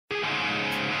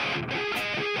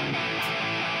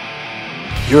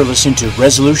You're listening to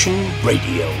Resolution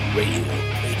Radio.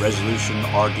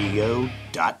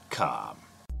 ResolutionRDO.com.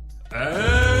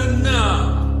 And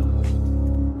now,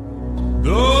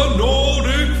 the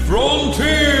Nordic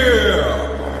Frontier!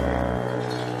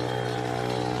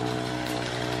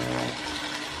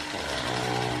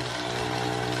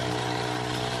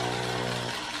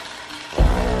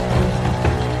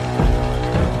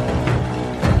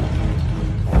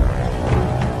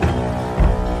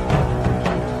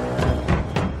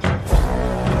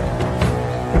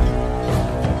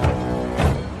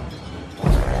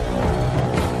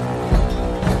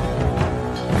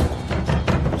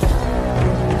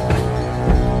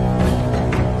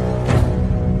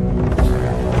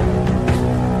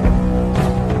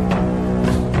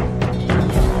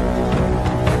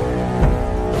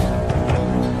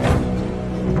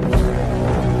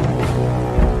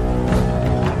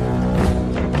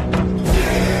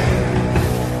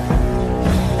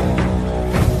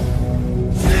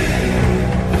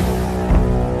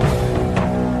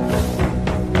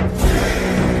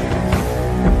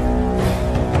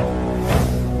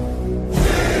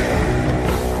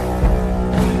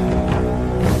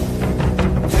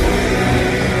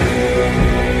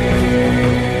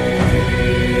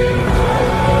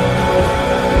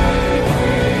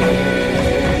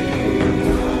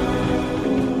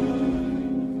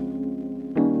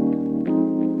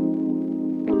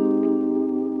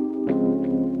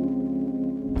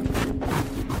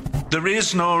 There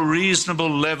is no reasonable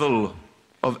level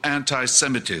of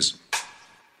anti-Semitism.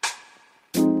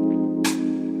 The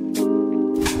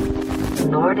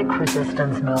Nordic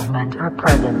resistance movement are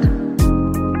present.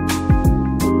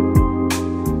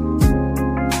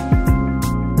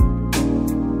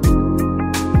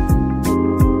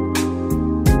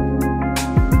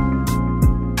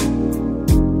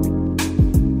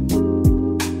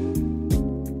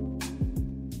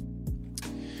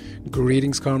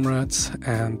 Greetings, comrades,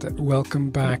 and welcome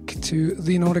back to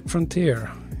the Nordic Frontier.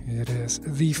 It is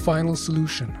the final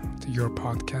solution to your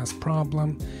podcast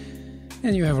problem,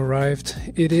 and you have arrived.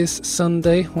 It is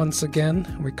Sunday once again.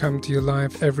 We come to you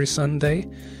live every Sunday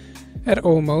at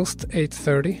almost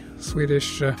 8:30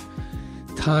 Swedish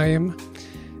time,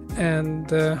 and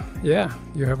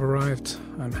you have arrived.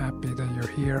 I'm happy that you're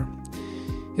here.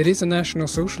 It is a National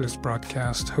Socialist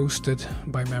broadcast hosted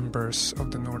by members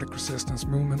of the Nordic Resistance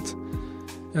Movement.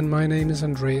 And my name is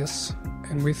Andreas,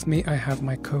 and with me I have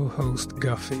my co-host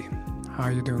Guffy. How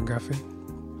are you doing, Guffy?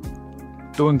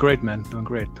 Doing great, man. Doing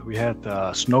great. We had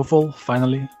snowfall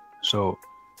finally, so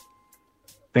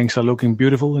things are looking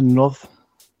beautiful in the north.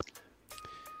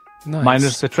 Nice.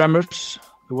 Minus the tremors,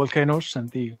 the volcanoes, and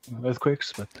the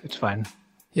earthquakes, but it's fine.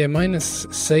 Yeah, minus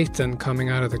Satan coming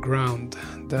out of the ground.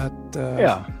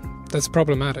 That's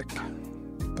problematic.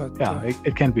 But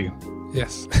it can be.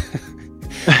 Yes.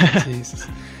 Jesus.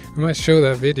 We might show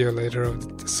that video later of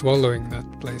swallowing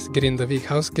that place. Grindavik.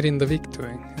 How's Grindavik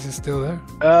doing? Is it still there?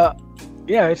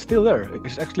 Yeah, it's still there.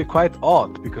 It's actually quite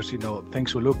odd because,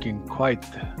 things were looking quite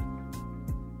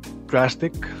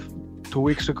drastic 2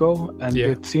 weeks ago, and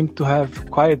it seemed to have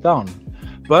quieted down.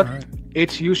 But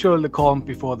it's usually calm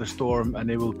before the storm, and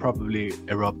it will probably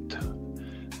erupt.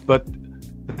 But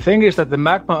the thing is that the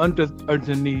magma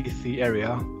underneath the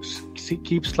area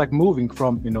keeps moving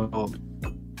from,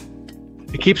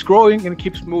 it keeps growing and it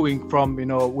keeps moving from,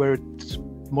 where it's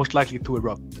most likely to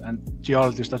erupt. And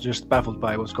geologists are just baffled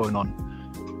by what's going on.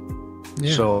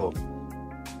 Yeah. So,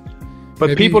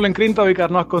 but people in Grindavik are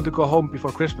not going to go home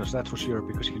before Christmas, that's for sure,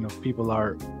 because, people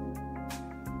are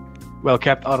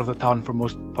kept out of the town for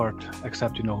most part,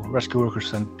 except, rescue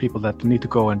workers and people that need to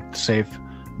go and save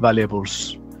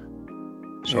valuables.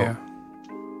 So. Yeah.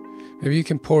 Maybe you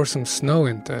can pour some snow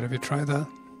into it. Have you tried that?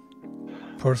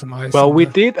 Pour some ice. Well, we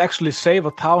did actually save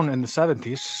a town in the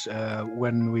 70s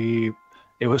when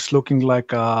it was looking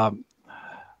like a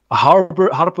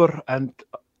harbor and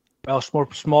a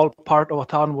small part of a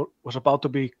town was about to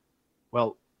be,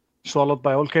 swallowed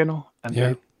by a volcano. And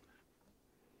they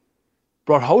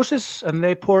brought hoses and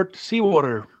they poured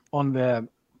seawater on the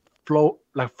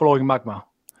flowing magma.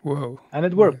 Whoa. And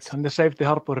it worked. Nice. And they saved the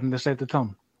harbor and they saved the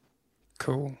town.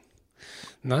 Cool.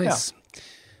 Nice. Yeah.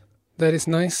 That is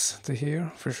nice to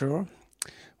hear, for sure.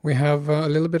 We have a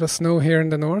little bit of snow here in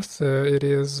the north. It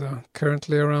is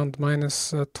currently around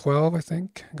minus 12, I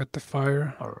think. Got the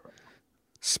fire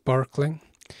sparkling.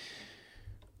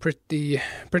 Pretty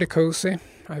cozy.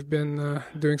 I've been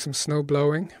doing some snow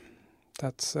blowing.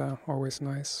 That's always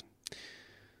nice.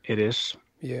 It is.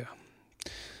 Yeah.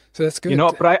 So that's good.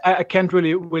 But I can't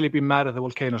really be mad at the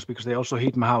volcanoes because they also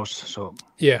heat my house. So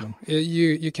yeah,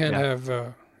 you can't have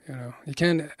you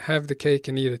can't have the cake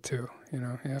and eat it too.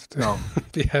 You have to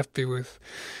be happy with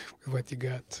what you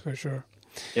got, for sure.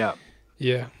 Yeah.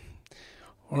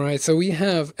 All right, so we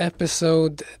have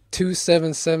episode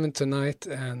 277 tonight,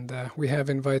 and we have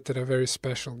invited a very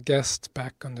special guest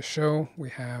back on the show.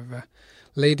 We have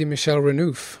Lady Michèle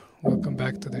Renouf. Welcome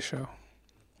back to the show.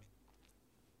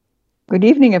 Good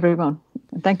evening, everyone.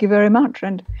 Thank you very much.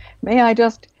 And may I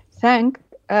just thank,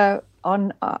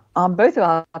 on both of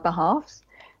our behalves,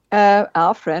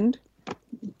 our friend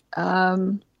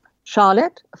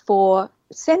Charlotte for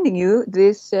sending you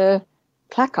this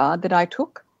placard that I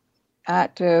took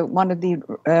at one of the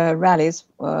rallies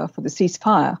for the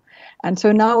ceasefire. And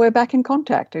so now we're back in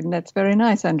contact, and that's very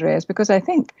nice, Andreas, because I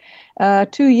think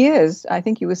 2 years, I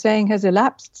think you were saying, has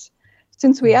elapsed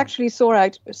since we actually saw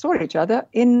each other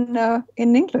in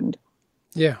England.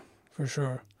 Yeah, for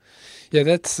sure. Yeah,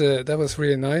 that was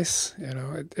really nice.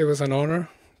 It was an honor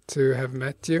to have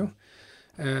met you,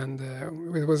 and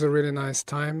it was a really nice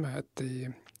time at the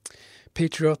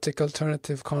Patriotic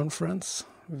Alternative Conference.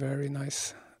 Very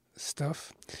nice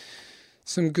stuff.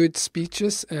 Some good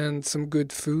speeches and some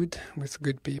good food with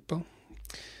good people.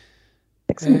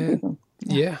 Excellent people.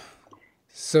 Yeah.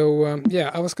 So,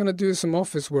 I was going to do some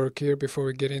office work here before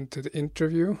we get into the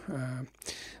interview.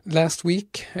 Last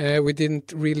week, we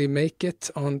didn't really make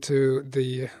it onto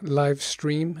the live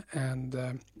stream, and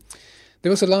there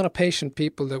was a lot of patient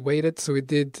people that waited, so we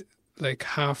did like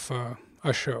half a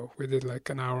show. We did like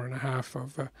an hour and a half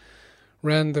of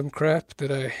random crap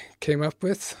that I came up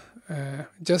with,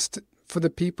 just for the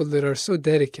people that are so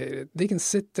dedicated. They can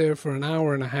sit there for an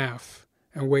hour and a half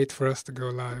and wait for us to go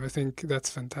live. I think that's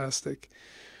fantastic.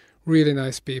 Really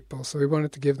nice people. So we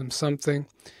wanted to give them something,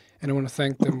 and I want to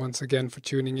thank them once again for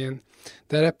tuning in.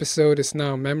 That episode is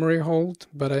now memory hold,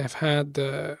 but I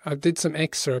did some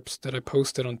excerpts that I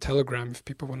posted on Telegram if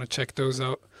people want to check those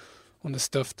out on the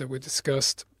stuff that we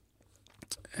discussed.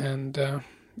 And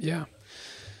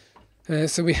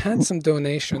so we had some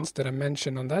donations that I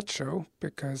mentioned on that show,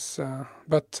 because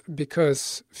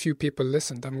few people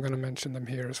listened, I'm going to mention them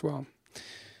here as well.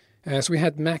 So we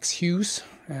had Max Hughes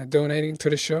donating to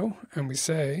the show, and we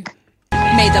say,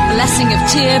 "May the blessing of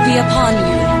Tyr be upon you."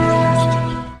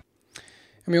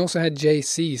 And we also had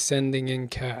JC sending in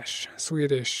cash,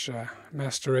 Swedish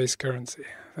master race currency.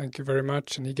 Thank you very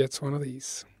much, and he gets one of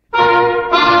these.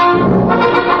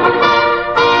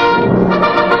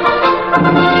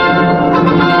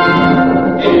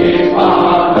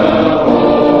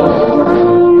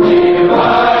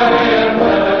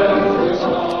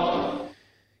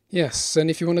 Yes, and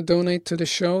if you want to donate to the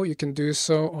show, you can do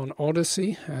so on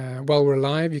Odyssey. While we're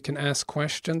live, you can ask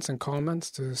questions and comments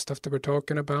to the stuff that we're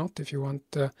talking about. If you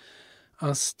want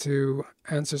us to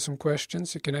answer some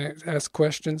questions, you can ask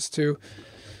questions to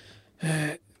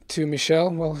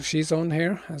Michèle. Well, she's on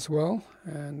here as well,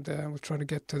 and we'll try to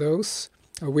get to those.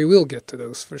 We will get to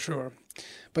those for sure.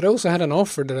 But I also had an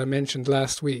offer that I mentioned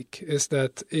last week, is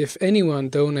that if anyone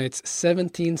donates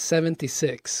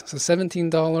 $17.76, so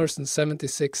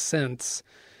 $17.76,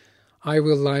 I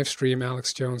will live stream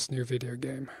Alex Jones' new video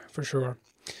game, for sure.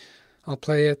 I'll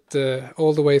play it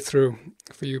all the way through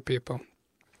for you people.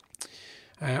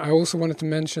 I also wanted to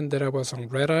mention that I was on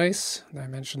Red Ice. I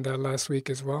mentioned that last week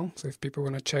as well. So if people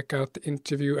want to check out the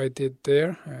interview I did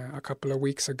there a couple of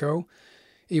weeks ago,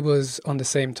 it was on the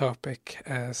same topic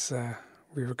as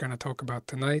we were going to talk about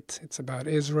tonight. It's about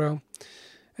Israel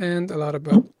and a lot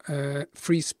about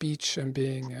free speech and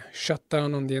being shut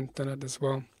down on the internet as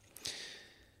well.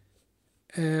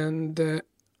 And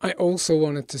I also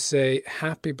wanted to say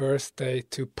happy birthday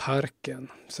to Parken.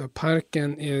 So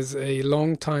Parken is a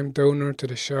long-time donor to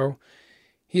the show.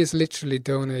 He has literally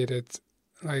donated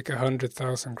like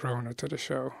 100,000 kronor to the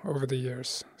show over the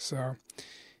years. So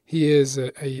he is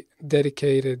a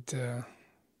dedicated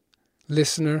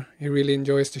listener. He really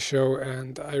enjoys the show,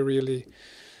 and I really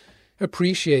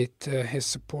appreciate his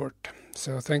support.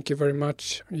 So thank you very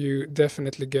much. You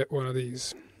definitely get one of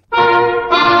these.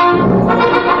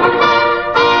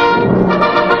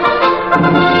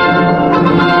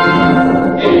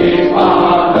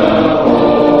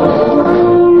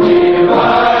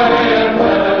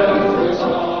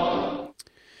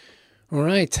 All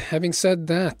right, having said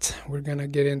that, we're going to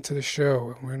get into the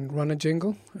show. We're going to run a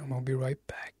jingle, and we'll be right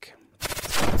back.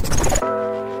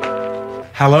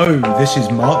 Hello, this is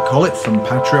Mark Collett from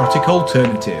Patriotic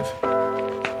Alternative,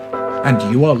 and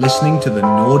you are listening to the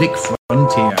Nordic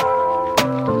Frontier,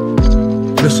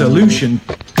 the solution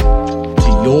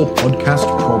to your podcast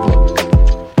problem.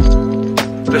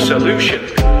 The solution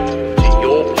to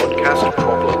your podcast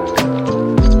problem.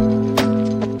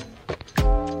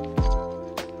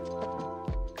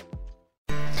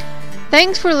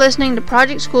 Thanks for listening to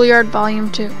Project Schoolyard Volume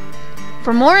 2.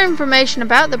 For more information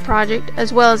about the project,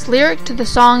 as well as lyrics to the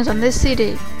songs on this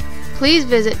CD, please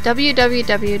visit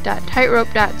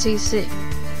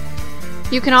www.tightrope.cc.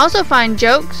 You can also find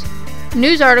jokes,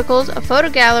 news articles, a photo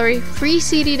gallery, free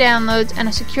CD downloads, and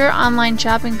a secure online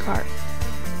shopping cart.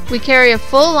 We carry a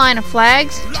full line of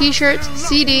flags, t-shirts,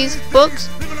 CDs, books,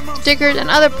 stickers, and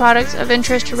other products of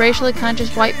interest to racially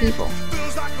conscious white people.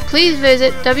 Please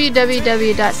visit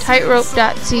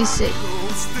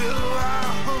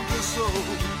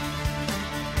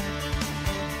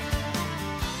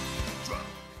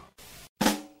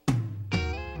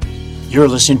You're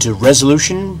listening to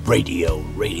Resolution Radio.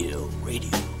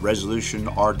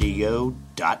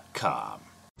 ResolutionRDO.com.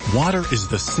 Water is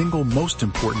the single most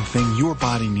important thing your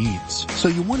body needs, so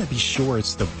you want to be sure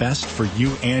it's the best for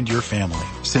you and your family.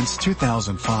 Since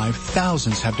 2005,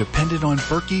 thousands have depended on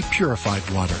Berkey purified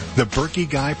water. The Berkey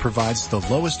Guy provides the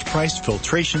lowest priced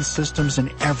filtration systems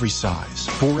in every size.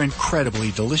 For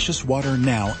incredibly delicious water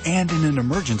now and in an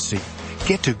emergency,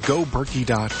 get to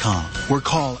GoBerkey.com or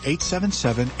call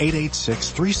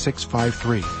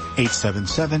 877-886-3653.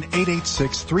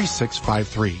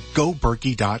 877-886-3653.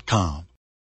 GoBerkey.com.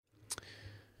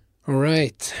 All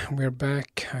right, we're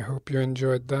back. I hope you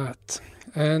enjoyed that.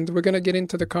 And we're going to get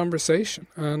into the conversation.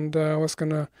 And I was going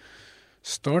to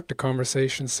start the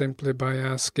conversation simply by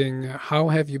asking, how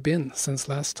have you been since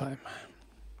last time?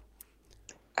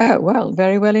 Well,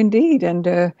 very well indeed. And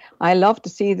I love to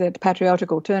see that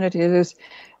Patriotic Alternative is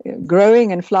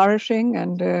growing and flourishing.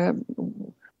 And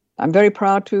I'm very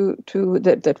proud to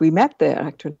that we met there,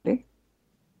 actually.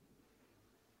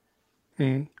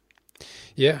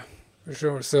 Yeah. For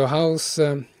sure. So how's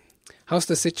the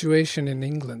situation in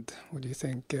England? What do you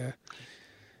think? The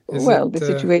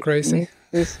situation crazy?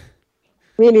 is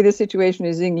really the situation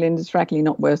in England is frankly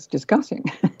not worth discussing.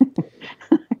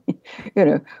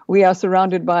 We are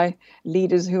surrounded by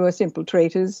leaders who are simple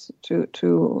traitors to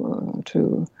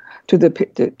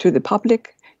the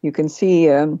public. You can see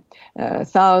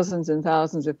thousands and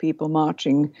thousands of people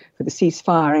marching for the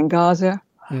ceasefire in Gaza.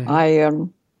 Mm-hmm. I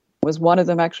was one of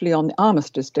them actually on the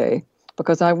Armistice Day,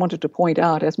 because I wanted to point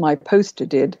out, as my poster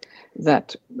did,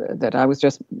 that I was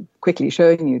just quickly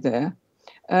showing you there,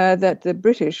 that the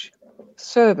British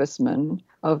servicemen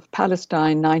of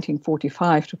Palestine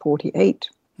 1945 to 48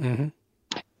 mm-hmm.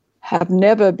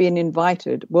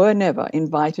 were never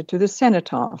invited to the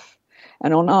cenotaph.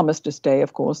 And on Armistice Day,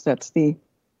 of course, that's the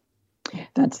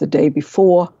day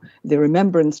before the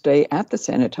Remembrance Day at the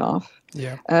cenotaph.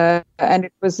 Yeah. And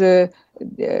it was the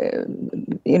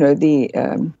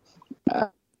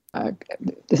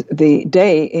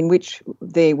day in which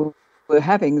they were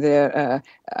having their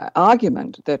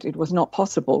argument that it was not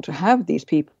possible to have these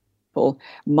people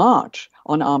march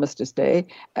on Armistice Day.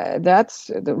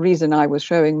 That's the reason I was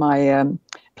showing my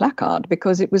placard,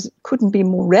 because it couldn't be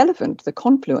more relevant. The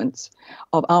confluence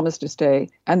of Armistice Day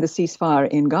and the ceasefire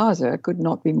in Gaza could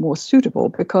not be more suitable,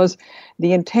 because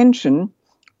the intention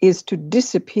is to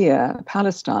disappear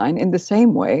Palestine in the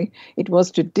same way it was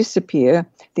to disappear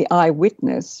the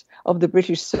eyewitness of the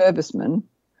British servicemen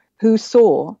who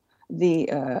saw the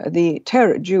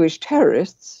Jewish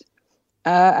terrorists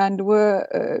and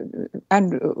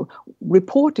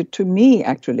reported to me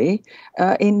actually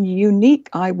in unique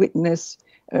eyewitness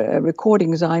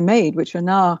recordings I made, which are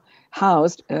now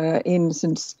housed in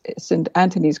St.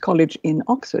 Anthony's College in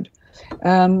Oxford,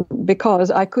 because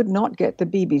I could not get the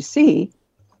BBC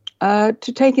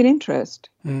to take an interest.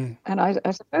 And I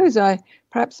suppose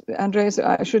perhaps, Andreas,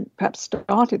 I should perhaps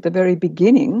start at the very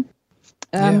beginning.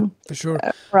 Yeah, for sure.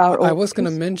 I was going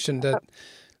to mention that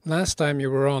last time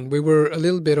you were on, we were a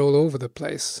little bit all over the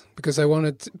place, because I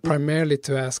wanted primarily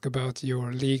to ask about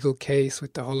your legal case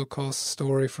with the Holocaust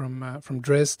story from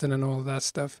Dresden and all that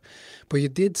stuff. But you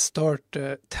did start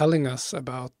telling us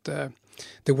about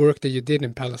the work that you did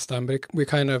in Palestine, but we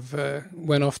kind of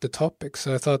went off the topic.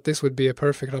 So I thought this would be a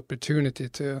perfect opportunity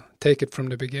to take it from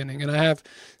the beginning. And I have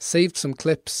saved some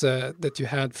clips that you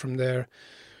had from there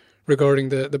regarding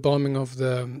the bombing of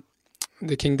the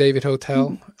King David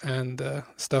Hotel and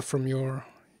stuff from your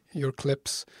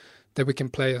clips that we can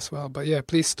play as well. But yeah,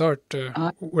 please start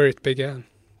where it began.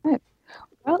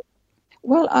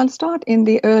 Well, I'll start in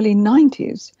the early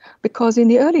 90s, because in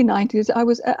the early 90s I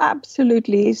was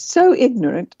absolutely so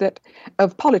ignorant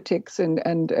of politics and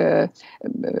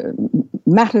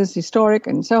matters historic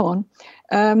and so on,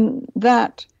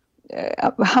 that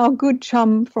our good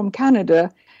chum from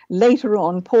Canada, later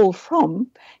on, Paul Fromm,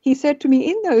 he said to me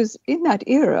in that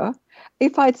era,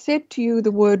 if I'd said to you the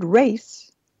word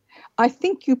race, I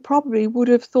think you probably would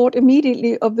have thought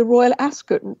immediately of the Royal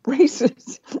Ascot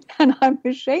races. And I'm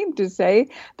ashamed to say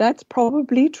that's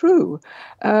probably true.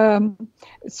 It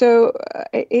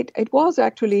was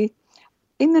actually,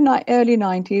 in the early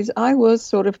 90s, I was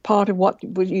sort of part of what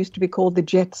used to be called the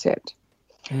jet set.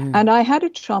 And I had a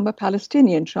chum, a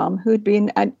Palestinian chum, who'd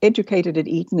been educated at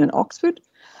Eton and Oxford.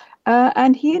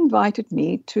 And he invited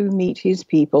me to meet his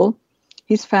people,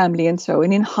 his family and so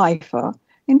on, in Haifa,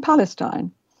 in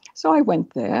Palestine. So I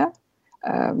went there.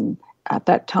 At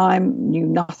that time, knew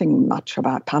nothing much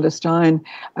about Palestine.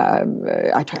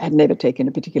 I had never taken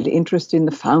a particular interest in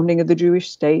the founding of the Jewish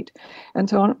state and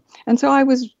so on. And so I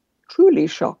was truly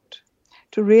shocked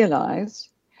to realize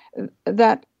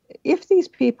that if these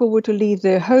people were to leave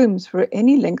their homes for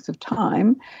any length of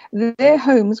time, their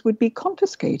homes would be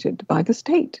confiscated by the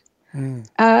state.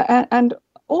 And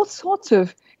all sorts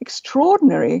of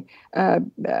extraordinary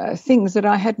things that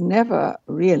I had never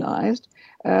realized.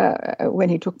 When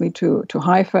he took me to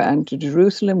Haifa and to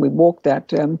Jerusalem, we walked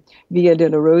that Via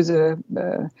Dolorosa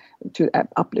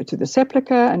up to the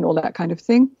Sepulchre and all that kind of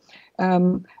thing.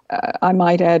 I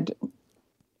might add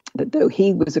that though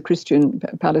he was a Christian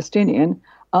Palestinian,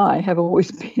 I have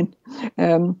always been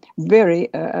very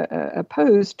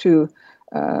opposed to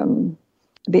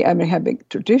the Abrahamic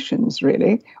traditions,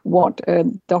 really. What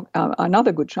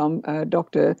another good chum,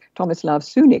 Dr. Tomislav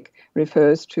Sunik,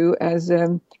 refers to as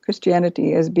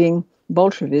Christianity as being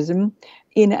Bolshevism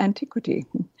in antiquity.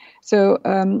 So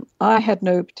I had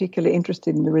no particular interest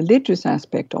in the religious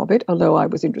aspect of it, although I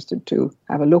was interested to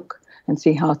have a look and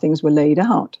see how things were laid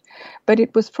out. But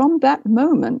it was from that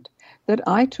moment that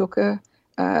I took a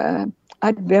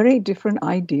very different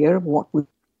idea of what we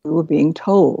were being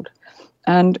told.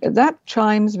 And that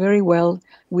chimes very well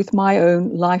with my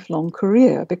own lifelong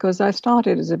career, because I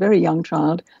started as a very young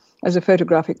child as a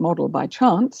photographic model by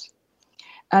chance.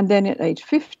 And then at age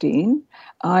 15,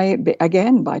 I,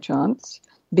 again by chance,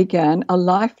 began a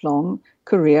lifelong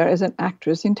career as an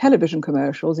actress in television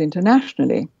commercials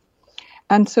internationally.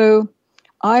 And so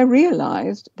I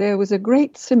realized there was a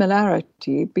great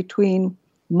similarity between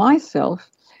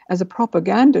myself as a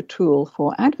propaganda tool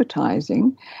for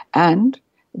advertising and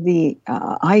the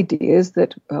ideas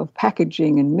that of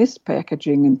packaging and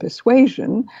mispackaging and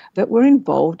persuasion that were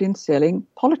involved in selling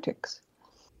politics.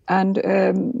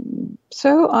 And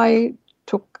so I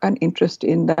took an interest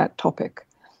in that topic.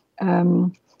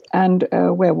 And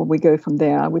where will we go from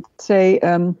there? I would say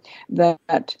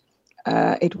that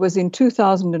it was in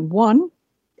 2001,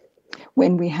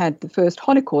 when we had the first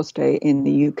Holocaust Day in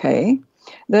the UK,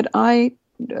 that I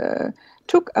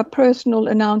took a personal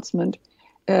announcement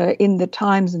in the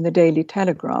Times and the Daily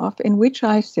Telegraph, in which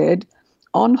I said,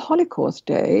 on Holocaust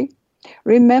Day,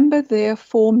 remember there are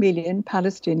 4 million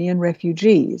Palestinian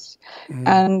refugees.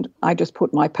 And I just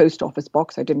put my post office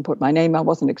box. I didn't put my name. I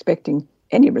wasn't expecting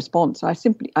any response. I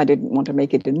didn't want to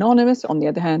make it anonymous. On the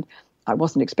other hand, I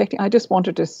just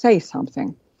wanted to say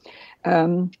something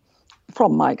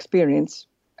from my experience,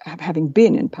 having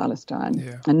been in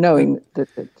Palestine and knowing that.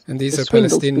 And these are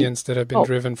Palestinians that have been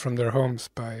driven from their homes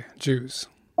by Jews.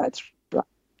 That's right.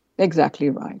 Exactly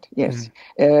right. Yes.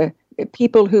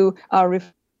 People who are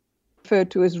referred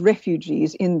to as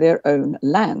refugees in their own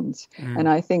lands. And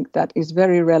I think that is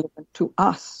very relevant to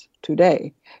us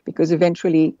today, because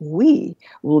eventually we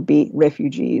will be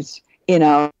refugees in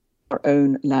our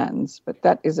own lands. But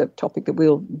that is a topic that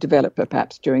we'll develop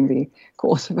perhaps during the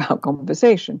course of our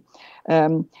conversation.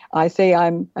 I say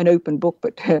I'm an open book,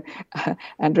 but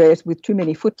Andreas, with too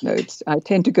many footnotes, I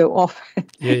tend to go off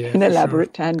in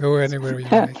elaborate tangents. Go anywhere you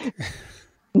like.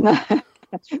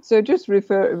 So just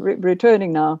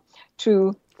returning now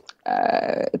to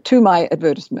my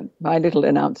advertisement, my little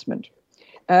announcement.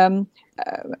 Some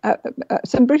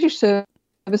British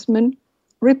servicemen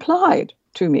replied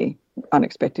to me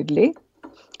unexpectedly,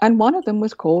 and one of them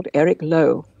was called Eric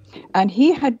Lowe, and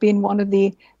he had been one of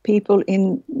the people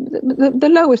in the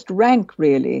lowest rank,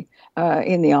 really,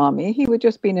 in the army. He had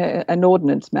just been an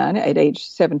ordnance man. At age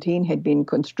 17, had been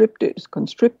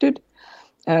conscripted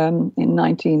in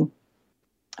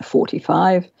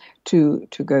 1945 to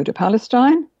go to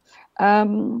Palestine,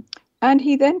 and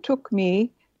he then took me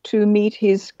to meet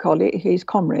his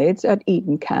comrades at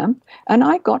Eden Camp, and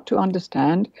I got to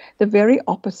understand the very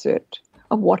opposite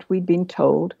of what we'd been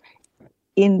told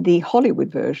in the Hollywood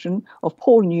version of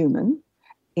Paul Newman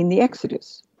in The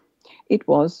Exodus. It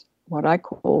was what I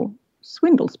call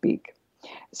swindle speak.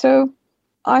 So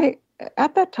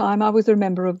at that time, I was a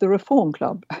member of the Reform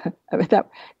Club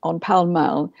on Pall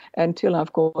Mall until,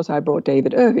 of course, I brought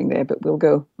David Irving there, but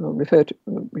we'll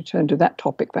return to that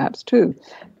topic perhaps too.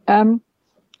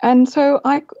 And so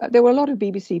there were a lot of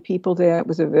BBC people there. It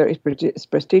was a very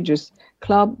prestigious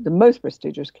club, the most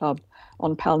prestigious club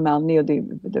on Pall Mall, near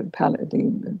the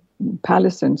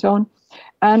palace and so on.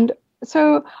 And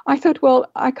so I thought, well,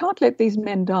 I can't let these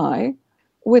men die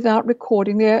without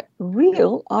recording their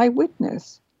real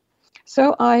eyewitness.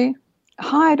 So I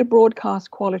hired a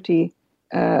broadcast quality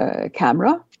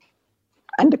camera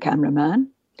and a cameraman,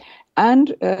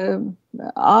 and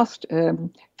asked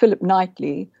Philip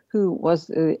Knightley, who was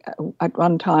at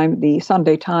one time the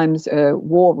Sunday Times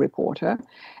war reporter.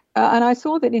 And I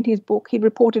saw that in his book he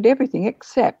reported everything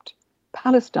except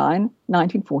Palestine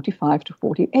 1945 to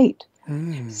 48.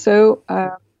 So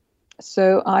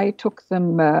I took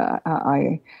them,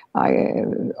 I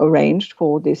arranged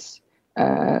for this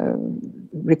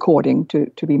recording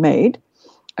to be made.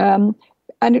 And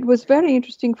it was very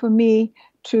interesting for me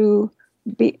to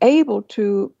be able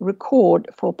to record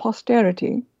for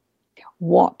posterity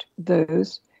what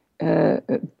those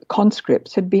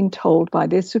conscripts had been told by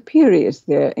their superiors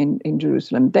there in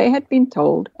Jerusalem. They had been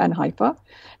told, and Haifa,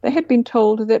 they had been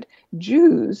told that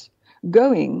Jews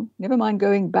going, never mind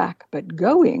going back, but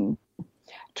going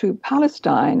to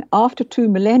Palestine after 2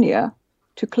 millennia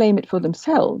to claim it for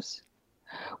themselves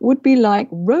would be like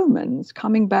Romans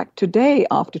coming back today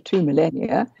after 2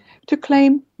 millennia to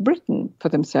claim Britain for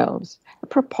themselves. A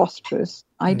preposterous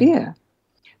idea.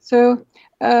 So,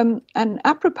 and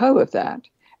apropos of that,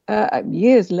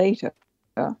 years later,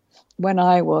 when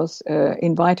I was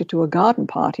invited to a garden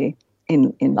party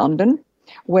in London,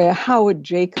 where Howard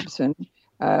Jacobson,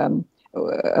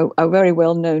 a very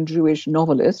well-known Jewish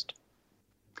novelist,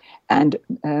 and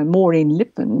Maureen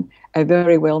Lippman, a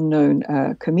very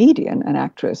well-known comedian and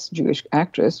actress, Jewish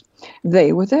actress,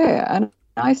 they were there. And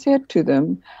I said to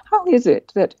them, how is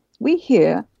it that we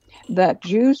hear that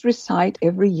Jews recite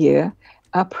every year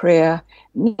a prayer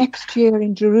next year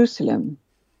in Jerusalem?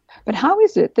 But how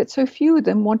is it that so few of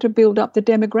them want to build up the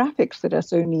demographics that are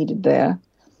so needed there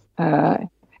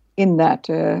in that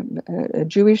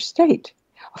Jewish state?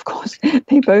 Of course,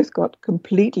 they both got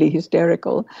completely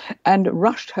hysterical and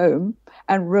rushed home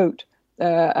and wrote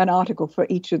an article for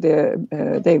each of their.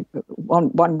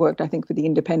 One worked, I think, for the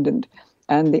Independent,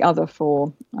 and the other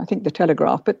for, I think, the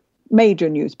Telegraph, but major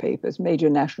newspapers, major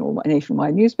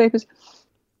nationwide newspapers,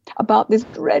 about this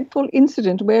dreadful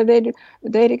incident where they'd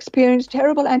experienced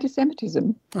terrible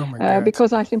anti-Semitism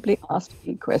because I simply asked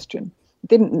the question.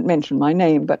 Didn't mention my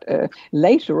name, but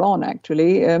later on,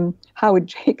 actually, Howard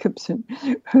Jacobson,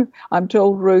 I'm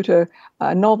told, wrote a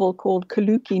novel called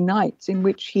Kaluki Nights, in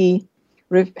which he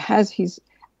has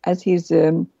as his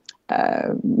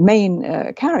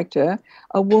main character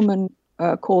a woman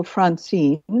called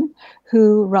Francine,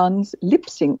 who runs lip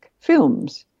sync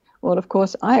films. Well, of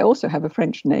course, I also have a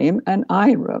French name, and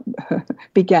I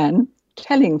began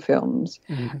telling films,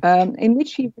 in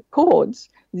which he records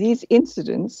these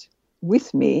incidents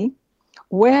with me,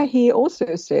 where he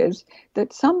also says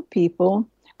that some people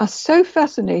are so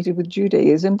fascinated with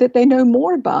Judaism that they know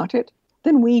more about it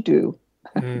than we do.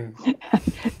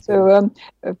 So,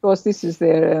 of course, this is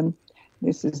their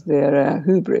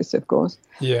hubris, of course.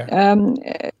 Yeah.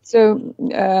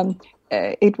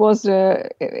 It was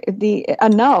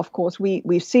and now, of course,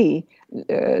 we see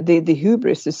the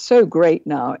hubris is so great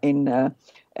now in the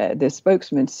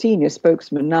senior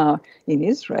spokesman now in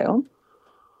Israel,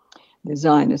 the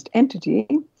Zionist entity.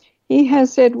 He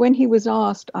has said, when he was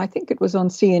asked, I think it was on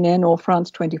CNN or France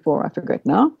 24, I forget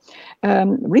now,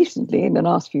 recently in the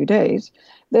last few days,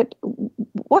 that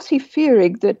was he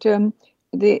fearing that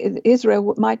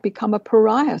Israel might become a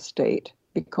pariah state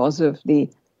because of the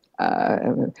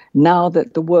now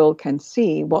that the world can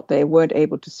see what they weren't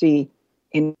able to see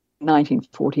in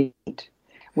 1948.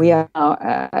 We are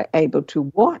now able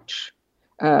to watch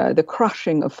the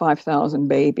crushing of 5,000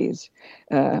 babies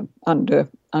under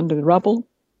the rubble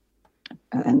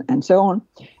and so on.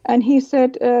 And he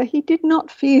said he did not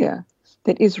fear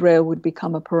that Israel would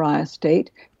become a pariah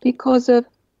state because of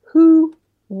who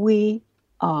we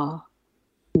are.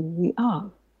 Who we are.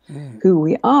 Who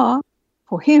we are,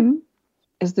 for him,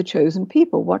 is the chosen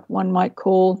people, what one might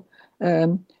call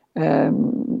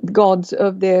gods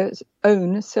of their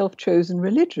own self-chosen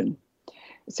religion.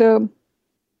 So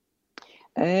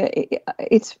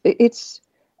it's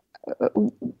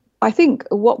I think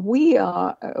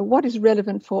what is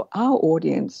relevant for our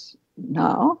audience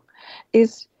now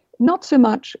is not so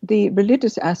much the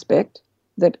religious aspect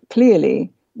that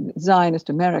clearly Zionist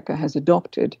America has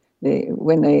adopted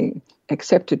when they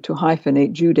accepted to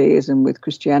hyphenate Judaism with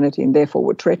Christianity and therefore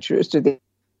were treacherous to their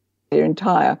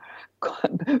entire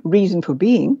reason for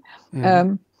being.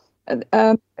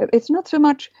 It's not so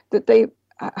much that they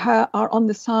are on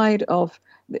the side of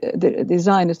the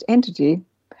Zionist entity,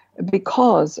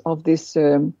 because of this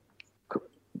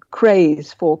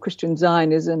craze for Christian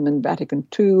Zionism and Vatican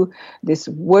II, this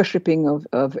worshipping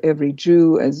of every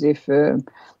Jew as if,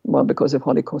 because of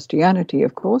Holocaustianity,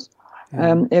 of course,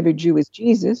 every Jew is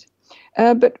Jesus.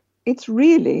 But it's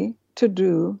really to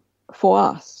do for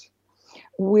us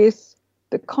with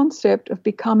the concept of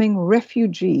becoming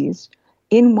refugees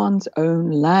in one's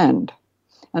own land.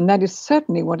 And that is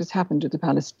certainly what has happened to the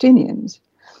Palestinians.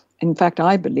 In fact,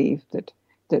 I believe that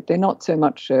they're not so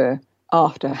much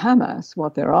after Hamas.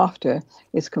 What they're after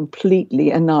is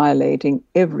completely annihilating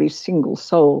every single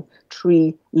soul,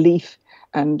 tree, leaf,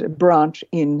 and branch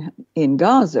in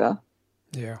Gaza.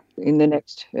 Yeah. In the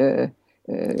next, and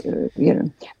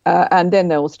then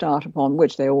they'll start upon,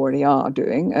 which they already are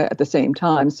doing at the same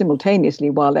time, simultaneously,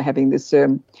 while they're having this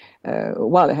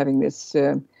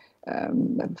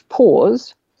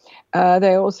pause.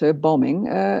 They're also bombing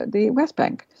the West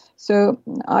Bank. So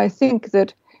I think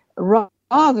that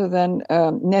rather than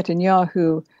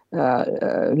Netanyahu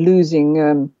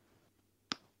losing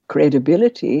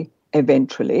credibility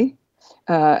eventually,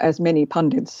 as many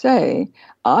pundits say,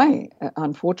 I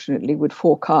unfortunately would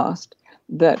forecast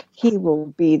that he will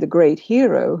be the great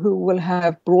hero who will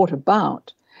have brought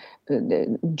about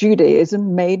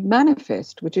Judaism made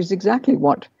manifest, which is exactly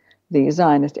what the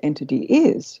Zionist entity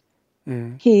is.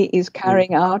 He is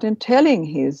carrying out and telling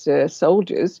his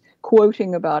soldiers,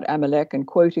 quoting about Amalek and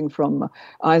quoting from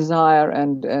Isaiah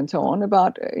and so on,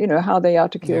 about how they are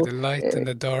to kill the light and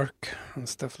the dark and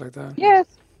stuff like that. Yes,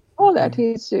 all that.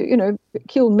 He's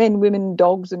kill men, women,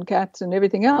 dogs, and cats, and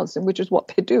everything else, and which is what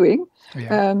they're doing.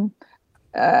 Yeah.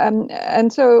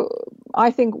 And so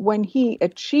I think when he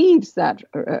achieves that,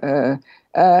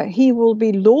 he will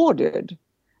be lauded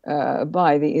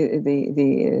by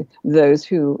those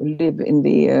who live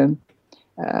in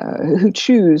who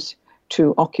choose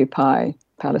to occupy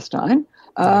Palestine.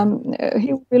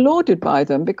 He will be lauded by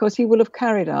them because he will have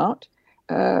carried out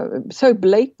so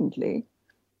blatantly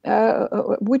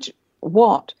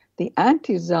what the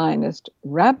anti-Zionist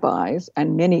rabbis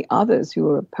and many others who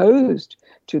are opposed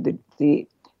to the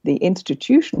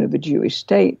institution of a Jewish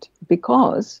state,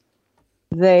 because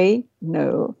they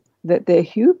know that their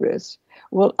hubris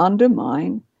will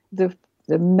undermine the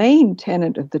main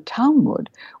tenet of the Talmud,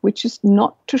 which is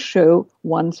not to show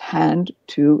one's hand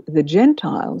to the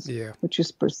Gentiles, which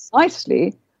is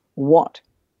precisely what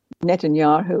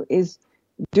Netanyahu is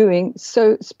doing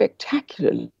so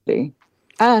spectacularly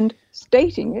and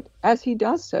stating it as he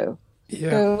does so. Yeah.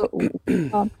 So,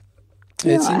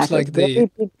 it seems like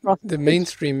the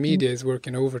mainstream media is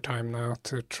working overtime now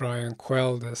to try and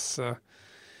quell this,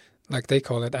 like they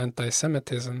call it,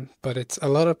 anti-Semitism. But it's a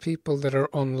lot of people that are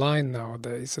online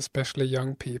nowadays, especially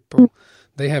young people.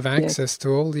 They have access to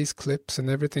all these clips and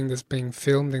everything that's being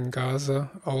filmed in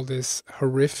Gaza, all this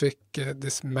horrific,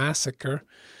 this massacre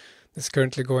that's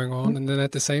currently going on. And then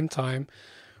at the same time,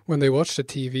 when they watch the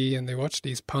TV and they watch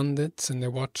these pundits and they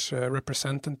watch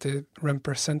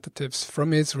representatives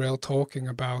from Israel talking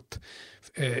about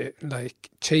like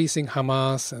chasing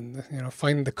Hamas and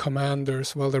finding the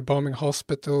commanders while they're bombing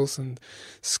hospitals and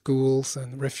schools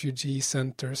and refugee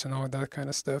centers and all that kind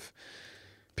of stuff,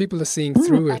 people are seeing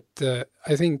through it.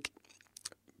 I think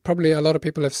probably a lot of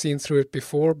people have seen through it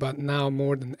before, but now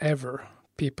more than ever,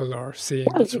 people are seeing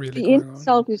what's really going on. The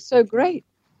insult is so great.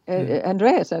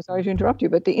 Andreas, I'm sorry to interrupt you,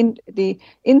 but the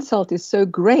insult is so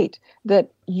great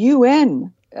that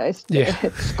UN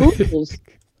schools,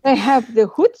 they have the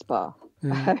chutzpah,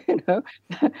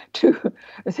 to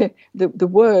the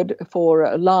word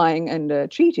for lying and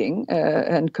cheating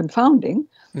and confounding,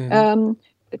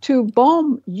 to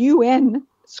bomb UN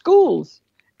schools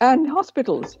and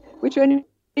hospitals, which only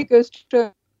goes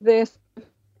to their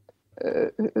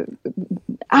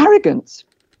arrogance.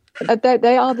 That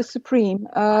they are the supreme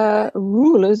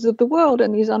rulers of the world,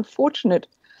 and these unfortunate.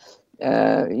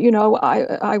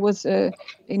 I was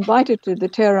invited to the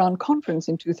Tehran conference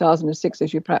in 2006,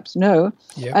 as you perhaps know,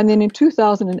 and then in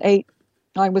 2008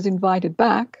 I was invited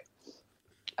back,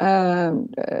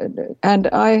 and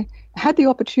I had the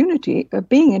opportunity of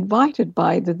being invited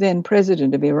by the then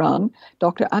president of Iran,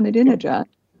 Dr. Ahmadinejad,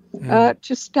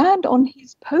 to stand on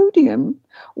his podium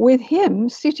with him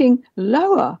sitting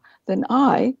lower than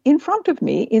I in front of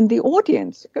me in the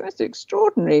audience. It was an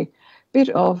extraordinary bit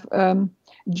of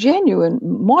genuine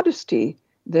modesty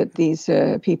that these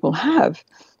people have.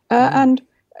 And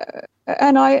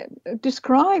I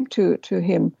described to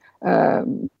him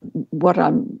what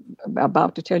I'm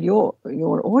about to tell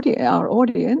our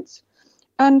audience.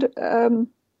 And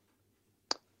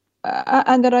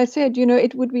and that I said,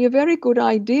 it would be a very good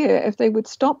idea if they would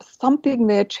stop thumping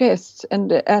their chests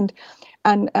and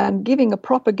giving a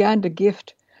propaganda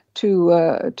gift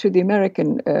to the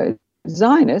American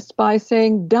Zionists by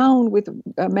saying down with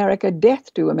America,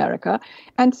 death to America,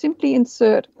 and simply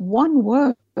insert one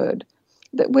word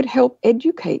that would help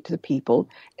educate the people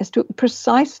as to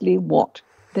precisely what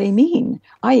they mean,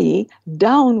 i.e.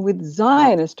 down with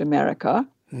Zionist America,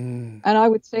 and I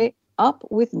would say up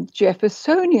with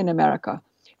Jeffersonian America.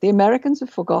 The Americans have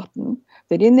forgotten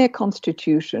that in their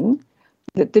constitution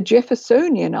that the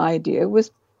Jeffersonian idea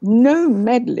was no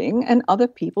meddling in other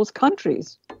people's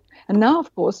countries. And now,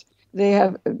 of course, they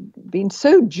have been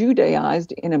so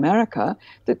Judaized in America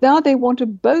that now they want to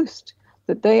boast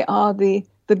that they are the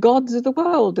gods of the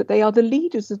world, that they are the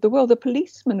leaders of the world, the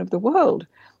policemen of the world.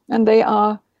 And they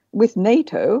are, with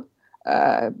NATO,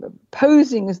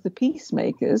 posing as the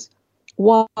peacemakers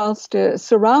whilst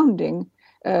surrounding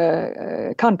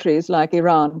countries like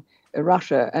Iran,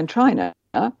 Russia, and China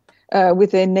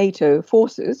with their NATO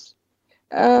forces,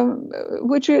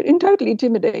 which are totally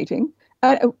intimidating.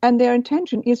 And their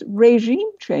intention is regime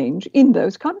change in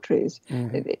those countries.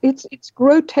 It's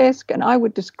grotesque, and I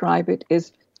would describe it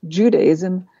as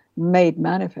Judaism made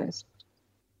manifest.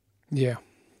 Yeah,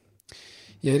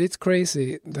 it's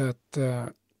crazy that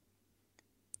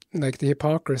like the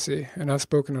hypocrisy, and I've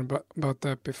spoken about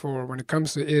that before, when it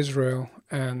comes to Israel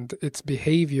and its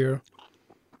behavior,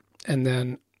 and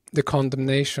then the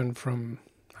condemnation from,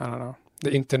 I don't know,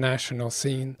 the international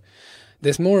scene.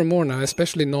 There's more and more now,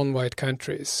 especially non-white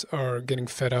countries are getting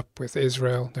fed up with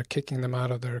Israel. They're kicking them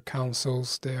out of their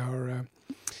councils. They are,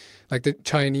 like the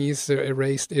Chinese, they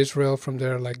erased Israel from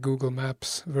their like Google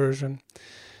Maps version.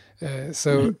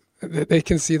 So they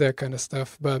can see that kind of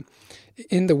stuff. But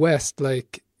in the West,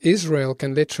 like Israel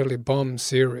can literally bomb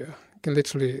Syria, can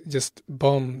literally just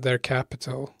bomb their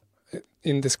capital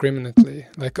indiscriminately.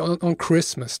 Like on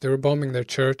Christmas, they were bombing their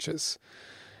churches.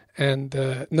 And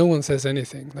no one says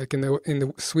anything. Like in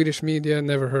the Swedish media,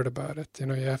 never heard about it.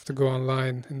 You have to go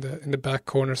online in the back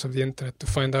corners of the internet to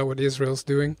find out what Israel's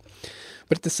doing.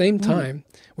 But at the same time,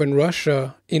 when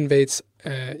Russia invades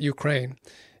Ukraine,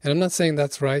 and I'm not saying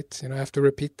that's right. I have to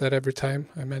repeat that every time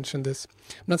I mention this.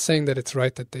 I'm not saying that it's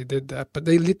right that they did that, but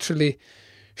they literally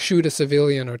shoot a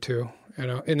civilian or two,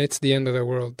 and it's the end of the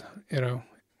world.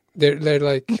 They're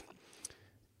like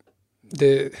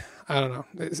I don't know,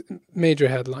 major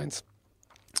headlines.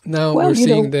 Now we're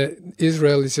seeing that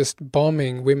Israel is just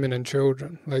bombing women and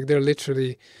children. Like they're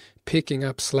literally picking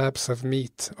up slabs of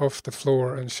meat off the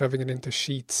floor and shoving it into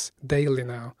sheets daily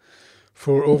now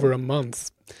for over a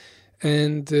month.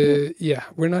 And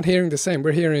we're not hearing the same.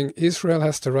 We're hearing Israel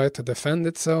has the right to defend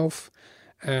itself,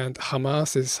 and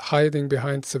Hamas is hiding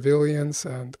behind civilians,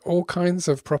 and all kinds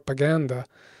of propaganda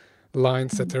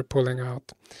lines that they're pulling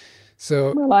out.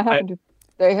 So, well, I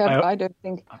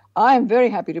am very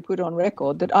happy to put on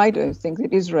record that I don't think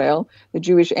that Israel, the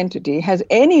Jewish entity, has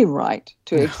any right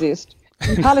to exist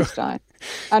in Palestine.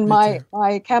 And my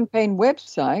campaign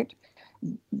website,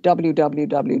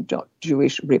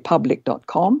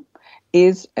 www.jewishrepublic.com,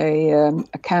 is a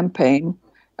campaign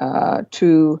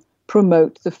to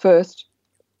promote the first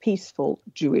peaceful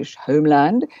Jewish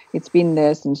homeland. It's been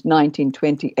there since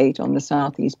 1928 on the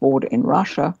southeast border in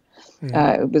Russia.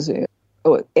 It was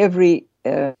every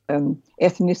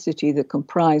ethnicity that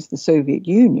comprised the Soviet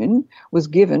Union was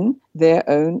given their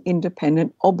own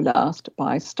independent oblast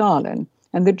by Stalin,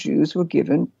 and the Jews were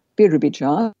given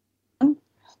Birobidzhan.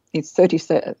 It's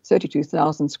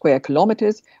 32,000 square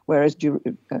kilometers, whereas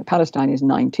Palestine is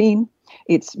 19.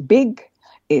 It's big.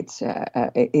 It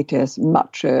has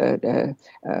much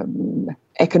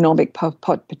economic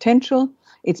potential.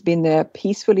 It's been there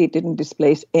peacefully. It didn't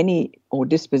displace any or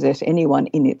dispossess anyone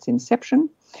in its inception.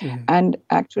 And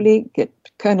actually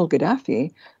Colonel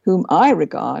Gaddafi, whom I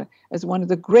regard as one of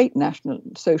the great National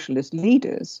Socialist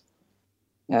leaders,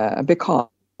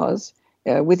 because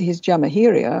with his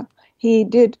Jamahiriya, he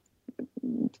did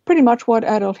pretty much what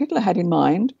Adolf Hitler had in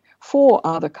mind for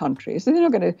other countries. They're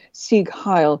not going to Sieg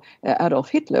Heil Adolf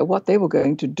Hitler. What they were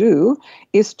going to do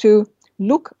is to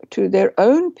look to their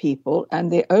own people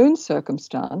and their own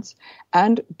circumstance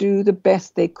and do the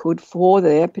best they could for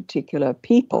their particular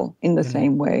people in the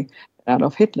same way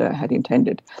Adolf Hitler had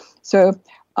intended. So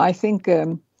I think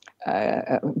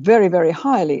very, very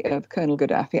highly of Colonel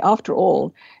Gaddafi. After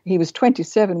all, he was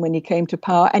 27 when he came to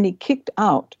power, and he kicked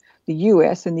out the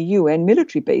US and the UN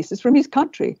military bases from his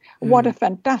country. What a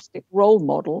fantastic role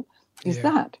model is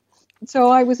that. So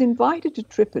I was invited to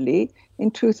Tripoli in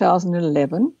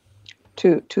 2011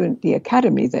 to the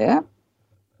academy there.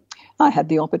 I had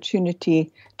the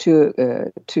opportunity to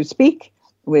speak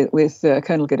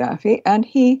Colonel Gaddafi, and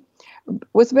he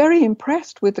was very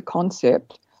impressed with the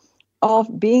concept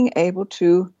of being able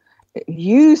to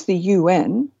use the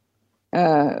UN,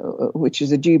 which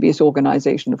is a dubious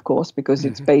organization, of course, because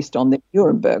it's based on the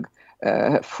Nuremberg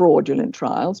fraudulent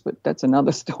trials, but that's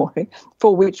another story,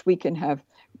 for which we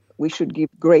should give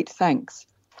great thanks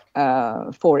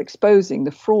for exposing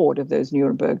the fraud of those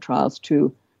Nuremberg trials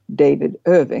to David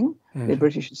Irving, the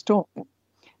British historian.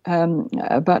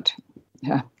 But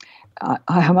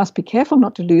I must be careful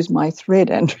not to lose my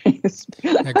thread, Andreas.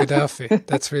 Gaddafi,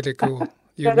 that's really cool.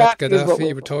 You met Gaddafi,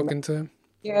 you were talking to him?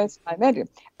 Yes, I met him.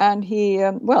 And he,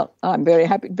 I'm very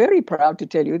happy, very proud to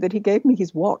tell you that he gave me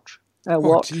his watch.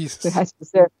 Jesus.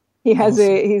 He has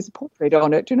his portrait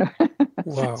on it,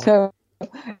 Wow.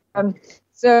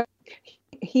 So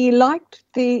he liked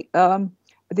the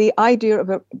idea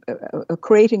of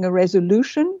creating a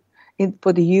resolution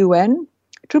for the UN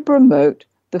to promote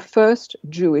the first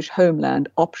Jewish homeland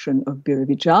option of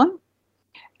Birobidzhan,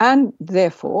 and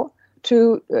therefore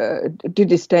to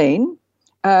disdain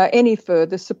any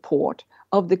further support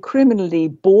of the criminally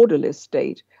borderless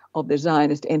state of the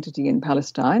Zionist entity in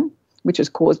Palestine, which has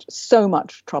caused so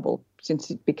much trouble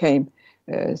since it became,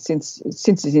 since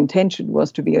its intention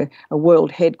was to be a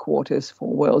world headquarters for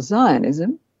world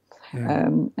Zionism,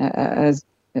 as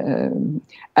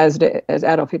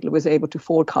Adolf Hitler was able to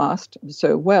forecast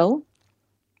so well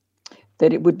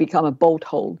that it would become a bolt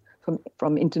hole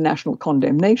from international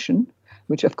condemnation,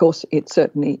 which of course it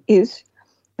certainly is.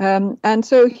 And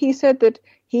so he said that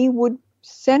he would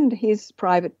send his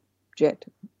private jet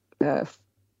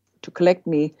to collect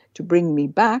me, to bring me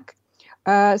back,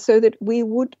 so that we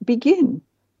would begin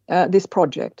this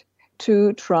project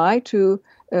to try to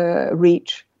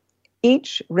reach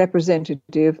each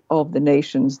representative of the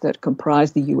nations that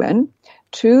comprise the UN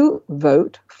to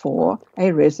vote for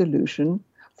a resolution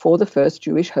for the first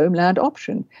Jewish homeland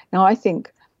option. Now, I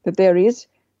think that there is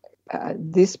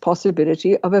this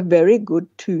possibility of a very good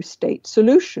two-state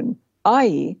solution,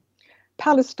 i.e.,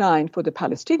 Palestine for the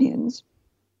Palestinians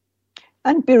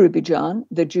and Birobidzhan,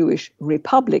 the Jewish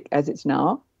Republic, as it's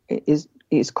now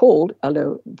is called,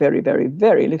 although very, very,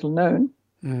 very little known,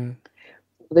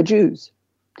 the Jews.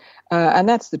 And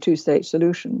that's the two-state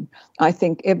solution. I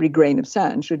think every grain of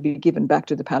sand should be given back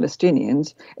to the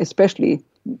Palestinians, especially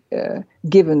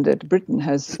given that Britain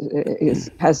has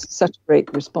such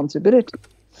great responsibility.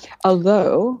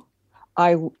 Although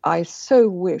I so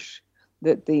wish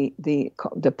that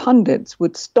the pundits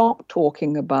would stop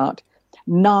talking about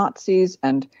Nazis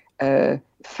and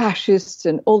fascists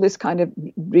and all this kind of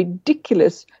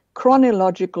ridiculous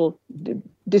chronological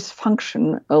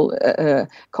dysfunctional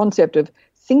concept of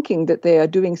thinking that they are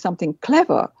doing something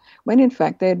clever, when in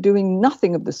fact they're doing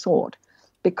nothing of the sort,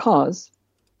 because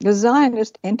the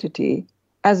Zionist entity,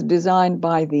 as designed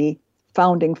by the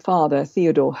founding father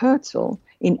Theodor Herzl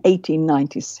in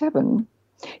 1897,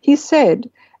 he said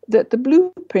that the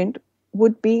blueprint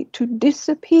would be to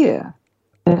disappear,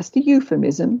 that's the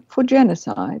euphemism for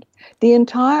genocide, the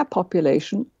entire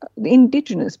population, the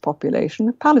indigenous population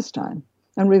of Palestine,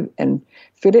 and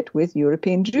fill it with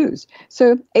European Jews.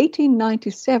 So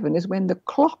 1897 is when the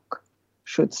clock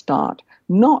should start,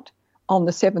 not on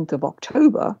the 7th of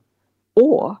October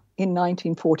or in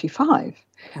 1945,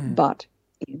 but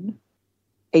in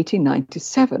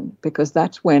 1897, because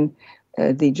that's when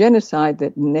the genocide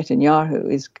that Netanyahu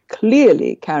is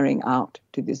clearly carrying out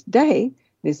to this day,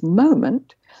 this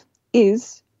moment,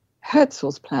 is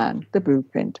Herzl's plan, the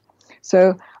blueprint.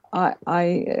 So I'm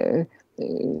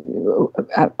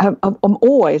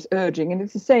always urging, and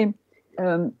it's the same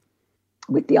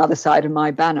with the other side of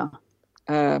my banner,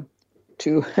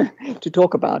 to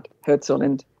talk about Herzl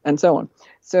and so on.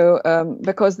 So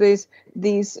because these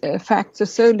facts are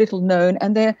so little known,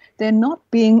 and they're not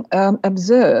being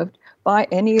observed by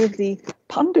any of the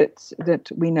pundits that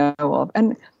we know of.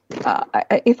 And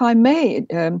if I may,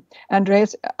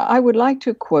 Andreas, I would like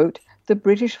to quote the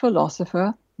British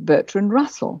philosopher Bertrand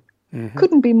Russell.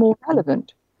 Couldn't be more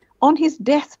relevant. On his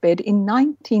deathbed in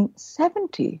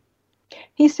 1970,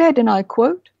 he said, and I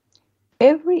quote,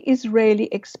 "Every Israeli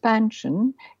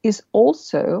expansion is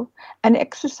also an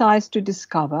exercise to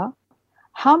discover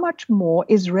how much more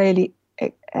Israeli,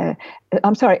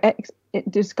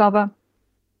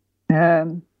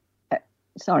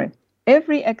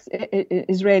 Every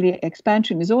Israeli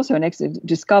expansion is also an exercise to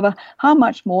discover how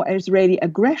much more Israeli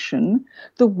aggression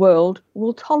the world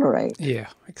will tolerate." Yeah,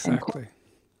 exactly.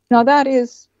 Now that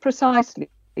is precisely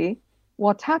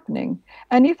what's happening.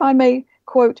 And if I may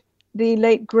quote the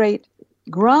late great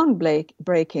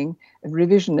groundbreaking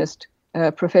revisionist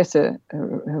Professor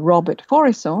Robert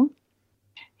Forisson,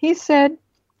 he said,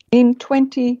 in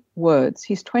 20 words,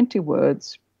 his 20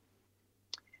 words,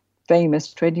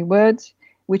 famous 20 words,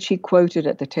 which he quoted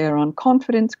at the Tehran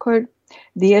conference, quote,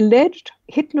 "The alleged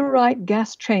Hitlerite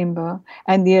gas chamber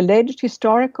and the alleged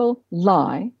historical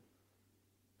lie,"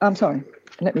 I'm sorry,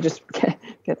 let me just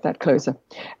get that closer.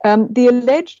 "The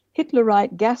alleged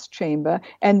Hitlerite gas chamber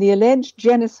and the alleged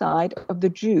genocide of the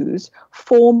Jews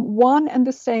form one and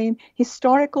the same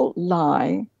historical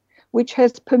lie, which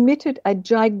has permitted a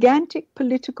gigantic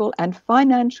political and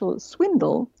financial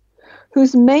swindle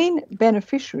whose main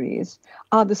beneficiaries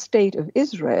are the State of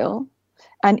Israel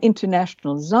and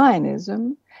international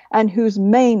Zionism, and whose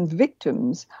main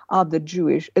victims are the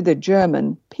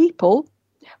German people,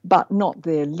 but not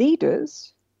their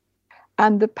leaders,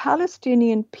 and the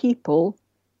Palestinian people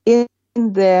in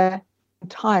their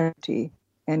entirety,"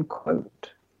 end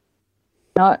quote.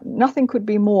 Now, nothing could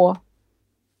be more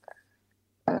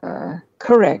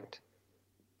correct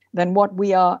than what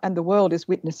we are and the world is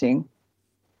witnessing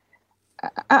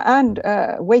and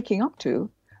waking up to.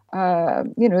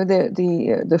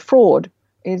 The fraud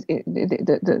is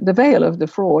the veil of the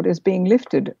fraud is being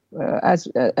lifted as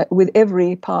with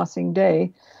every passing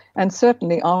day, and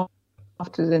certainly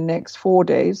after the next 4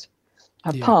 days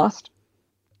have passed,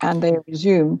 and they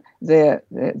resume their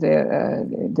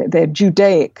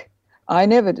Judaic. I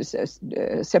never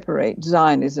separate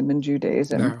Zionism and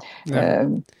Judaism.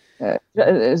 No.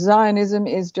 Zionism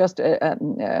is just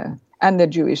and the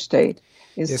Jewish state.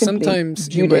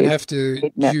 Sometimes you might have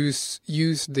to use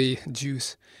the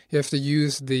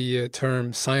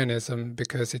term Zionism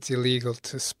because it's illegal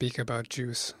to speak about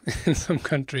Jews in some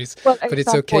countries, but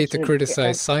it's okay to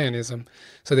criticize Zionism.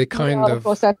 So they kind of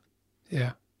course, that's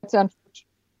unfortunate,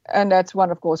 and that's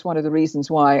one of the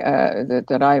reasons why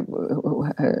that I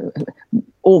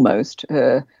almost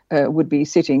would be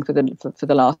sitting for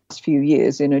the last few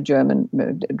years in a German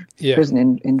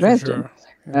prison in Dresden.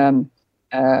 Sure.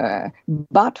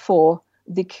 But for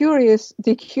the curious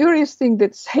thing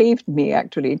that saved me,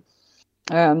 actually,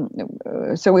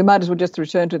 so we might as well just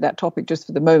return to that topic just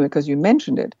for the moment because you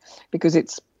mentioned it, because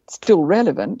it's still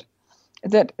relevant,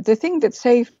 that the thing that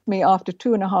saved me after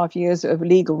 2.5 years of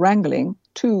legal wrangling,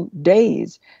 2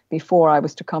 days before I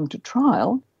was to come to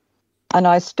trial, and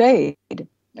I stayed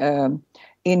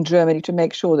in Germany to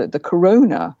make sure that the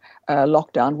corona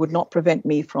lockdown would not prevent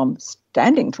me from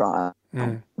standing trial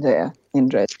there in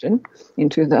Dresden in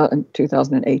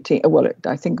 2018. Well,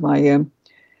 I think my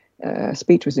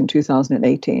speech was in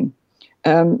 2018.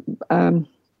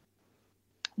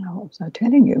 What was I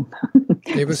telling you?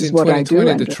 It was in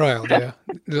 2020, the trial, yeah.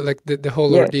 Like the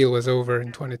whole ordeal was over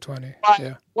in 2020.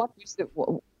 Yeah.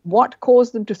 What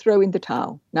caused them to throw in the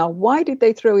towel? Now, why did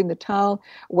they throw in the towel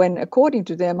when, according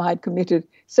to them, I had committed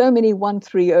so many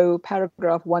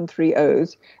paragraph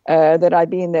 130s that I'd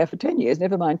been there for 10 years,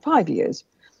 never mind 5 years,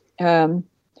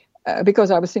 because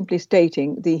I was simply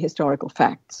stating the historical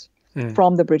facts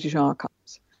from the British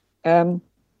archives.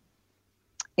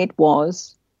 It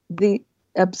was the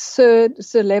absurd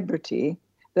celebrity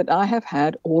that I have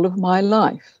had all of my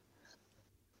life,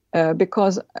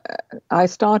 because I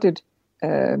started.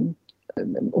 My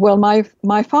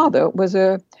father was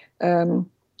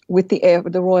with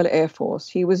the Royal Air Force.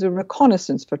 He was a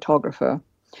reconnaissance photographer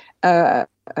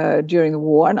during the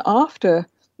war, and after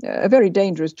a very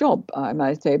dangerous job, I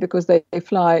might say, because they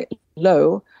fly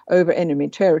low over enemy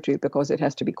territory because it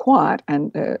has to be quiet,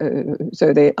 and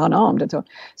so they're unarmed and so on.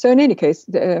 So in any case,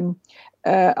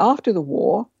 after the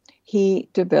war, he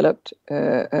developed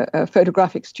a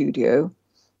photographic studio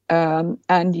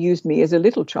and used me as a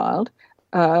little child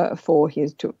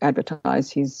to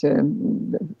advertise his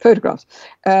photographs.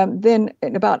 Then,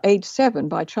 at about age 7,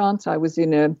 by chance, I was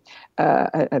in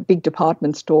a big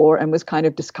department store and was kind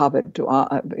of discovered.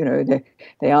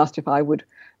 They asked if I would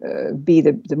be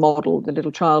the model, the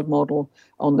little child model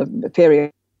on the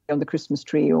fairy on the Christmas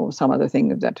tree or some other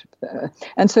thing of that.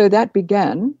 And so that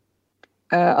began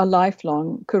a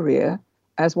lifelong career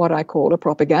as what I call a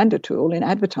propaganda tool in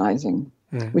advertising,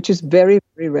 which is very,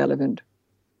 very relevant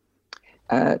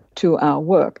to our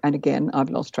work. And again, I've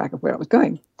lost track of where I was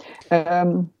going.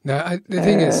 The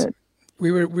thing is,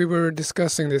 we were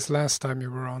discussing this last time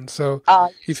you were on. So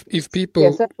if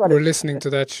people were listening to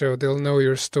that show, they'll know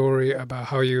your story about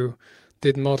how you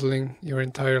did modeling your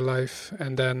entire life,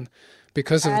 and then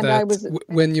because of that,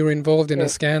 when you're involved in a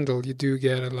scandal, you do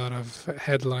get a lot of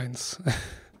headlines.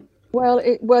 Well,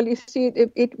 you see,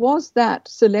 it was that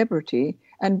celebrity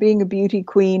and being a beauty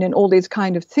queen and all these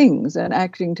kind of things, and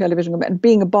acting, television, and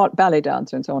being a ballet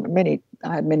dancer and so on.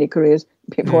 I had many careers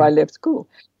before I left school.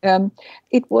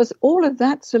 It was all of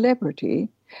that celebrity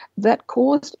that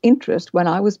caused interest when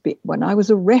I was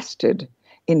arrested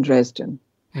in Dresden.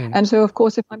 And so, of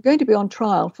course, if I'm going to be on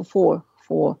trial for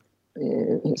four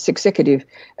successive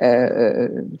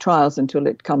trials until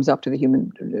it comes up to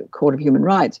the Court of Human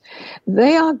Rights,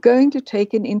 they are going to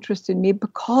take an interest in me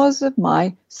because of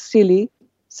my silly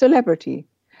celebrity.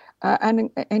 And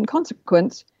in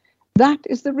consequence, that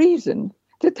is the reason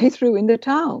that they threw in the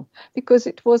towel, because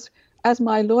it was, as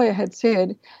my lawyer had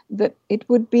said, that it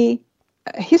would be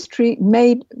history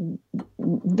made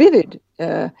vivid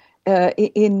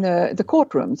in the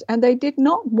courtrooms, and they did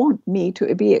not want me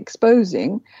to be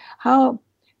exposing how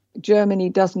Germany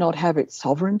does not have its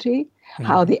sovereignty,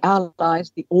 how the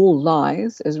Allies, the all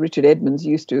lies, as Richard Edmonds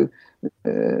used to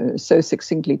so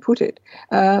succinctly put it,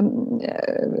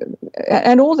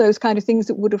 and all those kind of things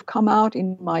that would have come out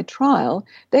in my trial.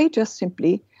 They just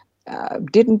simply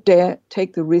didn't dare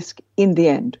take the risk in the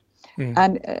end.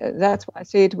 And that's why I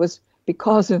say it was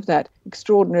because of that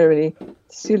extraordinarily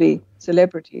silly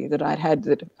celebrity that I'd had,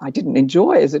 that I didn't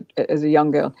enjoy as a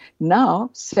young girl, now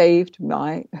saved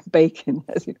my bacon,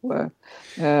 as it were.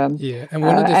 And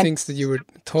one of the things that you were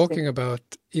talking about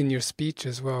in your speech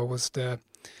as well was the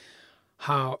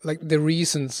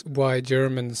reasons why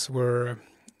Germans were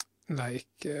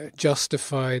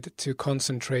justified to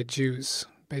concentrate Jews,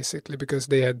 basically, because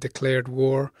they had declared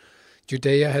war.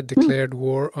 Judea had declared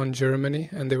war on Germany,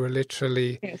 and they were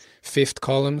literally fifth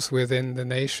columns within the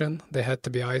nation. They had to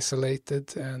be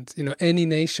isolated, and any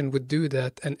nation would do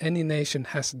that, and any nation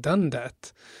has done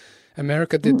that.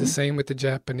 America did the same with the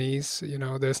Japanese.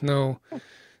 There's no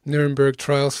Nuremberg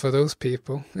trials for those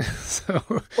people.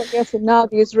 Well, yes, and now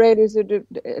the Israelis are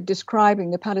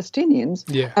describing the Palestinians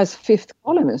as fifth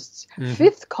columnists.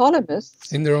 Fifth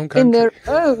columnists in their own country, in their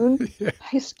own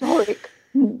historic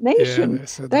nation.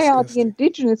 They are the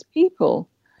indigenous people,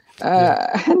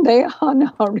 and they are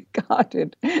now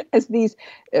regarded as these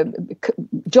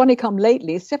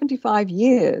Johnny-come-lately, 75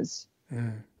 years.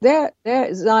 Their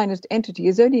Zionist entity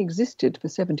has only existed for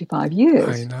 75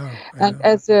 years. I know. And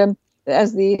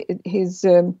as His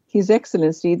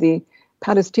Excellency, the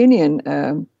Palestinian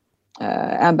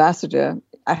ambassador,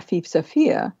 Afif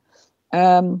Safir,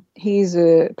 he's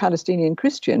a Palestinian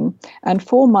Christian, and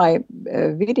for my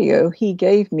video, he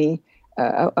gave me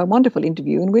a wonderful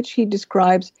interview in which he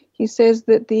says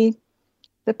that the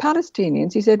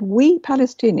Palestinians, he said, we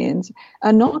Palestinians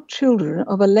are not children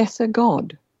of a lesser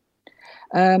God.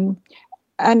 And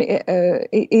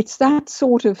it's that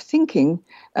sort of thinking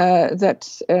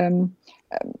that's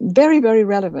very, very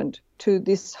relevant to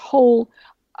this whole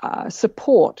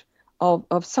support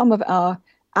of some of our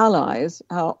allies,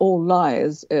 our all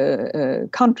liars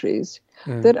countries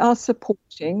that are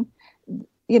supporting,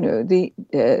 the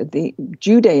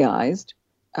Judaized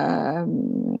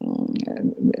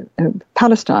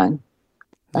Palestine.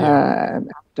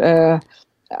 That's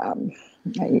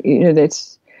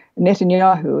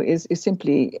Netanyahu is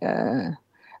simply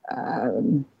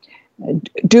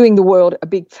doing the world a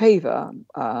big favor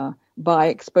by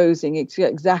exposing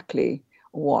exactly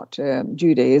what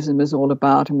Judaism is all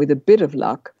about, and with a bit of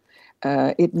luck,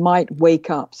 it might wake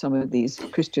up some of these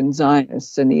Christian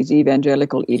Zionists and these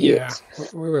evangelical idiots,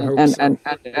 and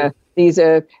these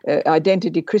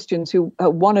identity Christians who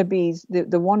wannabes,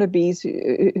 the wannabes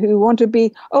who want to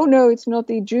be. Oh no, it's not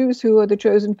the Jews who are the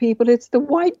chosen people; it's the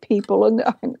white people. And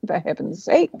for heaven's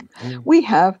sake, we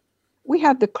have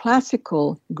the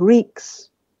classical Greeks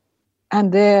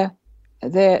and the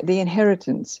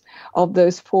inheritance of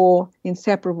those four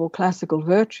inseparable classical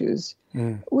virtues.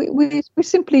 We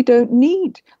simply don't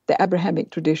need the Abrahamic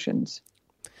traditions.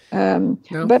 No.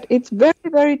 But it's very,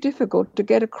 very difficult to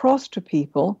get across to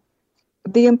people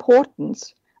the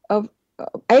importance of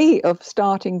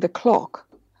starting the clock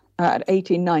at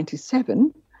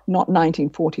 1897, not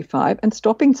 1945, and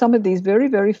stopping some of these very,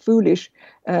 very foolish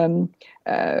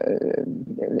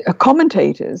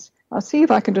commentators. I'll see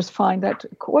if I can just find that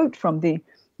quote from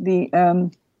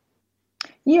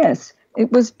yes, it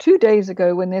was 2 days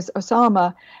ago when there's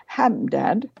Osama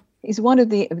Hamdad. He's one of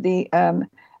the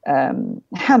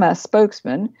Hamas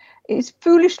spokesman, is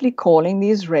foolishly calling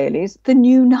the Israelis the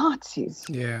new Nazis.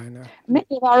 Yeah, I know. Many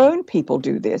of our own people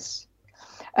do this.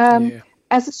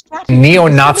 As a strategy.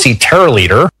 Neo-Nazi terror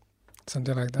leader.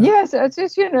 Something like that. Yes, it's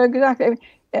just, exactly.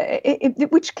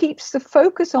 Which keeps the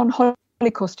focus on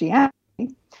Holocaustianity.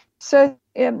 So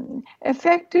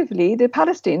effectively, the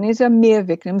Palestinians are mere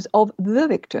victims of the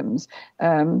victims.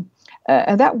 And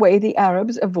that way, the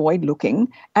Arabs avoid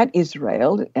looking at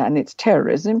Israel and its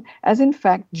terrorism as, in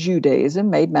fact, Judaism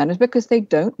made manners, because they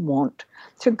don't want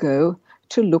to go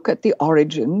to look at the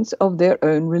origins of their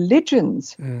own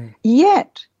religions.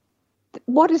 Yet,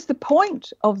 what is the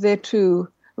point of their two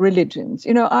religions?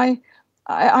 I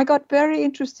I got very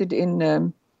interested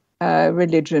in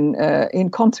religion in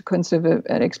consequence of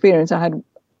an experience I had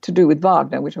to do with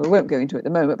Wagner, which I won't go into at the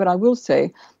moment. But I will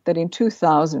say that in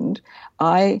 2000,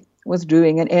 I was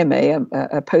doing an MA,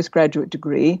 a postgraduate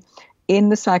degree, in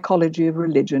the psychology of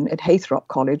religion at Haythrop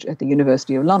College at the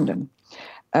University of London.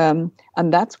 And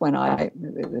that's when I,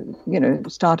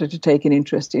 started to take an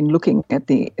interest in looking at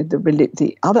the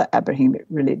other Abrahamic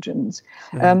religions.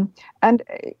 And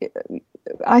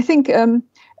I think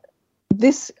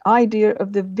this idea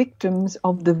of the victims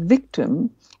of the victim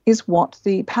is what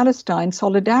the Palestine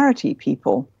Solidarity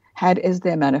people had as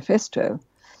their manifesto.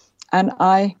 And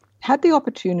I had the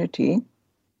opportunity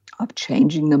of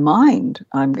changing the mind,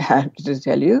 I'm happy to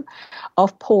tell you,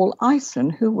 of Paul Eisen,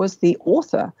 who was the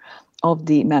author of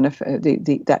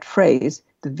that phrase,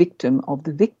 the victim of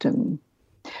the victim,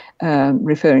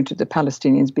 referring to the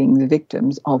Palestinians being the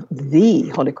victims of the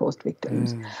Holocaust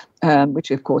victims,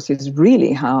 which of course is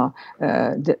really how,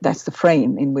 that's the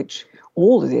frame in which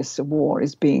all of this war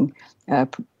is being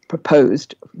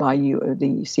proposed by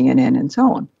the CNN and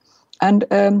so on. And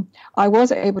I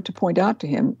was able to point out to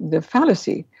him the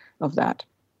fallacy of that.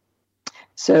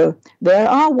 So there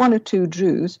are one or two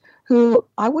Jews who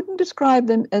I wouldn't describe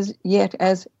them as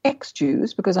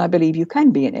ex-Jews, because I believe you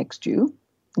can be an ex-Jew.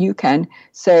 You can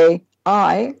say,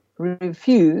 I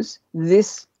refuse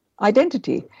this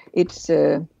identity. It's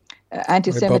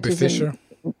anti-Semitism. Bobby Fischer,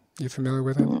 you familiar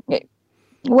with him?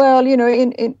 Well,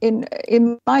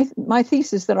 in my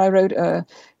thesis that I wrote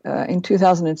in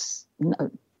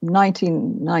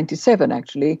 1997,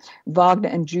 actually, Wagner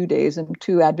and Judaism,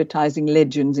 two advertising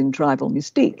legends in tribal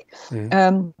mystique.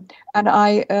 And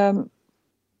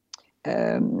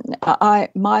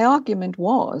my argument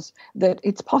was that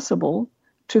it's possible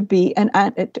to be an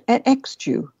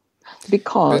ex-Jew,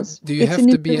 because but do you have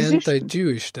to be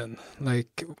anti-Jewish then?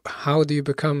 Like, why do you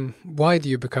become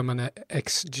an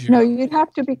ex-Jew? No, you'd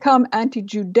have to become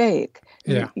anti-Judaic.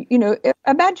 Yeah.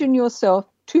 Imagine yourself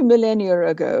 2 millennia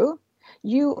ago.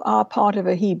 You are part of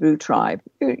a Hebrew tribe.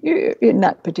 You're in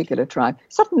that particular tribe.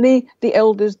 Suddenly, the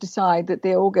elders decide that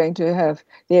they're going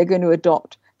to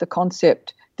adopt the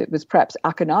concept that was perhaps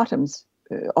Akhenaten's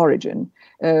origin,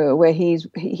 where he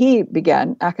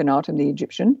began, Akhenaten, the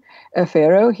Egyptian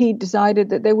pharaoh. He decided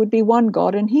that there would be one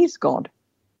God, and he's God.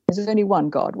 There's only one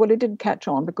God. Well, it didn't catch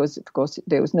on because, of course,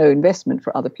 there was no investment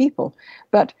for other people.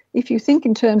 But if you think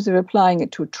in terms of applying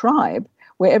it to a tribe,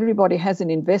 where everybody has an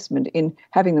investment in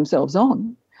having themselves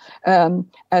on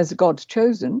as God's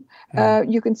chosen,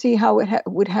 you can see how it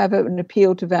would have an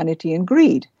appeal to vanity and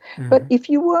greed. But if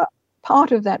you were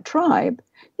part of that tribe,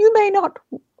 you may not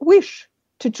wish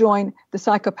to join the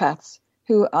psychopaths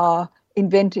who are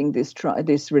inventing this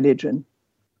religion.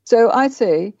 So I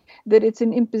say that it's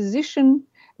an imposition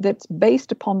that's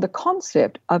based upon the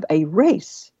concept of a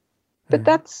race. But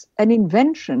that's an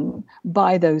invention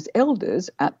by those elders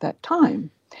at that time.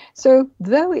 So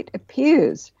though it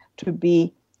appears to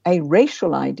be a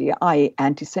racial idea, i.e.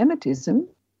 anti-Semitism,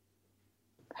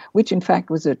 which in fact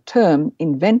was a term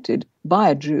invented by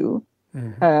a Jew,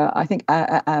 I think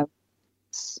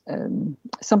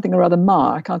something or other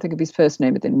Mar, I can't think of his first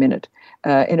name at the minute,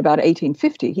 in about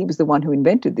 1850, he was the one who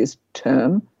invented this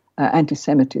term,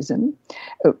 anti-Semitism,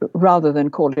 rather than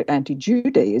call it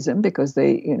anti-Judaism, because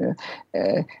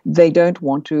they don't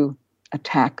want to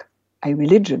attack a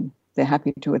religion. They're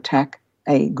happy to attack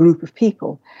a group of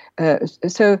people.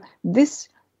 So this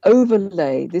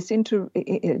overlay, this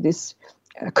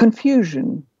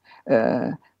confusion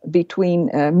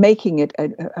between making it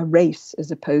a race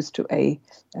as opposed to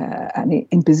an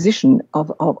imposition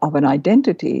of an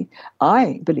identity,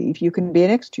 I believe you can be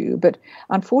an ex-Jew. But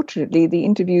unfortunately, the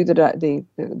interview that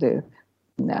the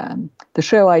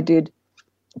show I did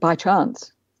by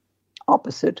chance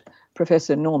opposite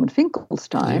Professor Norman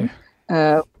Finkelstein,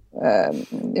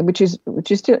 which is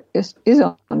still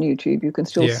on YouTube. You can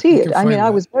still see it. I mean,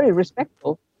 I was very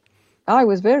respectful. I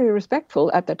was very respectful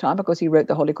at that time because he wrote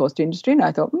The Holocaust Industry, and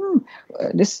I thought,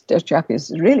 this chap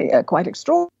is really quite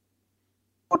extraordinary.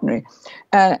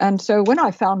 And so when I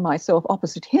found myself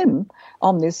opposite him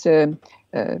on this Iranian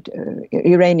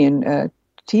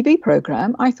TV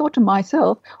program, I thought to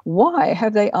myself, why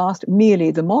have they asked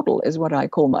merely the model, is what I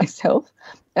call myself,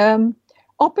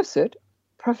 opposite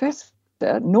Professor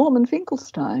Norman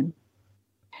Finkelstein?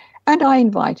 And I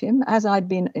invite him, as I'd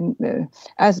been,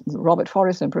 as Robert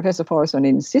Forreston, Professor Forreston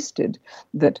insisted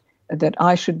that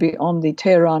I should be on the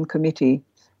Tehran committee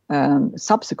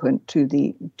subsequent to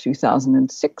the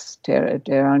 2006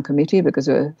 Tehran committee, because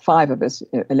there were 5 of us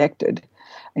elected.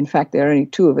 In fact, there are only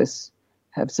 2 of us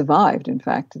have survived. In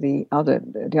fact, the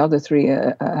other 3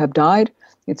 have died.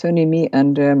 It's only me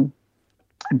and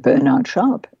Bernard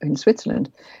Sharp in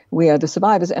Switzerland. We are the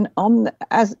survivors. And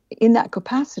as in that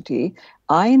capacity,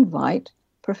 I invite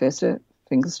Professor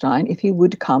Finkelstein if he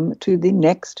would come to the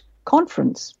next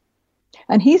conference.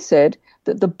 And he said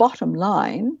that the bottom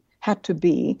line had to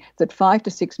be that 5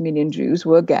 to 6 million Jews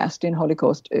were gassed in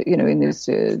Holocaust, in this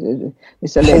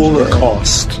alleged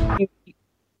Holocaust.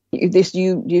 This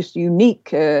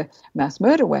unique mass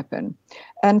murder weapon.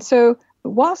 And so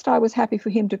whilst I was happy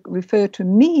for him to refer to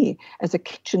me as a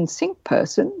kitchen sink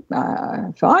person,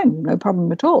 fine, no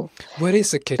problem at all. What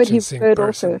is a kitchen sink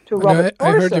person? Also to Robert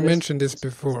I heard you mention this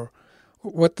before.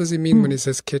 What does he mean when he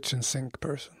says kitchen sink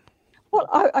person? Well,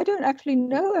 I don't actually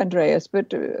know, Andreas,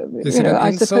 but is it an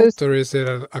insult or is it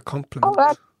a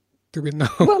compliment? Do we know?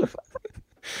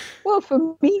 Well,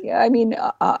 for me, I mean,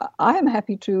 I am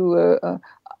happy to.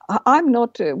 I'm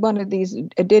not one of these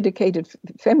dedicated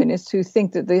feminists who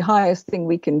think that the highest thing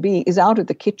we can be is out of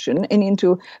the kitchen and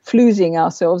into floozing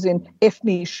ourselves in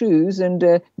FB shoes and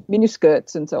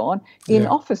miniskirts and so on in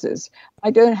offices.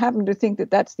 I don't happen to think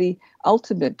that that's the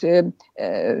ultimate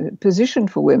position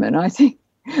for women. I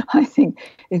think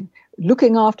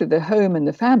looking after the home and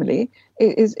the family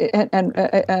is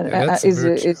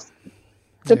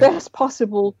the best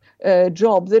possible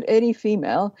job that any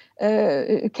female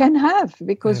can have,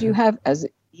 because you have, as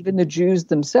even the Jews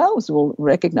themselves will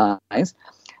recognize,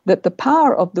 that the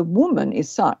power of the woman is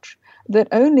such that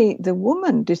only the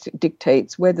woman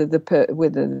dictates whether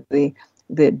the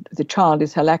child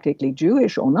is halachically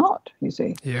Jewish or not. You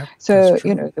see, So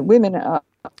the women are.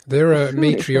 They're a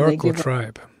matriarchal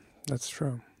tribe. That's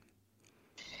true.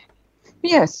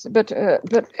 Yes, but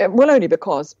only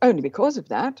because of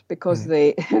that, because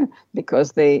they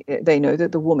know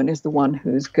that the woman is the one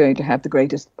who's going to have the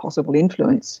greatest possible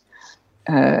influence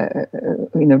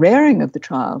in the rearing of the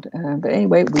child. But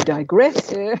anyway, we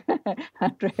digress,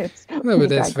 Andreas. No, but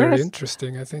that's very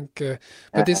interesting, I think.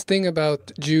 But this thing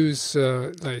about Jews,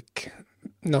 like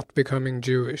not becoming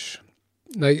Jewish,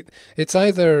 like it's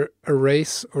either a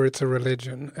race or it's a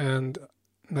religion, and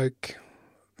like.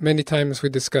 Many times we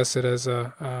discuss it as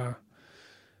a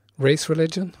race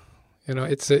religion.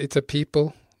 It's a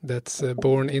people that's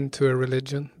born into a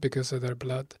religion because of their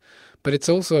blood. But it's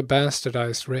also a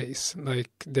bastardized race. Like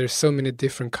there's so many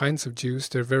different kinds of Jews.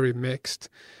 They're very mixed.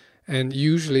 And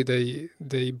usually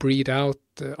they breed out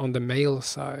on the male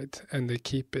side and they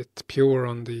keep it pure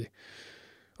on the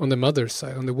mother's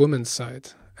side, on the woman's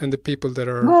side. And the people that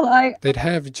are that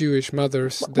have Jewish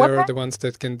mothers, they're the ones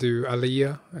that can do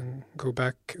Aliyah and go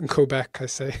back. I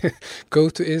say, go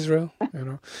to Israel.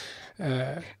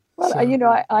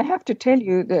 I have to tell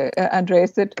you,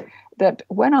 Andreas, that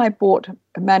when I bought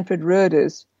Manfred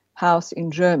Roeder's house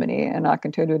in Germany, and I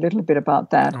can tell you a little bit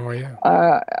about that. Oh yeah.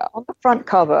 On the front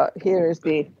cover, here is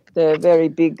the very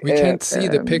big. We can't see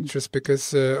the pictures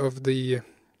because of the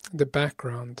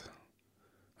background.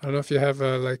 I don't know if you have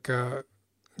a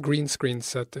green screen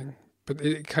setting, but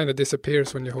it kind of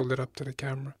disappears when you hold it up to the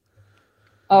camera.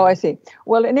 Oh, I see.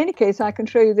 Well, in any case, I can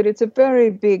show you that it's a very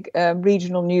big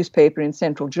regional newspaper in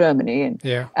central Germany.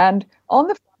 And on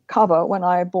the cover, when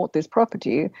I bought this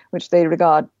property, which they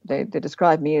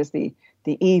describe me as the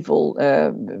evil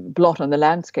blot on the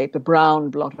landscape, the brown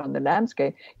blot on the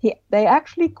landscape, they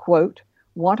actually quote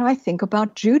what I think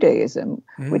about Judaism,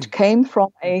 which came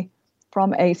from a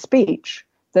speech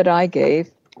that I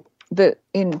gave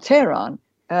in Tehran,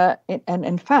 and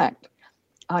in fact,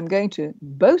 I'm going to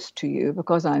boast to you,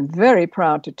 because I'm very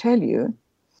proud to tell you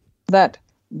that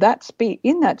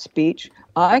in that speech,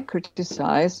 I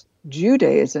criticize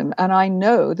Judaism, and I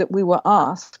know that we were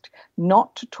asked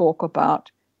not to talk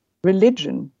about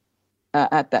religion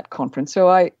at that conference. So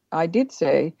I did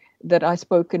say that I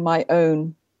spoke in my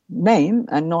own name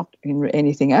and not in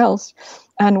anything else.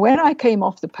 And when I came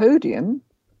off the podium,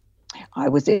 I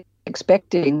was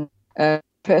expecting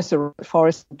Professor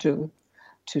Forrest to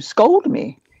scold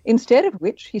me, instead of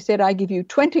which he said, I give you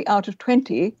 20 out of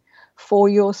 20 for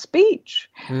your speech.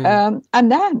 And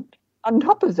then, on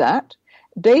top of that,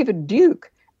 David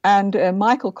Duke and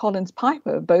Michael Collins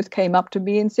Piper both came up to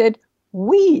me and said,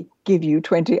 we give you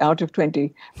 20 out of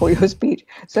 20 for your speech.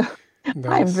 So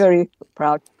I'm very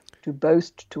proud to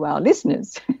boast to our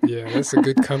listeners. Yeah, that's a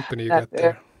good company you got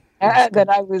there. That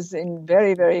I was in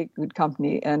very, very good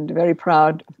company and very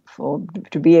proud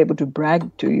to be able to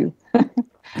brag to you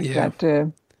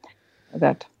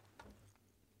that.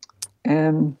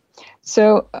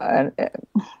 So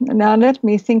now let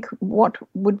me think what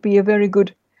would be a very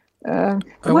good. I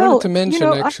wanted to mention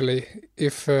actually,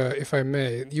 if I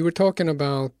may, you were talking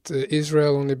about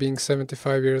Israel only being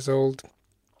 75 years old,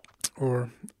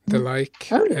 or the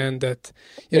like, and that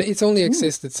it's only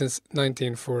existed since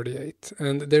 1948,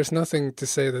 and there's nothing to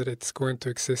say that it's going to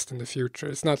exist in the future.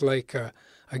 It's not like a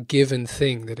given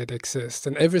thing that it exists,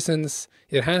 and ever since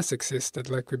it has existed,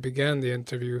 like we began the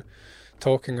interview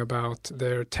talking about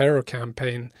their terror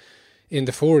campaign in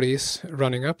the 40s,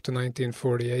 running up to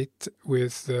 1948,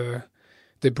 with the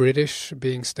British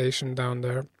being stationed down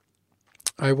there.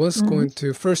 I was going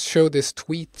to first show this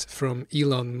tweet from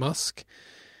Elon Musk,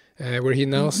 where he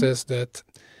now says that,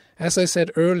 as I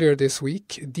said earlier this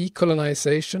week,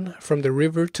 decolonization from the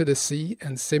river to the sea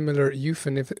and similar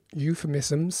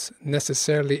euphemisms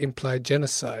necessarily imply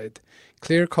genocide.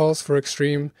 Clear calls for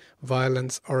extreme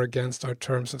violence are against our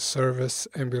terms of service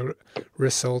and will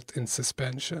result in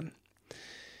suspension.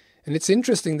 And it's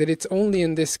interesting that it's only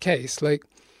in this case, like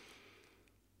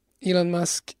Elon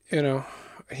Musk,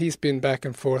 he's been back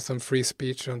and forth on free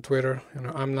speech on Twitter.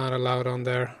 I'm not allowed on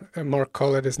there. Mark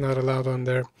Collett is not allowed on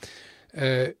there.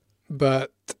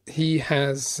 But he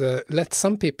has let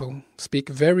some people speak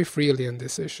very freely on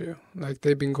this issue. Like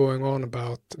they've been going on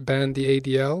about ban the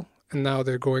ADL, and now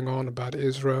they're going on about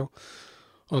Israel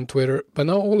on Twitter. But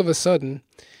now all of a sudden,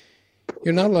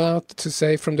 you're not allowed to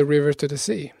say from the river to the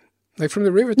sea. Like from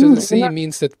the river to the sea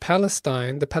means that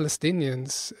Palestine, the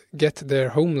Palestinians, get their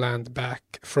homeland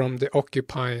back from the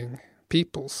occupying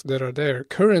peoples that are there,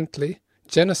 currently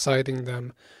genociding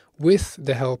them with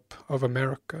the help of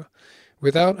America.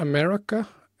 Without America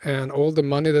and all the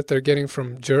money that they're getting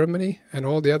from Germany and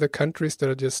all the other countries that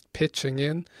are just pitching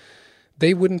in,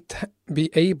 they wouldn't be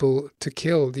able to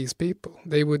kill these people.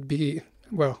 They would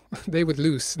they would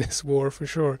lose this war for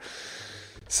sure.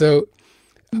 So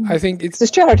I think it's a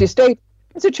charity state.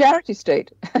 It's a charity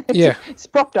state. It's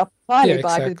propped up highly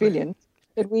by the billions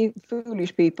that we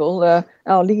foolish people,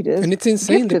 our leaders, and it's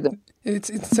insane give to them. It's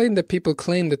insane that people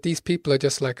claim that these people are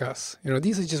just like us.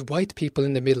 These are just white people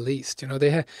in the Middle East.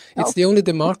 It's the only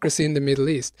democracy in the Middle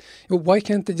East. Why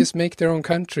can't they just make their own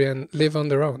country and live on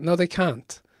their own? No, they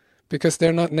can't, because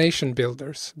they're not nation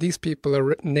builders. These people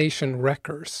are nation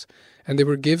wreckers, and they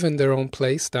were given their own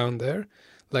place down there.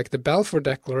 Like the Balfour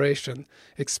Declaration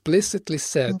explicitly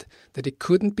said that it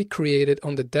couldn't be created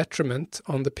on the detriment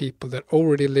on the people that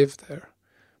already lived there.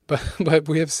 But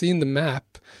we have seen the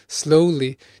map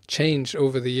slowly change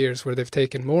over the years, where they've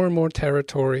taken more and more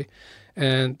territory,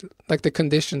 and like the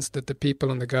conditions that the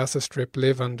people on the Gaza Strip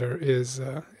live under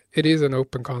it is an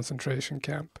open concentration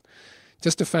camp.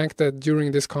 Just the fact that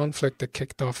during this conflict that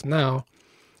kicked off now,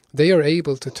 they are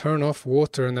able to turn off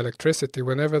water and electricity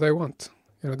whenever they want.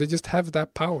 They just have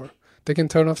that power. They can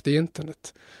turn off the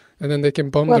internet, and then they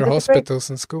can bomb their hospitals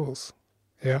and schools.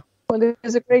 Yeah. Well,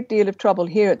 there's a great deal of trouble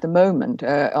here at the moment.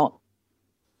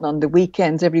 On the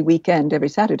weekends, every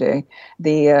Saturday,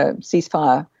 the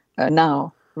ceasefire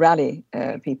now rally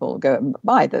people go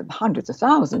by. The hundreds of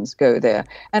thousands go there.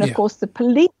 And of course, the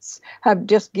police have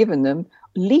just given them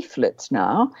leaflets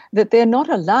now that they're not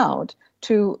allowed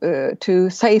to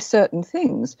say certain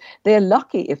things. They're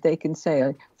lucky if they can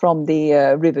say from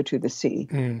the river to the sea,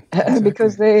 exactly.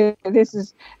 Because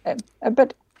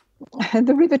but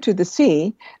the river to the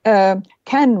sea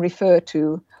can refer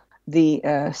to the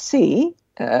sea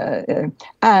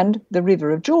and the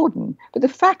River of Jordan. But the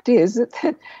fact is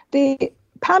that the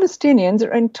Palestinians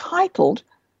are entitled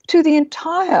to the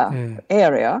entire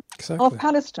area of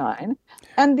Palestine,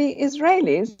 and the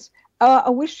Israelis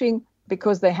are wishing,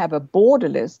 because they have a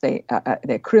borderless,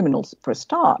 they're criminals for a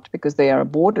start, because they are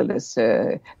borderless.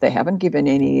 They haven't given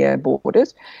any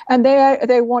borders, and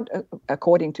they want,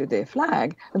 according to their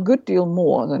flag, a good deal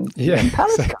more than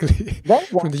Palestine. Exactly.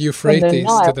 From the Euphrates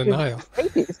to the Nile.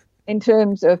 In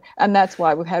terms of, and that's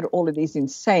why we've had all of these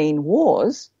insane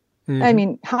wars. I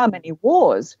mean, how many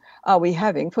wars are we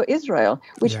having for Israel?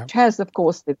 Which has, of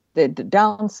course, the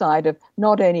downside of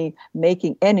not only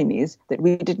making enemies that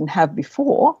we didn't have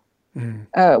before,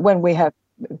 when we have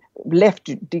left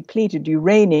depleted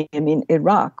uranium in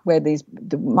Iraq, where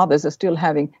the mothers are still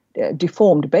having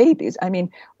deformed babies. I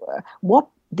mean, what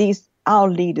our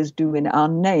leaders do in our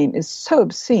name is so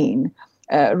obscene.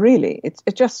 Really, it's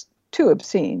just too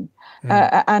obscene.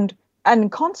 And in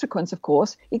consequence, of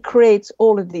course, it creates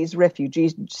all of these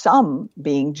refugees, some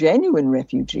being genuine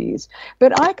refugees.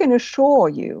 But I can assure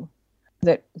you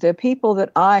that the people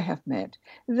that I have met,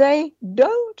 they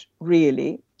don't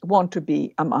really want to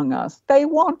be among us. They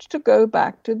want to go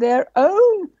back to their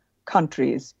own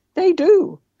countries. They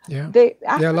do. Yeah,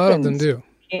 a lot of them do.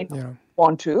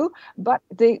 Want to, but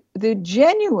the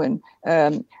genuine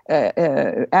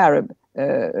Arab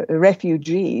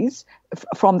refugees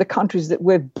from the countries that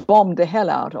we've bombed the hell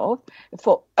out of,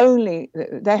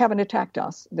 they haven't attacked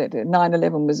us. That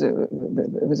 9/11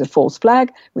 was a false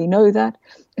flag. We know that.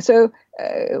 So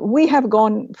we have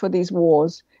gone for these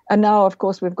wars. And now, of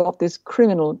course, we've got this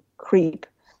criminal creep,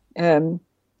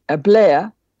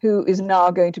 Blair, who is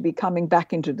now going to be coming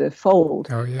back into the fold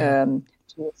to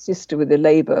assist with the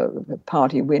Labour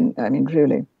Party win. I mean,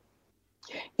 really,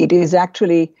 it is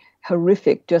actually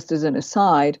horrific, just as an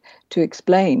aside, to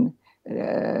explain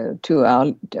to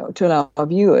our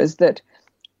viewers that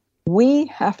we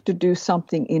have to do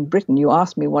something in Britain. You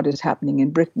asked me what is happening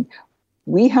in Britain.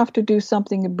 We have to do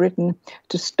something in Britain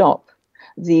to stop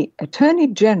the Attorney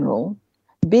General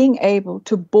being able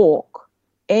to balk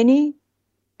any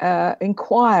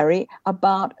inquiry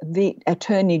about the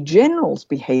Attorney General's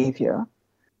behaviour.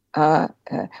 The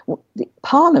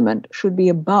Parliament should be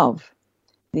above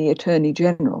the Attorney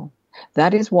General.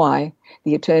 That is why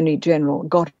the Attorney General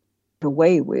got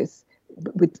away with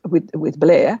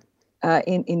Blair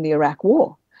in the Iraq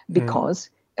War, because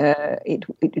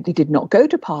it did not go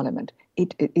to Parliament.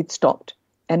 It stopped,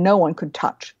 and no one could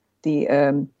touch the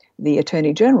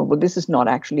Attorney General. Well, this is not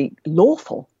actually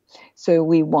lawful. So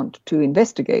we want to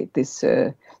investigate this.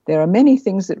 There are many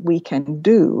things that we can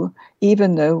do,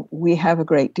 even though we have a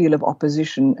great deal of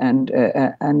opposition and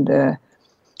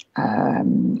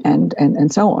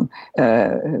so on.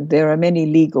 There are many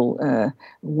legal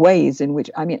ways in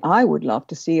which, I mean, I would love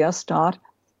to see us start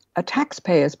a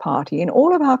taxpayers' party in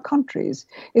all of our countries.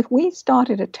 If we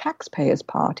started a taxpayers'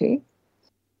 party,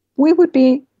 we would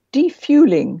be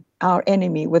defueling our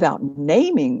enemy without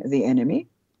naming the enemy,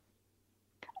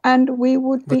 and we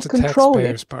would be controlling.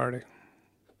 Taxpayers' party?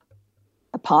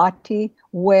 A party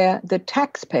where the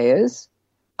taxpayers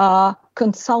are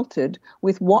consulted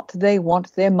with what they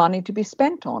want their money to be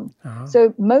spent on.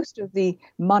 So most of the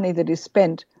money that is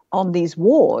spent on these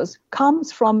wars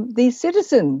comes from these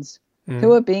citizens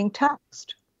who are being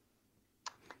taxed.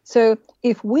 So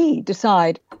if we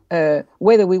decide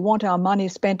whether we want our money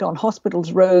spent on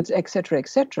hospitals, roads,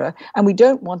 etc., and we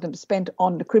don't want them spent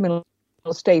on the criminal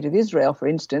state of Israel, for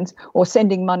instance, or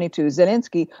sending money to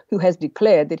Zelensky, who has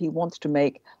declared that he wants to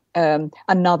make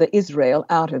another Israel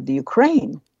out of the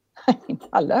Ukraine. I mean,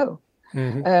 hello.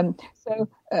 So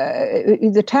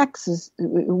the taxes,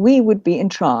 we would be in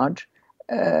charge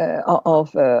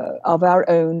of our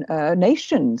own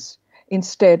nations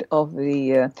instead of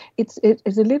the. It's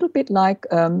a little bit like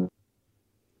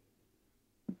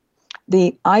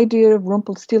the idea of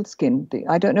Rumpelstiltskin.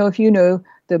 I don't know if you know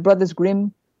the Brothers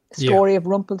Grimm story of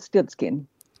Rumpelstiltskin.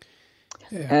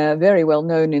 Very well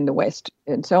known in the West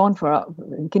and so on,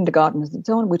 in kindergartens and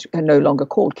so on, which are no longer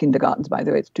called kindergartens, by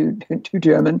the way. It's too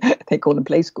German. They call them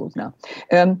play schools now.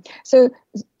 So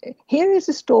here is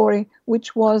a story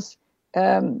which was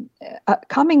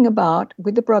coming about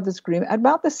with the Brothers Grimm at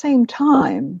about the same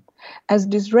time as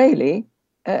Disraeli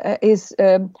is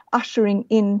ushering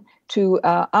in to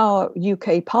our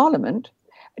UK Parliament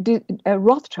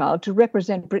Rothschild to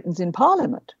represent Britons in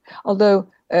Parliament, although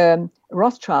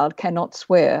Rothschild cannot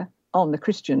swear on the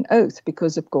Christian oath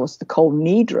because, of course, the Kol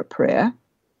Nidre prayer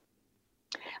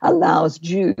allows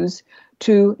Jews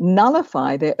to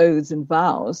nullify their oaths and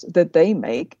vows that they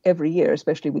make every year,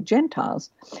 especially with Gentiles.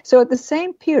 So at the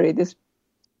same period, this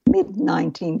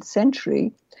mid-19th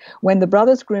century, when the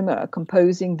Brothers Grimm are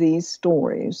composing these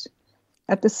stories,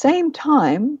 at the same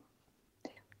time,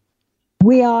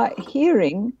 we are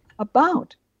hearing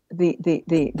about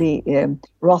the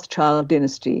Rothschild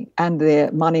dynasty and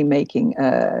their money-making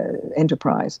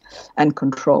enterprise and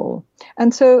control.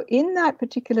 And so in that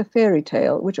particular fairy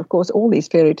tale, which of course all these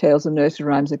fairy tales and nursery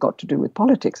rhymes have got to do with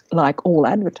politics, like all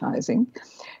advertising,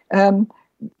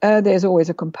 there's always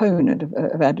a component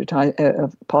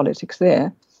of politics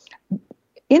there.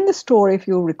 In the story, if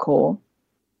you'll recall,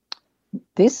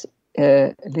 this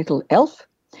little elf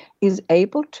is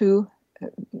able to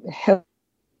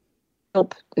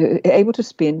able to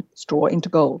spin straw into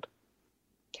gold.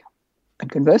 And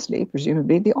conversely,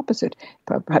 presumably the opposite,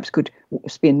 perhaps could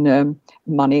spin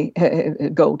money,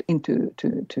 gold into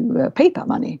paper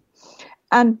money.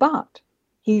 But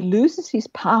he loses his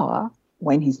power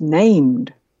when he's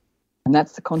named. And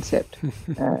that's the concept.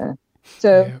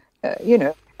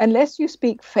 Unless you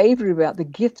speak favorably about the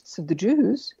gifts of the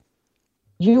Jews,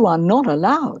 you are not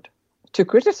allowed to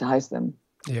criticize them.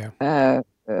 And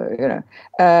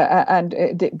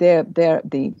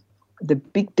the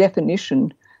big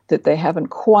definition that they haven't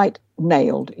quite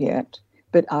nailed yet,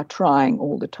 but are trying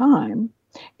all the time,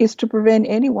 is to prevent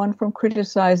anyone from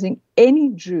criticizing any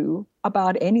Jew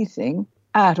about anything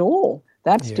at all.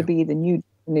 That's to be the new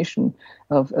definition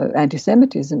of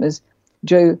anti-Semitism, as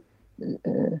Joe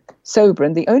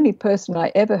Sobran, the only person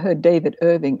I ever heard David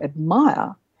Irving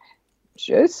admire.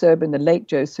 Joe Sobran, the late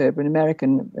Joe Sobran,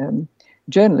 American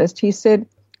journalist, he said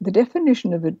the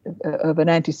definition of an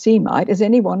anti-Semite is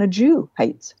anyone a Jew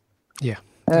hates. Yeah,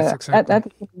 that's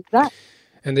exactly that.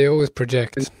 And they always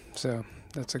project, so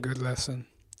that's a good lesson.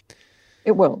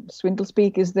 Swindle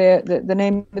speak is the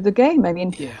name of the game. I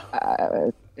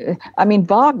mean,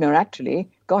 Wagner actually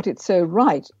got it so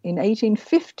right in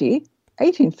 1850,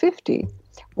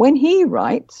 when he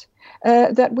writes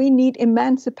that we need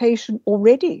emancipation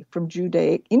already from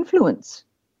Judaic influence.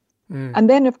 And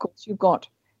then, of course, you've got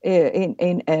in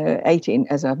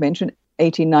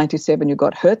 1897, you've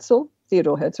got Herzl,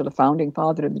 Theodor Herzl, the founding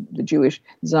father of the Jewish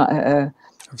of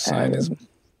Zionism.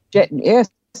 Yes,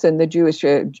 and the Jewish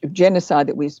genocide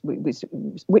that we're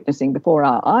witnessing before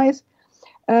our eyes.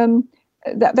 That's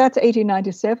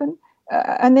 1897.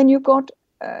 And then you've got,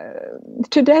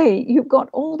 today, you've got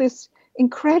all this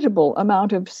incredible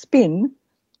amount of spin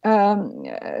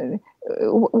where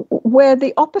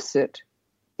the opposite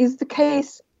is the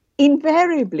case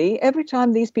invariably every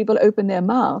time these people open their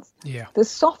mouth. Yeah. The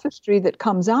sophistry that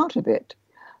comes out of it,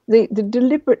 the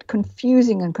deliberate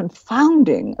confusing and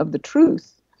confounding of the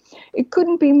truth, it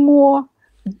couldn't be more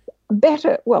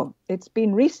better. Well, it's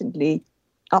been recently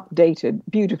updated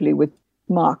beautifully with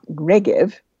Mark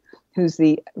Regev, who's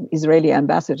the Israeli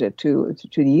ambassador to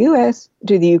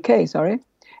the UK. Sorry,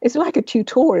 it's like a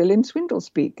tutorial in swindle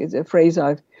speak, is a phrase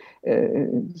I've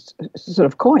sort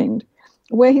of coined,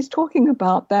 where he's talking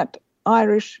about that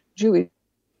Irish Jewish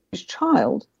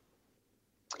child,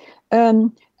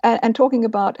 and talking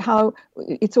about how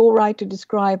it's all right to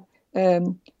describe.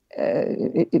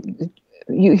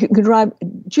 You can describe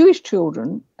Jewish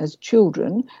children as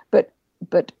children, but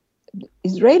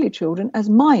Israeli children as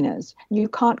minors. You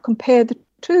can't compare the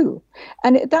two.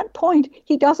 And at that point,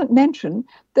 he doesn't mention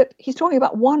that he's talking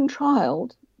about one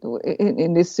child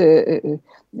in this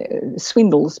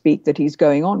swindle speak that he's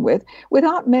going on with,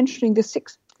 without mentioning the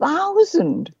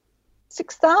 6,000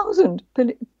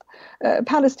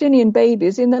 Palestinian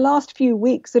babies in the last few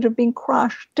weeks that have been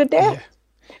crushed to death. Yeah.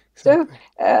 So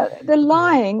the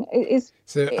lying is.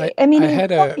 So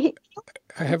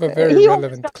I have a very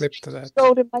relevant clip to that.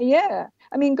 Golda Meir.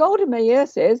 I mean, Golda Meir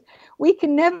says we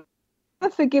can never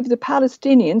forgive the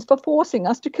Palestinians for forcing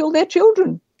us to kill their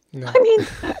children. No. I mean,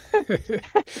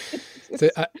 so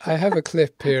I have a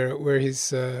clip here where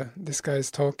this guy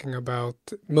is talking about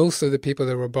most of the people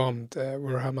that were bombed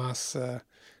were Hamas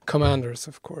commanders,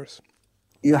 of course.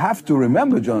 You have to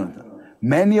remember, Jonathan,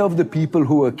 many of the people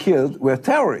who were killed were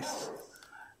terrorists.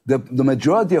 The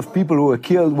majority of people who were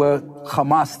killed were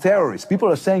Hamas terrorists. People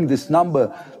are saying this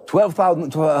number,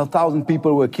 12,000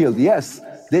 people were killed. Yes,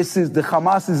 the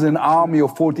Hamas is an army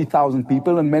of 40,000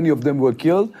 people, and many of them were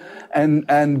killed,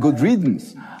 and good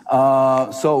riddance.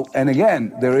 And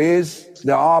again, there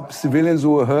are civilians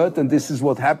who were hurt, and this is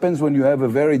what happens when you have a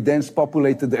very dense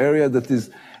populated area that is.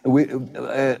 You're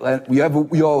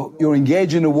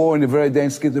engaged in a war in a very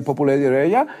densely populated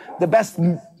area. The best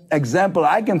example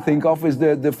I can think of is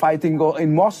the fighting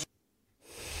in Mosul.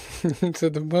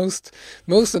 So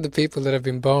most of the people that have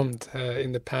been bombed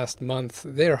in the past month,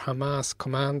 they're Hamas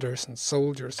commanders and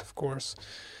soldiers, of course.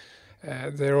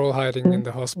 They're all hiding in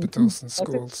the hospitals and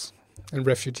schools and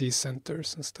refugee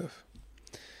centers and stuff.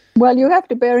 Well, you have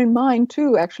to bear in mind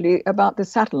too, actually, about the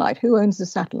satellite. Who owns the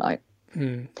satellite?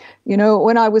 You know,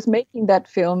 when I was making that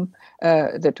film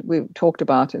that we talked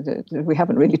about, that we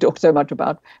haven't really talked so much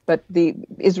about, but the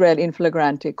Israel in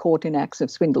flagrante caught in acts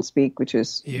of swindle speak, which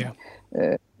is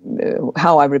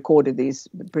how I recorded these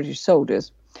British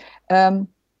soldiers.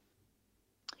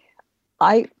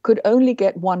 I could only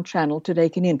get one channel to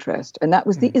take an interest, and that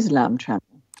was the Islam channel.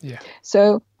 Yeah.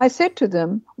 So I said to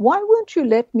them, why won't you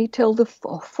let me tell the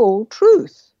full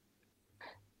truth?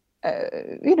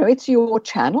 It's your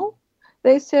channel.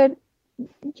 They said,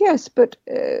 yes, but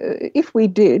if we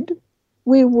did,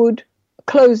 we would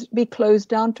be closed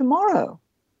down tomorrow.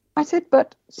 I said,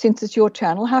 but since it's your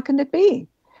channel, how can it be?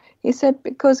 He said,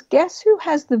 because guess who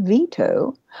has the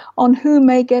veto on who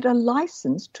may get a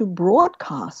license to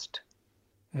broadcast?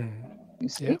 You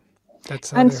see? Yeah,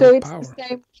 that's how and they so have it's power. the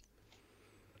same.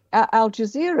 Al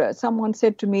Jazeera, someone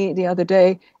said to me the other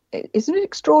day, isn't it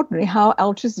extraordinary how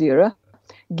Al Jazeera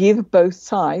give both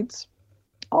sides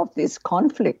of this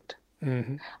conflict?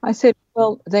 I said,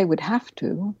 well, they would have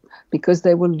to, because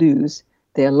they will lose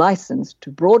their license to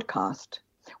broadcast.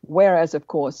 Whereas, of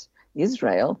course,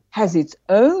 Israel has its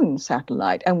own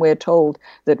satellite. And we're told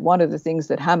that one of the things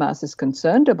that Hamas is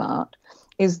concerned about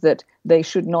is that they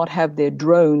should not have their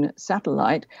drone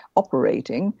satellite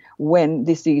operating when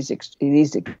these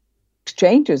exchanges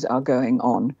are going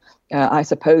on. I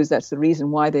suppose that's the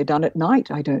reason why they're done at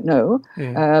night. I don't know.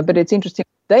 But it's interesting.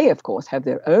 They, of course, have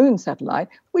their own satellite,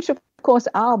 which, of course,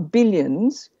 our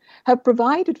billions have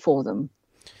provided for them,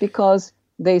 because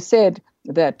they said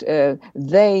that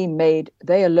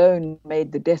they alone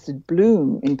made the desert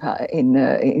bloom in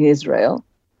Israel.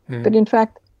 But in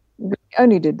fact, we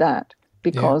only did that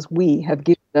because we have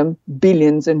given them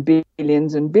billions and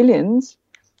billions and billions.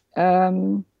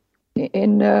 And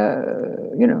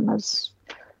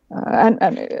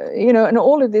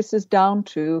all of this is down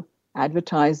to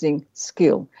advertising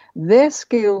skill. Their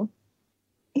skill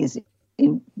is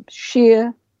in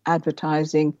sheer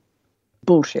advertising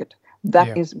bullshit.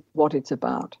 That is what it's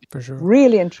about. For sure.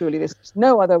 Really and truly, there's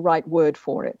no other right word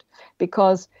for it.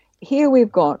 Because here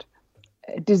we've got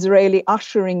Disraeli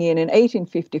ushering in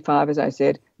 1855, as I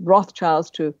said, Rothschilds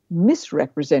to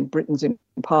misrepresent Britons in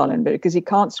Parliament, because he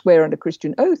can't swear under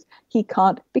Christian oath. He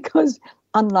can't, because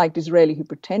unlike Disraeli, who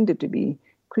pretended to be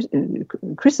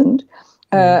christened,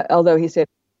 although he said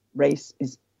race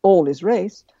is all is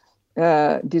race,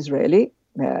 Disraeli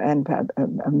and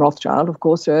Rothschild, of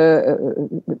course,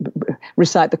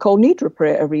 recite the Kol Nidre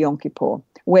prayer every Yom Kippur,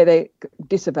 where they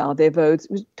disavow their votes.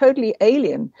 It was totally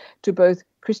alien to both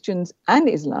Christians and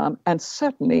Islam, and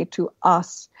certainly to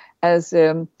us as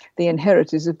the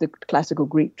inheritors of the classical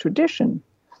Greek tradition.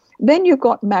 Then you've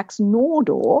got Max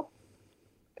Nordor,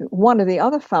 one of the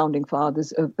other founding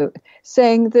fathers,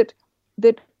 saying that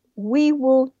we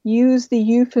will use the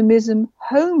euphemism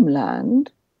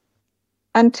homeland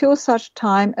until such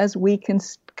time as we can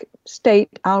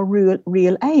state our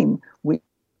real aim. We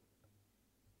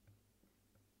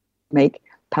make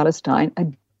Palestine a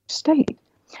state.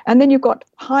 And then you've got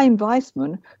Chaim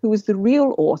Weizmann, who was the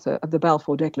real author of the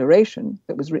Balfour Declaration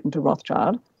that was written to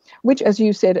Rothschild, which, as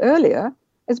you said earlier,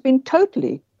 has been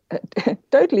totally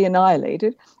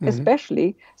annihilated,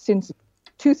 especially since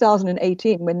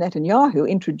 2018, when Netanyahu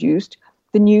introduced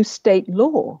the new state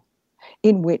law,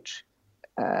 in which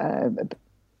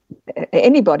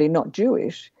anybody not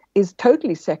Jewish is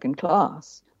totally second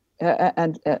class,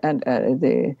 and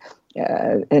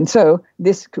so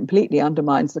this completely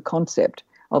undermines the concept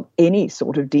of any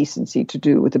sort of decency to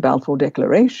do with the Balfour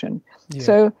Declaration. Yeah.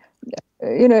 So,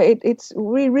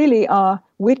 we really are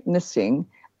witnessing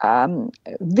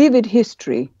vivid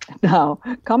history now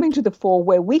coming to the fore,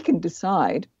 where we can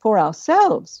decide for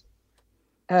ourselves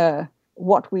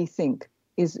what we think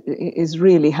is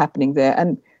really happening there.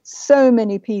 And so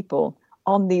many people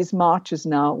on these marches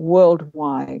now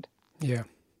worldwide. Yeah.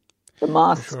 The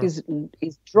mask is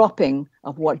dropping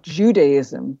of what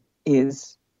Judaism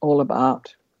is all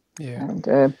about. Yeah. And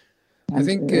I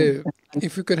think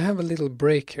if we could have a little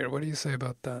break here, what do you say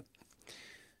about that?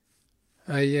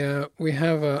 We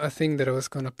have a thing that I was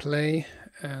going to play,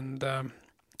 and I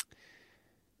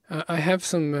have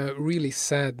some really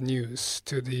sad news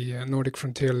to the Nordic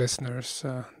Frontier listeners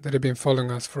that have been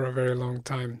following us for a very long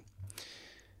time.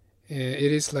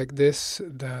 It is like this,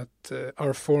 that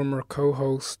our former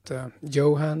co-host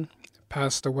Johan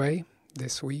passed away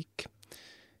this week.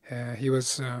 He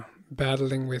was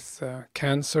battling with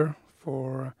cancer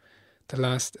for the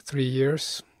last 3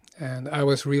 years, and I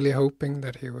was really hoping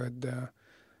that he would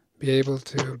be able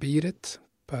to beat it,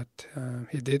 but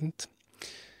he didn't.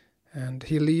 And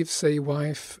he leaves a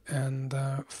wife and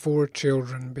 4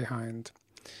 children behind.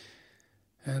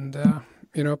 And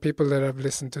people that have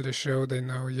listened to the show, they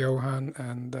know Johan,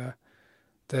 and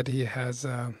that he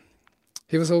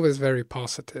was always very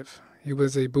positive. He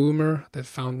was a boomer that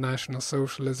found National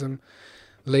Socialism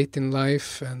late in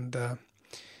life, and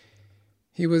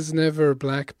he was never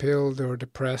black-pilled or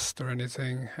depressed or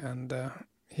anything, and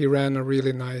he ran a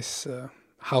really nice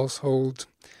household.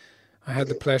 I had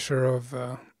the pleasure of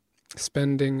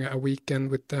spending a weekend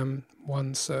with them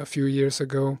once a few years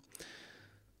ago.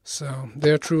 So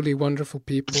they're truly wonderful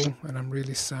people, and I'm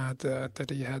really sad that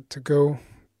he had to go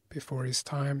before his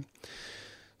time.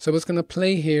 So I was going to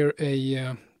play here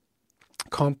a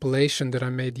compilation that I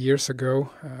made years ago,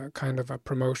 kind of a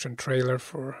promotion trailer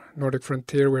for Nordic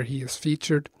Frontier, where he is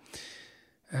featured.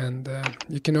 And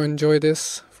you can enjoy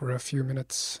this for a few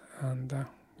minutes, and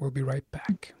we'll be right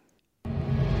back.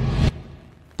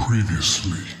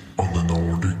 Previously on the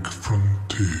Nordic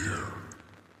Frontier.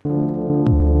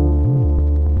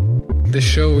 This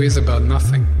show is about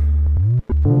nothing.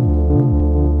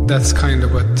 That's kind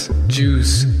of what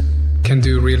Jews can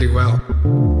do really well.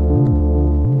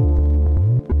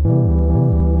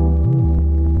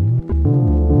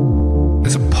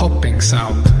 There's a popping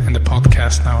sound in the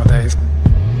podcast nowadays.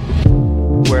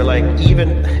 Where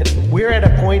we're at a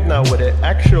point now where the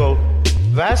actual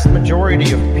vast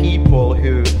majority of people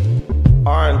who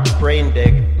aren't brain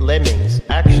dead lemmings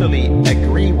actually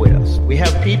agree with us. We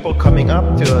have people coming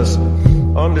up to us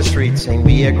on the street saying,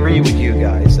 we agree with you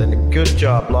guys and good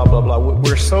job, blah, blah, blah.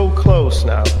 We're so close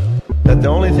now that the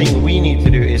only thing we need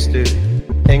to do is to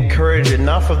encourage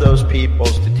enough of those people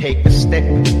to take a step,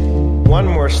 one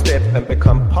more step, and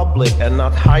become public and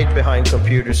not hide behind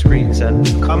computer screens and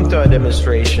come to our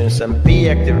demonstrations and be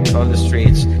active on the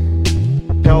streets,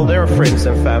 tell their friends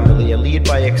and family and lead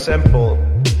by example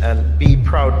and be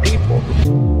proud people.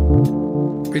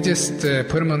 We just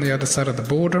put them on the other side of the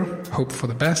border, hope for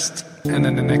the best, and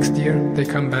then the next year they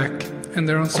come back and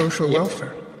they're on social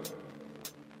welfare.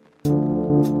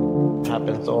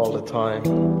 Happens all the time.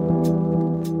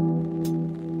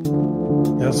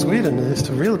 Now, Sweden is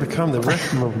to really become the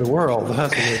rhythm of the world,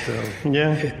 hasn't it?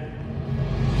 Yeah.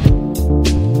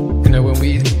 You know, when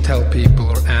we tell people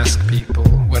or ask people,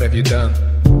 what have you done?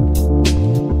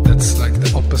 That's like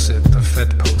the opposite of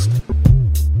Fed posting.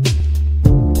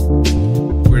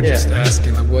 We're just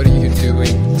asking, like, what are you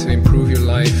doing to improve your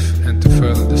life and to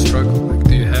further the struggle? Like,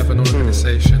 do you have an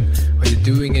organization? Are you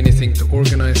doing anything to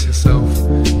organize yourself?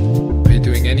 Are you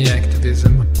doing any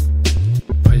activism?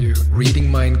 Are you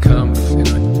reading Mein Kampf? You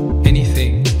know,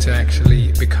 anything to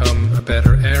actually become a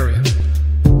better area?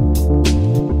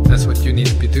 That's what you need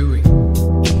to be doing.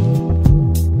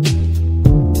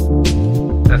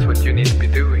 That's what you need to be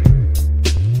doing.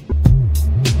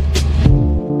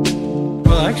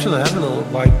 Well, actually, I have a little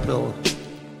white bill.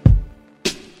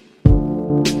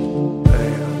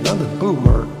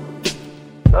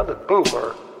 Another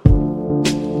boomer.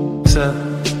 Said,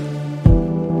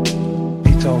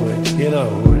 he told me, you know,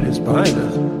 who it is behind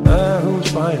it.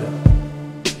 Who's behind it?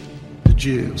 The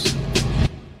Jews.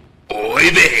 Oy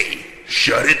vey,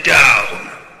 shut it down.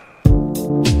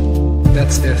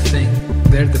 That's their thing.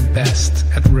 They're the best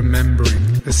at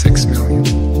remembering the 6 million.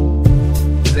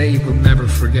 They will never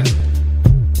forget.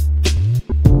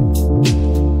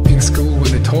 In school,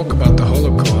 when they talk about the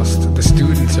Holocaust, the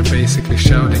students are basically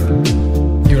shouting,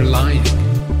 "You're lying.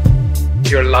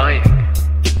 You're lying."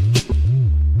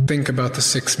 Think about the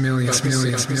 6 million.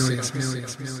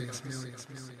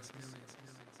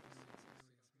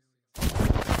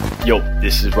 Yo,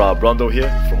 this is Rob Rondo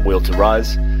here from Will to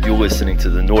Rise. You're listening to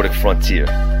the Nordic Frontier,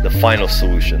 the final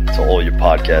solution to all your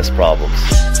podcast problems.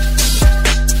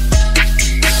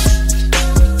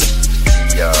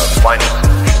 The final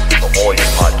solution to all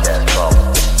your podcast problems.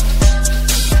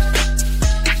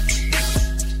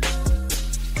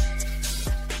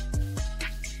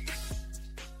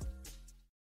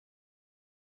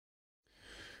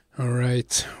 All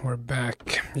right, we're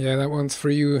back. Yeah, that one's for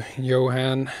you,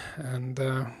 Johan, and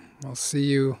I'll see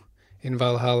you in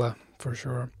Valhalla for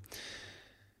sure.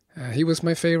 He was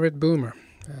my favorite boomer,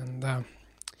 and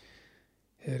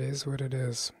it is what it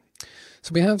is.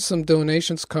 So we have some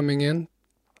donations coming in.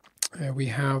 We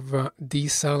have D.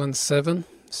 Salon 7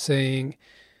 saying,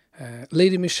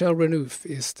 Lady Michèle Renouf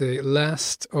is the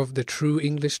last of the true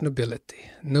English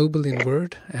nobility, noble in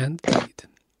word and deed.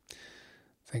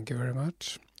 Thank you very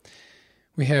much.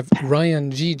 We have Ryan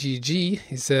GGG.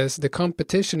 He says, the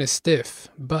competition is stiff,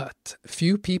 but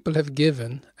few people have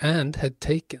given and had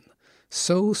taken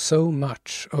so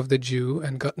much of the Jew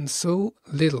and gotten so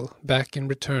little back in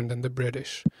return than the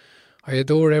British. I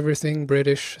adore everything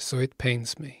British, so it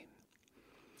pains me.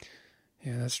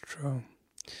 Yeah, that's true.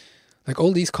 Like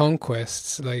all these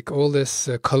conquests, like all this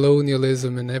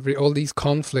colonialism and all these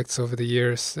conflicts over the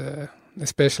years,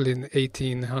 especially in the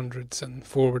 1800s and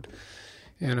forward,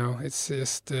 you know, it's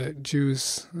just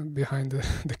Jews behind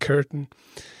the curtain.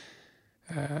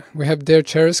 We have Dare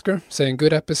Cherisker saying,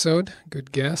 good episode,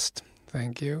 good guest,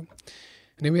 thank you.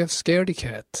 And then we have Scaredy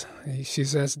Cat. She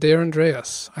says, Dear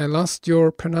Andreas, I lost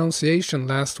your pronunciation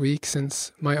last week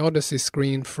since my Odyssey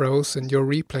screen froze and your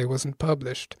replay wasn't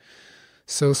published.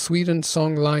 So Sweden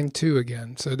song line 2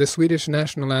 again. So the Swedish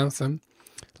national anthem,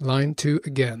 line 2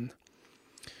 again.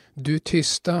 Du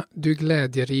tysta, du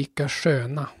glädjerika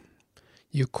sköna.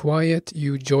 You quiet,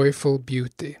 you joyful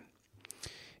beauty.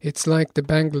 It's like the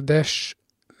Bangladesh,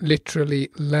 literally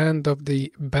land of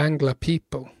the Bangla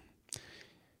people.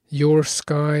 Your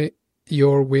sky,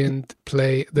 your wind,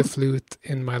 play the flute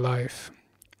in my life.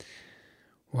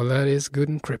 Well, that is good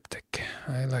and cryptic.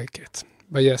 I like it.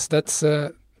 But yes, that's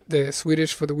the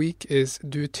Swedish for the week is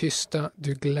Du tysta,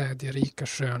 du glädjerika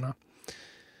sköna.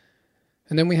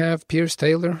 And then we have Piers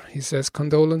Taylor. He says,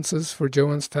 condolences for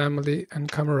Johan's family and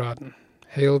kameraden.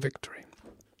 Hail victory.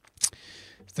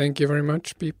 Thank you very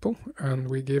much, people. And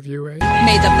we give you a...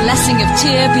 May the blessing of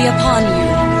Tyr be upon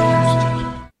you.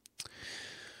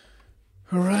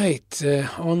 All right,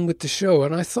 on with the show.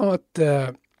 And I thought,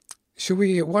 should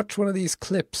we watch one of these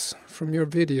clips from your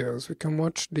videos? We can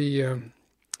watch the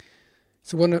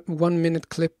So 1 minute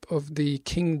clip of the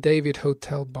King David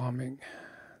Hotel bombing.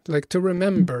 Like, to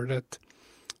remember that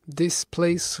this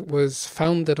place was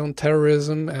founded on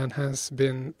terrorism and has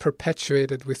been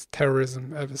perpetuated with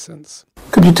terrorism ever since.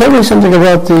 Could you tell me something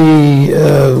about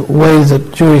the way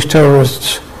that Jewish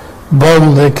terrorists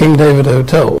bombed the King David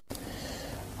Hotel?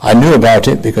 I knew about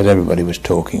it because everybody was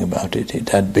talking about it. It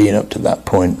had been, up to that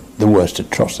point, the worst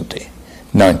atrocity.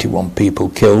 91 people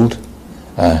killed.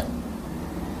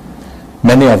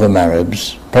 Many of them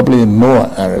Arabs, probably more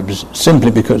Arabs,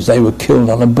 simply because they were killed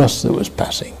on a bus that was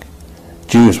passing.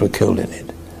 Jews were killed in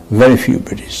it. Very few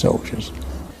British soldiers.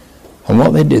 And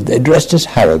what they did, they dressed as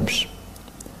Arabs,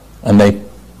 and they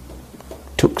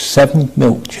took 7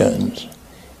 milk churns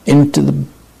into the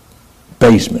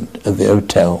basement of the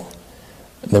hotel.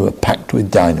 They were packed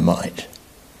with dynamite.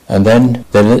 And then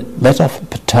they let off a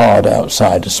petard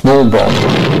outside, a small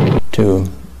bomb, to,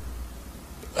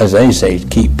 as they say,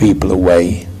 keep people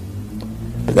away.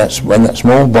 But that's when that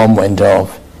small bomb went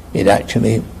off, it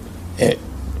actually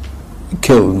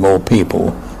killed more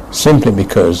people, simply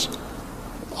because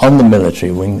on the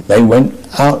military wing they went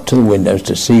out to the windows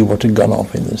to see what had gone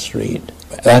off in the street.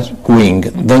 That wing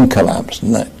then collapsed,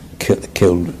 and that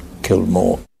killed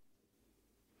more.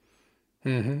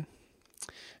 Mm-hmm.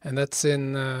 And that's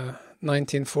in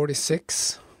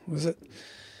 1946, was it?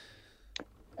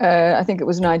 I think it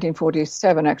was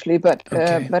 1947, actually. But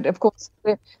okay. But of course,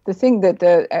 the thing that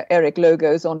Eric Lowe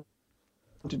goes on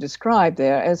to describe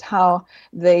there is how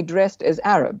they dressed as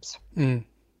Arabs. Mm.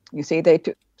 You see, they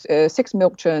took 6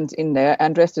 milk churns in there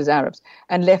and dressed as Arabs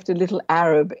and left a little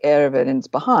Arab evidence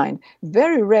behind,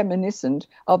 very reminiscent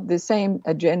of the same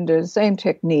agenda, same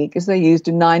technique as they used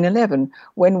in 9/11,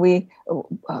 when we,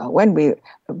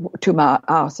 to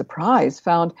our surprise,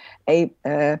 found an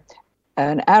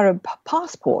Arab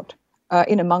passport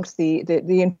in amongst the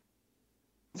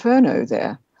inferno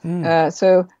there.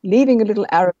 So leaving a little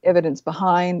Arab evidence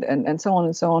behind and so on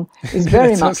and so on is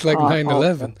very much sounds like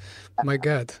 9/11. My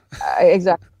God.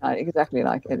 Exactly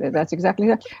like it. That's exactly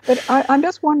that. But I'm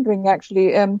just wondering,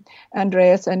 actually,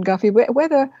 Andreas and Guffey,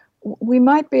 whether we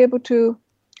might be able to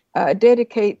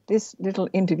dedicate this little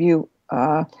interview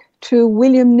to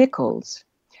William Nichols.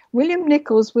 William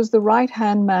Nichols was the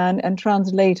right-hand man and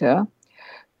translator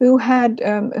who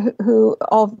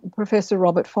of Professor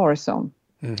Robert Forresson,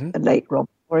 the late Robert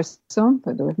Forresson,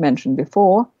 that we've mentioned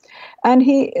before. And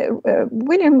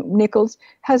William Nichols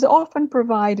has often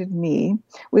provided me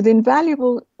with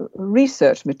invaluable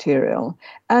research material.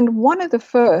 And one of the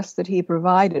first that he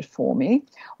provided for me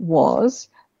was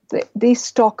the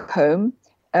Stockholm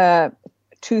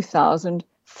 2000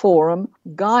 Forum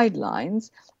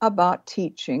guidelines about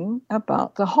teaching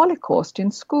about the Holocaust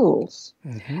in schools.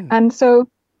 Mm-hmm. And so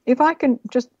if I can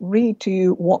just read to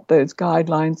you what those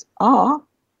guidelines are,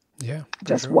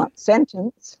 just one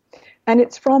sentence. And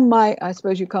it's from my, I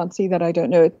suppose you can't see that, I don't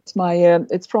know, it's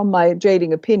from my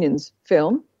Jading Opinions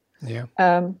film,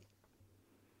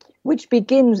 which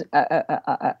begins,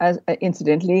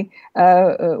 incidentally,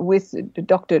 with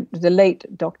the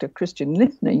late Dr. Christian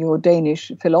Lindner, your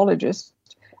Danish philologist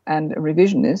and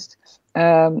revisionist,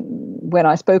 when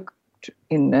I spoke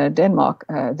in Denmark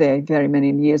there very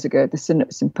many years ago at the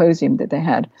symposium that they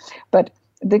had. But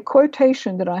the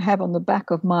quotation that I have on the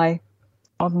back of my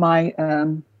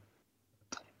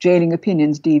Jailing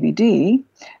Opinions DVD,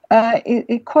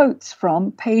 it quotes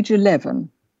from page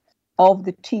 11 of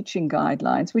the teaching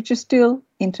guidelines, which are still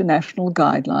international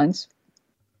guidelines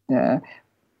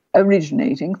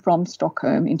originating from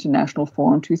Stockholm International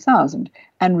Forum 2000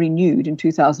 and renewed in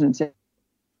 2007.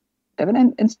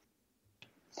 And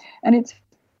it's,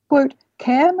 quote,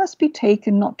 care must be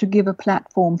taken not to give a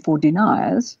platform for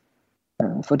deniers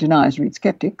read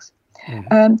skeptics,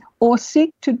 or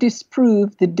seek to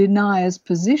disprove the denier's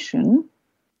position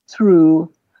through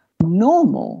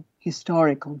normal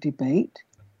historical debate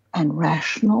and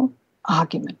rational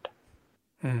argument.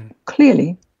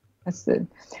 Clearly,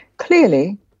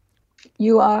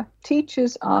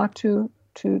 teachers are to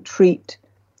treat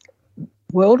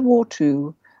World War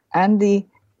II and the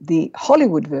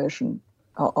Hollywood version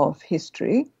of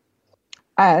history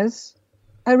as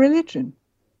a religion.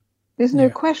 There's no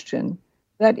question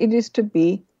that it is to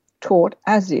be taught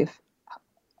as if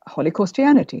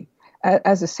Holocaustianity,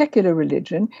 as a secular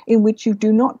religion in which you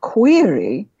do not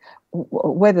query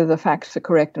whether the facts are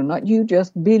correct or not, you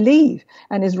just believe.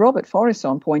 And as Robert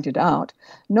Forresson pointed out,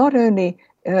 not only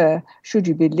should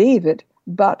you believe it,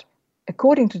 but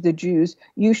according to the Jews,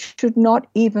 you should not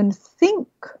even think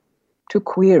to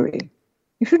query.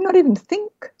 You should not even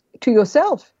think to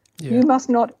yourself. You must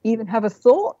not even have a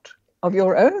thought of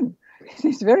your own.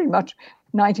 It's very much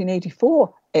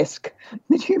 1984-esque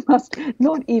that you must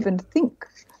not even think.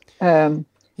 That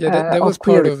was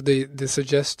part of the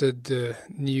suggested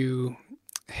new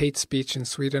hate speech in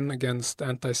Sweden against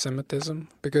anti-Semitism,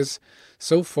 because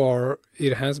so far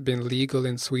it has been legal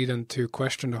in Sweden to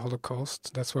question the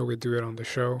Holocaust. That's why we do it on the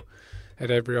show at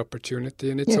every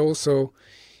opportunity. And it's also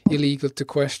illegal to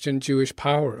question Jewish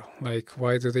power. Like,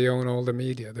 why do they own all the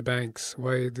media, the banks?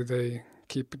 Why do they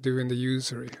keep doing the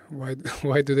usury? Why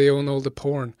do they own all the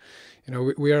porn? You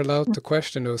know, we are allowed to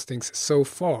question those things so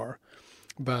far.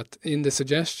 But in the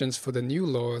suggestions for the new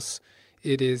laws,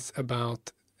 it is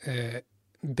about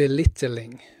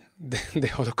belittling the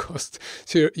Holocaust.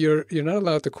 So you're not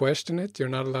allowed to question it. You're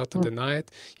not allowed to deny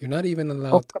it. You're not even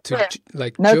allowed to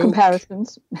no joke.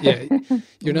 Comparisons. Yeah,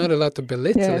 you're not allowed to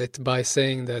belittle it by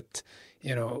saying that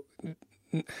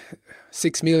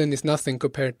 6 million is nothing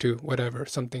compared to whatever,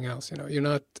 something else. You're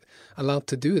not allowed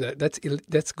to do that.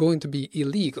 That's going to be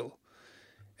illegal.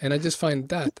 And I just find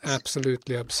that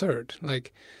absolutely absurd.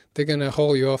 Like, they're going to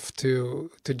haul you off to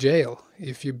jail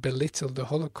if you belittle the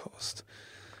Holocaust.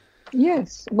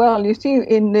 Yes. Well, you see,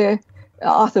 in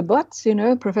Arthur Butts,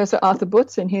 Professor Arthur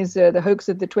Butts in his The Hoax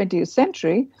of the 20th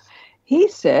Century, he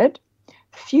said,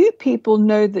 few people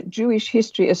know that Jewish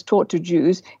history as taught to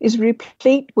Jews is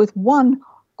replete with one,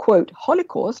 quote,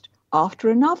 Holocaust after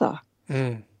another.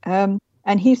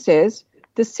 And he says,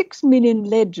 the 6 million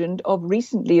legend of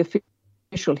recently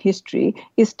official history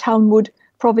is Talmud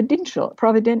providential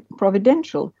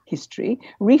history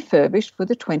refurbished for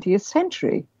the 20th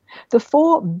century. The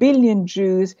 4 billion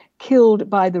Jews killed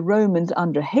by the Romans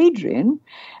under Hadrian,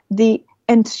 the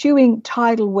ensuing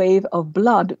tidal wave of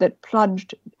blood that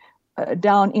plunged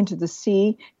down into the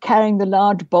sea, carrying the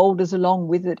large boulders along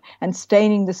with it and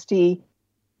staining the sea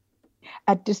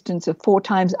at distance of 4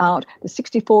 times out, the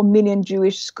 64 million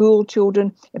Jewish school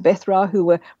children at Bethra who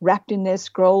were wrapped in their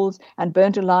scrolls and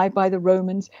burnt alive by the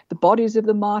Romans, the bodies of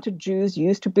the martyred Jews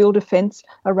used to build a fence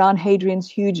around Hadrian's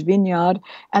huge vineyard,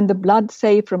 and the blood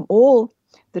saved from all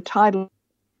the tidal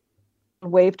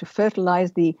wave to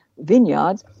fertilize the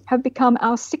vineyards have become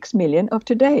our 6 million of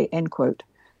today, end quote.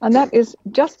 And that is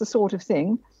just the sort of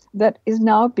thing that is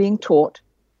now being taught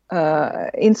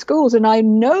in schools, and I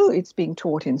know it's being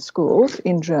taught in schools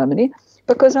in Germany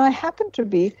because I happened to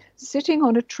be sitting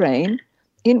on a train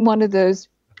in one of those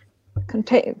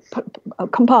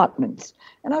compartments,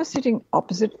 and I was sitting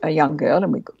opposite a young girl,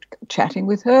 and we got chatting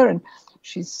with her, and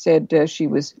she said she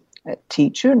was a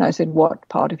teacher, and I said, what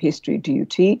part of history do you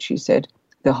teach? She said,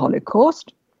 the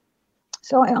Holocaust.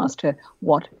 So I asked her,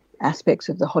 what aspects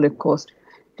of the Holocaust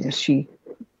does she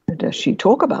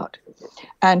talk about?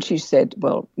 And she said,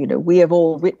 well, we have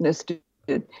all witnessed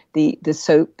the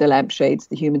soap, the lampshades,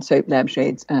 the human soap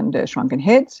lampshades and shrunken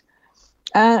heads.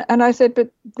 And I said, but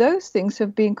those things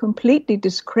have been completely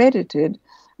discredited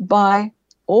by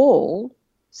all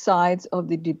sides of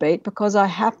the debate because I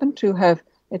happen to have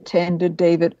attended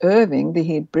David Irving,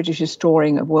 the British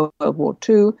historian of World War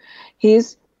II,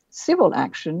 his civil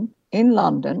action in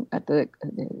London at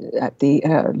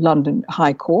the London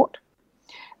High Court,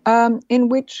 in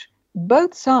which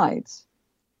both sides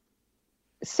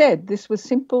said this was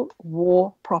simple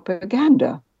war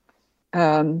propaganda.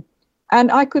 And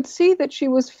I could see that she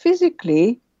was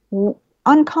physically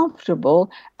uncomfortable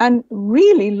and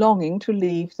really longing to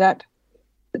leave that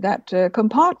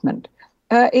compartment.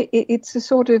 It's a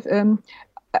sort of,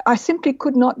 I simply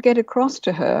could not get across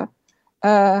to her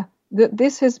that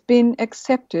this has been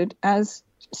accepted as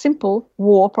simple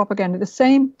war propaganda, the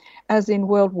same as in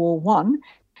World War I,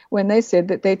 when they said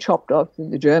that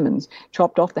the Germans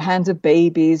chopped off the hands of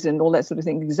babies and all that sort of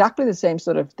thing, exactly the same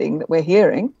sort of thing that we're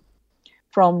hearing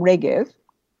from Regev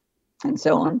and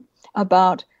so on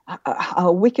about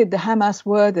how wicked the Hamas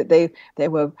were, that they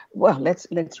were, well, let's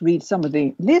read some of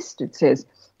the list. It says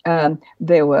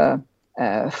there were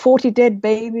 40 dead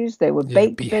babies, there were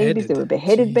baked babies, there were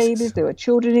beheaded babies, there were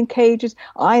children in cages,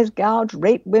 eyes gouged,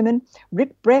 raped women,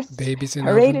 ripped breasts,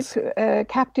 paraded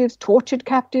captives, tortured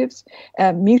captives,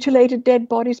 mutilated dead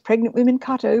bodies, pregnant women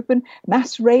cut open,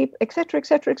 mass rape, etc.,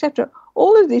 etc., etc.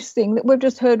 All of this thing that we've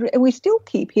just heard, and we still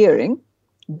keep hearing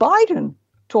Biden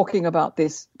talking about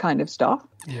this kind of stuff,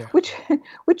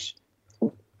 which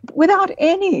without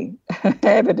any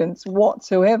evidence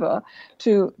whatsoever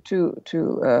to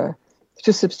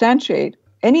substantiate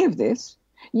any of this,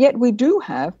 yet we do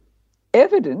have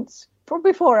evidence from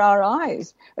before our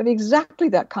eyes of exactly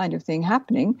that kind of thing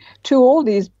happening to all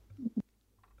these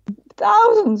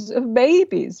thousands of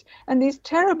babies and these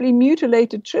terribly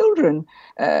mutilated children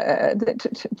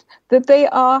that they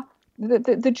are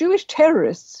the Jewish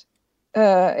terrorists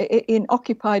in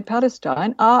occupied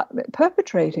Palestine are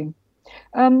perpetrating.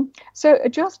 So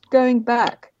just going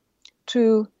back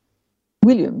to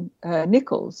William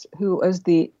Nichols, who was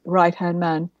the right-hand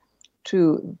man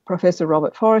to Professor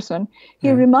Robert Forrison,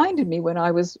 he reminded me when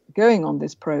I was going on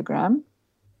this program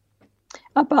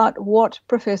about what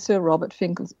Professor Robert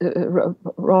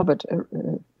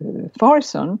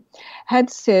Forrison had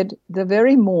said the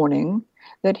very morning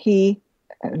that he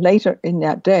later in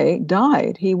that day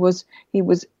died. He was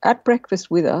at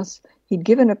breakfast with us. He'd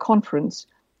given a conference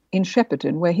in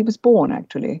Shepperton, where he was born,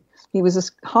 actually. He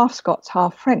was half Scots,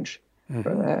 half French,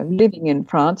 living in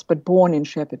France, but born in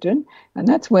Shepperton. And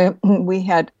that's where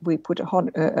we put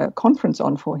a conference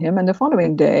on for him. And the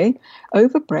following day,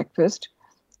 over breakfast,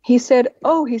 he said,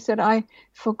 I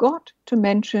forgot to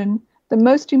mention the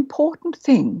most important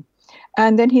thing.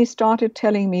 And then he started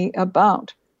telling me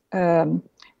about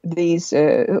these,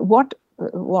 the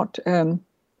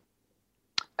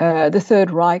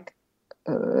Third Reich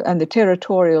and the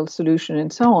territorial solution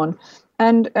and so on.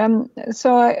 And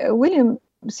so William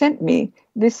sent me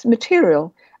this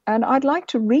material, and I'd like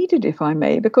to read it, if I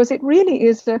may, because it really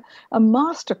is a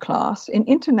masterclass in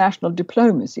international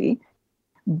diplomacy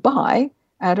by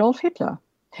Adolf Hitler.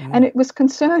 And it was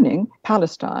concerning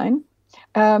Palestine,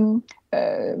 and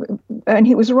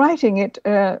he was writing it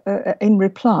in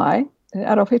reply.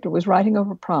 Adolf Hitler was writing a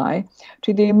reply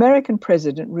to the American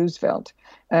President Roosevelt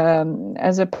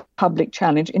as a public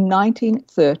challenge in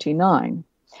 1939.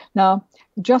 Now,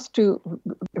 just to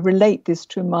relate this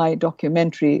to my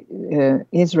documentary,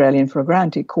 Israel in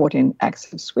Fragranti, Caught in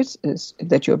Acts of Swiss,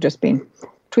 that you have just been,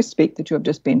 Twist-Speak, that you have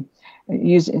just been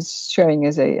showing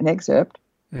as an excerpt,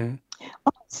 I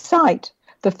cite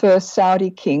the first Saudi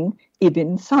king,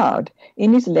 Ibn Saud,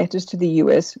 in his letters to the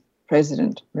U.S.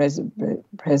 President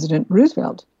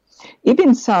Roosevelt.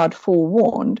 Ibn Saud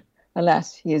forewarned,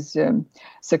 alas, his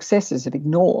successors have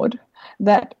ignored,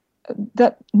 that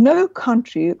no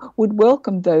country would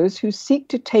welcome those who seek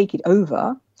to take it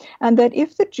over, and that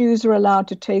if the Jews are allowed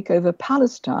to take over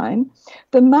Palestine,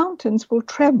 the mountains will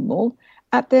tremble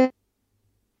at their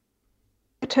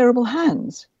terrible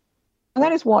hands. And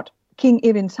that is what King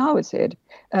Ibn Saud said.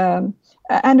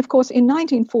 And of course, in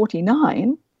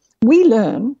 1949, we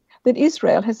learn that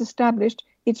Israel has established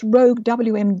its rogue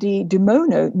WMD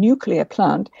Dimono nuclear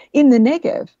plant in the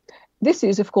Negev. This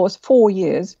is, of course, 4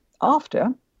 years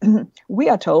after we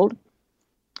are told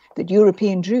that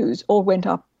European Jews all went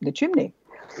up the chimney.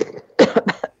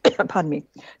 Pardon me.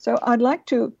 So I'd like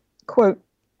to quote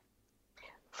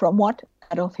from what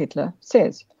Adolf Hitler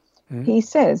says. He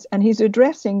says, and he's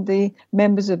addressing the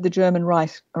members of the German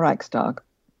Reichstag.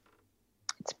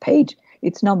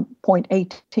 It's number point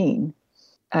 18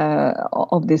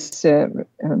 of this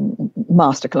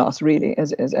masterclass, really,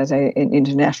 as in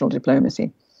international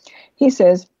diplomacy. He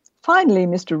says, finally,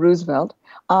 Mr. Roosevelt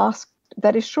asked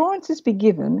that assurances be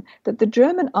given that the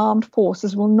German armed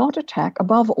forces will not attack,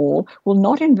 above all, will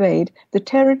not invade the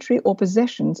territory or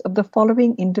possessions of the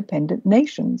following independent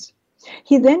nations.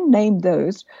 He then named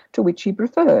those to which he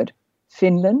preferred: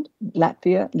 Finland,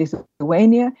 Latvia,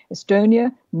 Lithuania,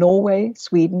 Estonia, Norway,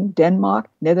 Sweden, Denmark,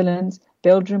 Netherlands,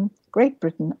 Belgium, Great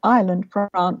Britain, Ireland,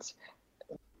 France,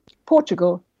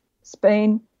 Portugal,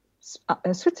 Spain,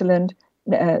 Switzerland,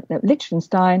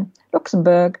 Liechtenstein,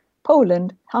 Luxembourg,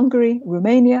 Poland, Hungary,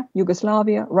 Romania,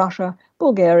 Yugoslavia, Russia,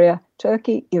 Bulgaria,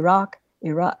 Turkey, Iraq,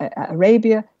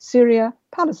 Arabia, Syria,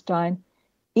 Palestine,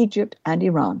 Egypt, and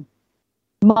Iran.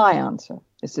 My answer,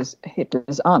 this is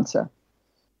Hitler's answer.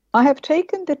 I have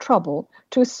taken the trouble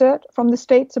to assert from the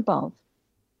states above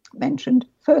mentioned,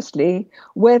 firstly,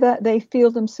 whether they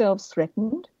feel themselves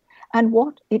threatened, and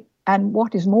what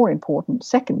is more important,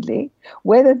 secondly,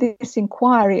 whether this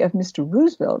inquiry of Mr.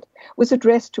 Roosevelt was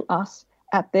addressed to us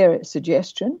at their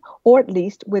suggestion, or at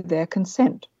least with their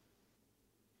consent.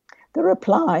 The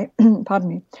reply,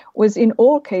 was in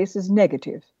all cases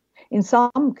negative, in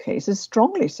some cases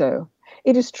strongly so.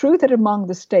 It is true that among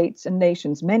the states and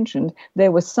nations mentioned,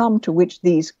 there were some to which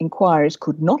these inquiries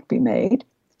could not be made,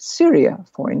 Syria,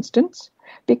 for instance,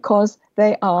 because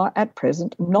they are at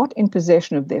present not in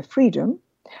possession of their freedom,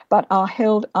 but are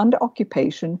held under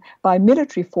occupation by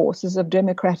military forces of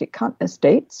democratic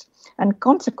states and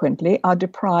consequently are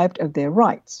deprived of their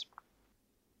rights.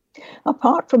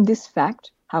 Apart from this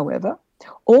fact, however,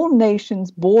 all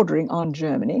nations bordering on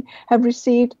Germany have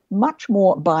received much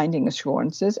more binding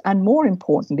assurances and, more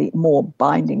importantly, more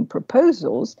binding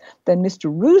proposals than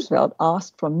Mr. Roosevelt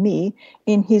asked from me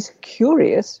in his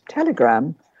curious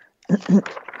telegram.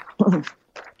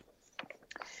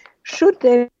 Should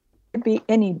there be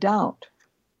any doubt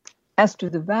as to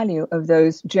the value of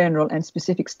those general and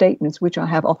specific statements which I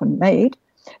have often made,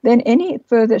 then any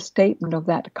further statement of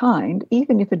that kind,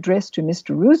 even if addressed to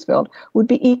Mr. Roosevelt, would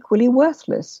be equally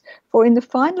worthless. For in the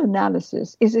final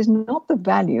analysis, it is not the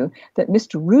value that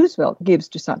Mr. Roosevelt gives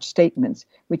to such statements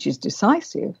which is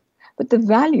decisive, but the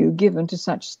value given to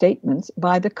such statements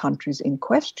by the countries in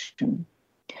question.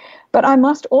 But I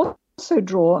must also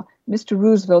draw Mr.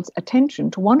 Roosevelt's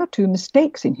attention to one or two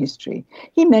mistakes in history.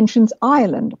 He mentions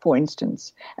Ireland, for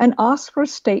instance, and asks for a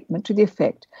statement to the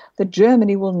effect that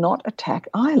Germany will not attack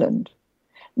Ireland.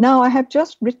 Now, I have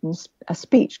just written a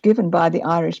speech given by the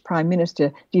Irish Prime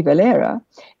Minister de Valera,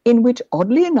 in which,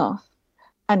 oddly enough,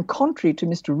 and contrary to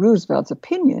Mr. Roosevelt's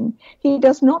opinion, he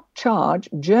does not charge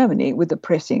Germany with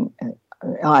oppressing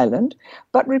Ireland,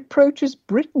 but reproaches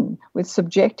Britain with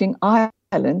subjecting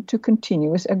Ireland to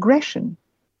continuous aggression.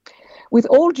 With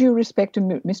all due respect to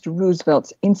Mr.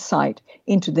 Roosevelt's insight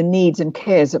into the needs and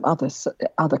cares of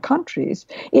other countries,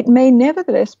 it may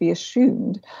nevertheless be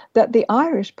assumed that the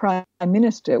Irish Prime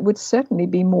Minister would certainly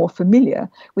be more familiar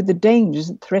with the dangers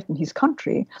that threaten his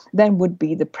country than would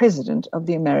be the President of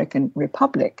the American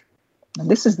Republic. And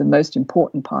this is the most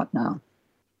important part now.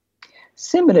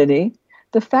 Similarly,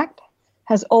 the fact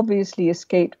has obviously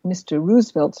escaped Mr.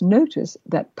 Roosevelt's notice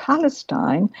that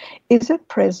Palestine is at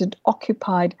present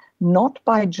occupied not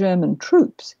by German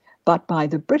troops, but by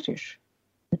the British.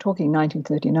 We're talking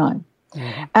 1939.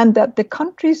 Mm-hmm. And that the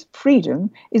country's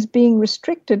freedom is being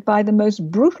restricted by the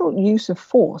most brutal use of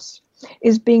force,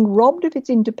 is being robbed of its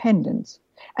independence,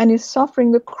 and is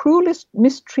suffering the cruelest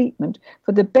mistreatment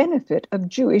for the benefit of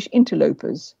Jewish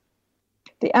interlopers.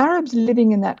 The Arabs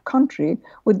living in that country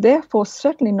would therefore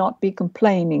certainly not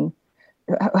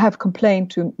have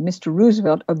complained to Mr.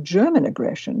 Roosevelt of German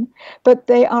aggression, but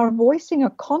they are voicing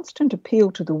a constant appeal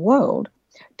to the world,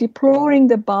 deploring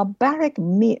the barbaric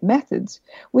methods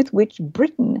with which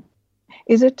Britain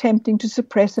is attempting to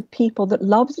suppress a people that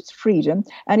loves its freedom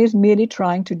and is merely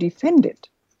trying to defend it.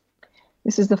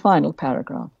 This is the final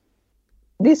paragraph.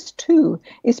 This, too,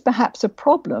 is perhaps a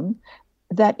problem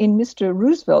that, in Mr.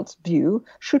 Roosevelt's view,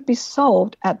 should be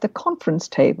solved at the conference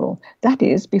table, that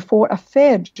is, before a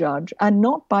fair judge, and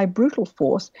not by brutal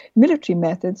force, military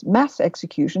methods, mass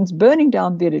executions, burning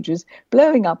down villages,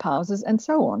 blowing up houses, and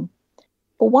so on.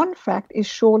 For one fact is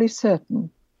surely certain.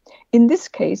 In this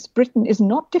case, Britain is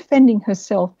not defending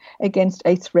herself against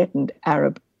a threatened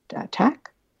Arab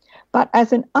attack, but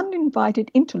as an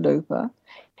uninvited interloper,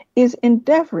 is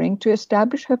endeavoring to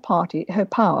establish her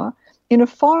power in a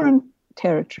foreign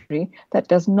territory that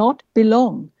does not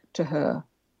belong to her,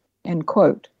 end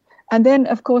quote. And then,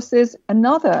 of course, there's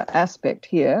another aspect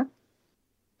here,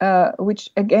 which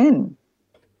again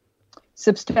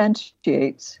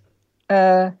substantiates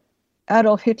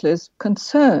Adolf Hitler's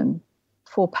concern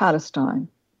for Palestine.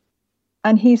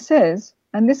 And he says,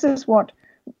 and this is what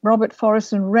Robert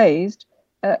Forreston raised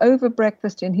over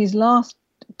breakfast in his last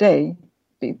day,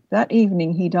 that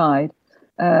evening he died,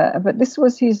 but this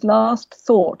was his last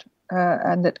thought,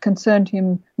 and that concerned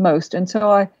him most. And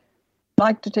so I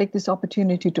like to take this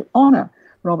opportunity to honor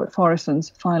Robert Forreston's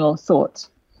final thoughts.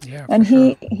 Yeah, and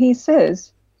sure. he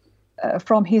says,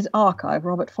 from his archive,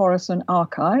 Robert Forreston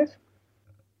Archive,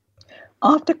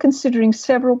 after considering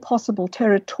several possible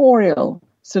territorial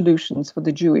solutions for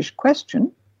the Jewish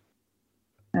question,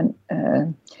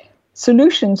 and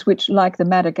solutions which, like the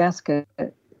Madagascar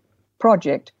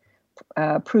project,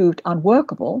 proved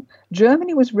unworkable,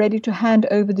 Germany was ready to hand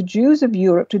over the Jews of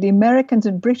Europe to the Americans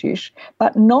and British,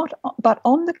 but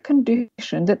on the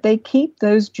condition that they keep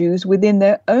those Jews within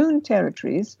their own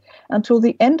territories until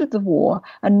the end of the war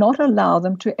and not allow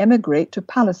them to emigrate to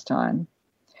Palestine,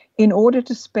 in order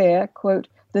to spare, quote,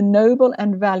 the noble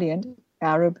and valiant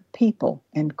Arab people,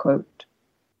 end quote.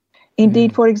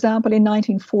 Indeed, for example, in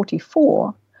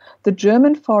 1944, the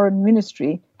German Foreign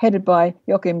Ministry, headed by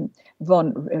Joachim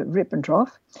von Ribbentrop,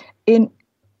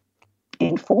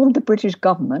 informed the British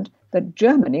government that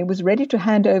Germany was ready to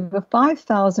hand over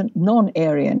 5,000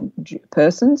 non-Aryan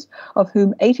persons, of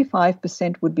whom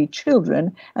 85% would be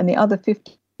children and the other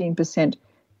 15%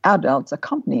 adults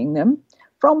accompanying them,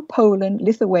 from Poland,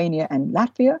 Lithuania, and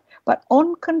Latvia, but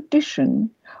on condition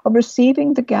of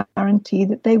receiving the guarantee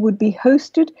that they would be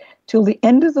hosted till the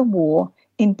end of the war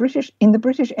in the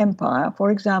British Empire, for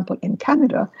example, in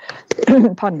Canada,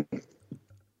 pardon me,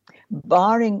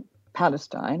 barring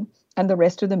Palestine and the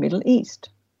rest of the Middle East.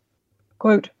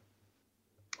 Quote,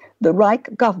 the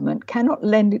Reich government cannot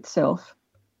lend itself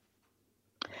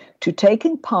to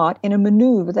taking part in a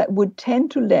maneuver that would tend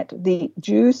to let the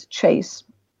Jews chase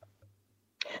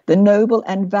the noble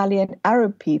and valiant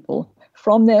Arab people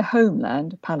from their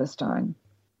homeland, Palestine.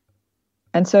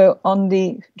 And so on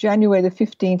the January the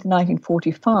 15th,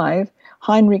 1945,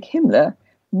 Heinrich Himmler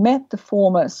met the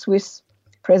former Swiss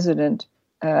president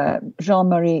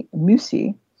Jean-Marie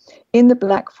Mussy in the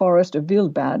Black Forest of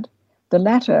Wildbad. The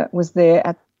latter was there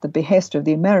at the behest of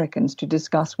the Americans to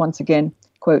discuss once again,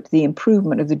 quote, the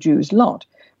improvement of the Jews' lot.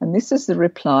 And this is the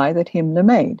reply that Himmler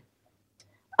made.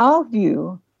 Our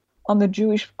view on the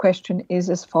Jewish question is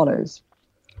as follows.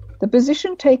 The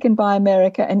position taken by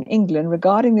America and England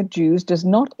regarding the Jews does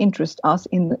not interest us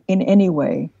in any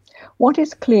way. What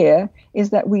is clear is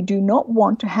that we do not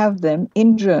want to have them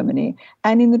in Germany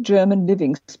and in the German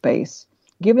living space,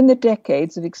 given the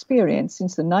decades of experience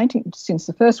since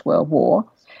the First World War,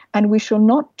 and we shall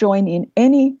not join in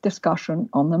any discussion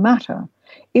on the matter.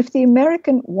 If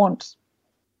America wants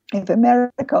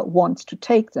to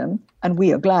take them, and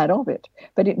we are glad of it,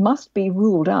 but it must be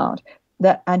ruled out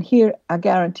that, and here a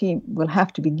guarantee will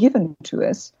have to be given to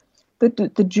us, that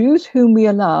the Jews whom we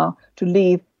allow to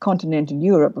leave continental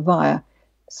Europe via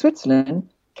Switzerland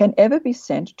can ever be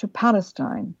sent to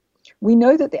Palestine. We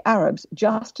know that the Arabs,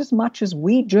 just as much as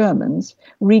we Germans,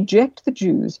 reject the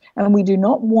Jews, and we do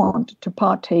not want to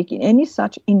partake in any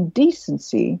such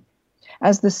indecency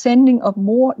as the sending of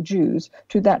more Jews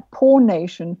to that poor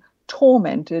nation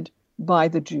tormented by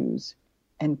the Jews,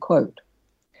 end quote.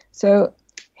 So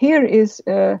here is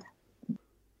the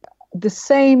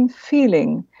same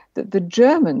feeling that the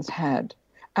Germans had,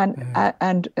 and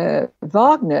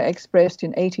Wagner expressed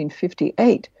in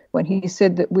 1858 when he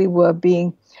said that we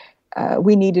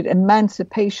needed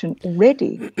emancipation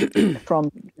already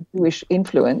from Jewish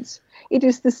influence. It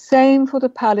is the same for the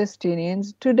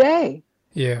Palestinians today.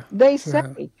 Yeah, they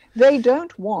say they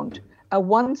don't want a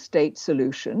one-state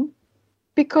solution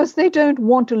because they don't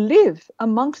want to live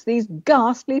amongst these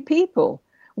ghastly people.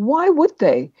 Why would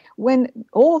they, when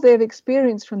all they've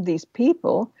experienced from these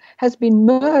people has been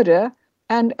murder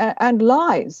and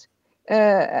lies?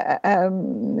 There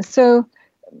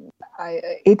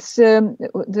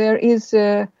is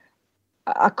a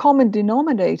common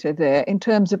denominator there in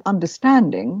terms of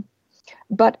understanding,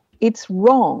 but it's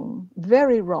wrong,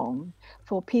 very wrong,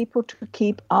 for people to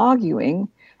keep arguing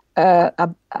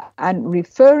and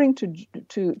referring to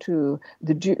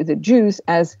the Jews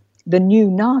as the new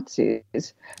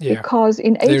Nazis, because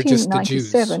in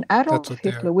 1897 Adolf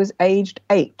Hitler was aged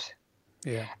 8,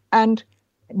 and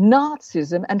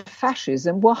Nazism and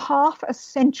fascism were half a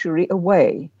century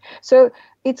away. So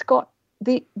it's got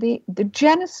the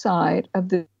genocide of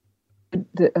the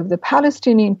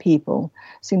Palestinian people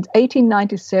since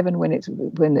 1897, when it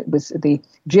was the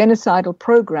genocidal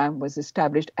program was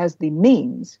established as the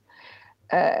means.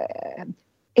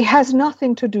 It has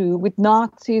nothing to do with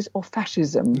Nazis or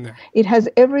fascism. No. It has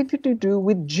everything to do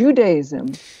with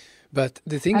Judaism. But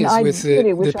the thing is, with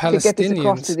the Palestinians, I could get this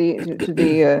across to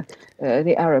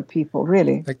the Arab people,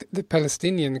 really. Like the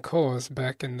Palestinian cause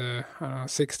back in the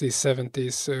 60s,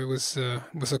 70s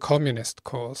was a communist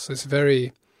cause. It's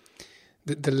very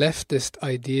the leftist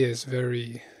idea is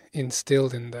very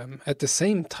instilled in them. At the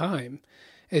same time,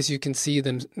 as you can see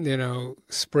them,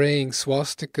 spraying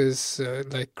swastikas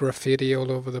like graffiti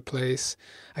all over the place.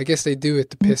 I guess they do it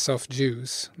to piss off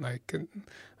Jews. Like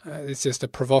it's just a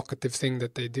provocative thing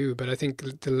that they do. But I think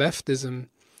the leftism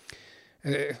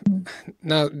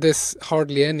now there's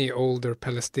hardly any older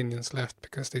Palestinians left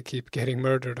because they keep getting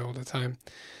murdered all the time.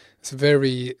 It's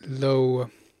very low.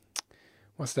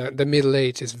 What's that? The middle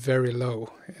age is very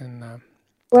low in.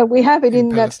 Well, we have it in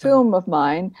that film of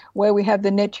mine where we have the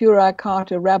Neturei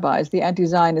Karta rabbis, the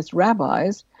anti-Zionist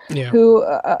rabbis, who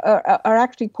are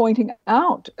actually pointing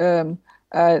out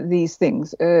these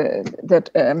things but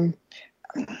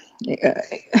they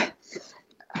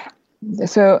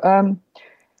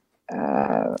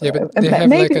have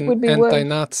like an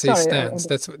anti-Nazi stance.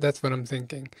 That's what I'm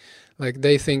thinking. Like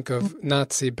they think of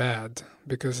Nazi bad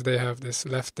because they have this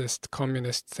leftist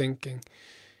communist thinking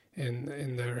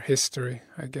in their history,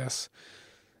 I guess,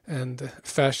 and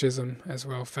fascism as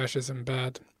well, fascism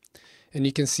bad. And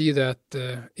you can see that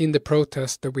in the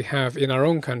protests that we have in our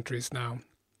own countries now.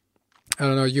 I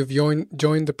don't know, you've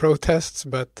joined the protests,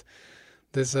 but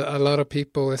there's a lot of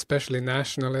people, especially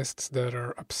nationalists, that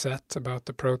are upset about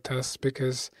the protests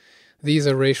because these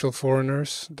are racial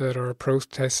foreigners that are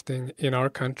protesting in our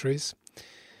countries.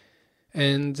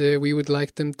 And we would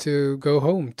like them to go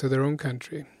home to their own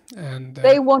country. And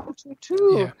they want to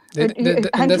too. Yeah.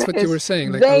 And that's what you were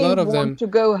saying. Like they a lot of them want to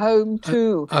go home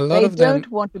too. A lot they of them don't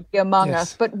want to be among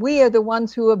us, but we are the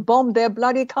ones who have bombed their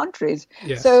bloody countries.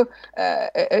 Yes. So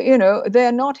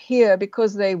they're not here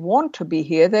because they want to be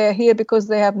here. They're here because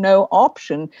they have no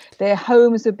option. Their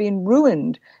homes have been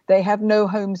ruined. They have no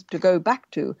homes to go back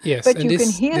to. Yes, but you can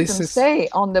hear them say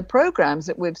on the programs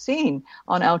that we've seen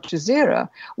on Al Jazeera,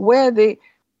 where the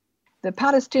the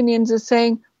Palestinians are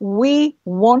saying, we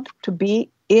want to be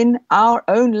in our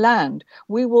own land.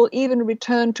 We will even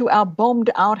return to our bombed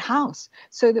out house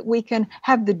so that we can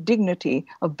have the dignity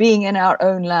of being in our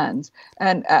own lands.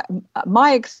 And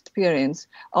my experience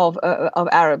of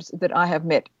Arabs that I have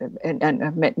met, and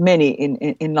have met many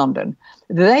in London,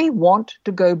 they want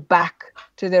to go back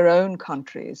to their own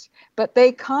countries, but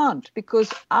they can't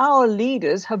because our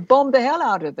leaders have bombed the hell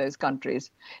out of those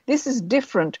countries. This is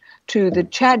different to the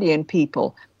Chadian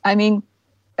people. I mean,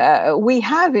 we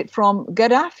have it from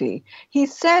Gaddafi. He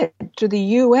said to the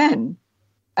UN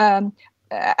and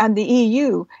the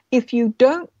EU, if you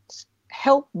don't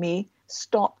help me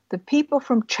stop the people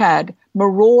from Chad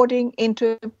marauding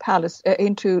into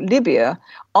Libya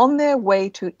on their way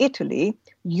to Italy,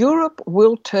 Europe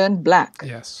will turn black.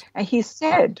 Yes. And he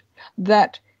said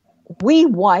that we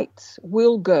whites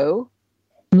will go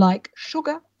like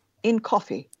sugar in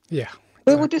coffee. Yeah.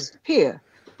 We will disappear,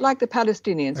 like the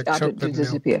Palestinians like started to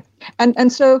disappear. Milk.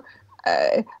 And so,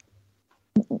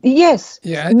 yes,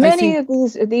 many of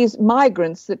these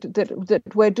migrants that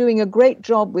were doing a great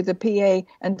job with the PA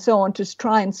and so on to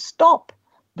try and stop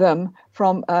them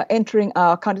from entering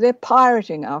our country. They're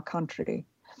pirating our country.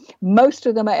 Most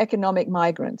of them are economic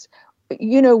migrants.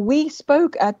 You know, we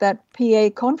spoke at that PA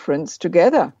conference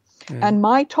together, and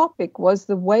my topic was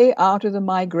the way out of the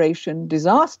migration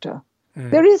disaster.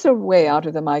 There is a way out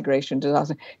of the migration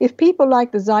disaster. If people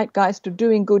like the zeitgeist are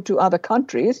doing good to other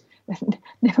countries,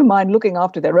 never mind looking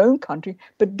after their own country,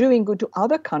 but doing good to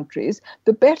other countries,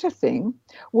 the better thing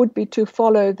would be to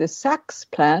follow the Sachs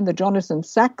plan, the Jonathan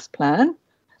Sachs plan,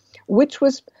 which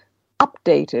was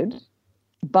updated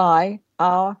by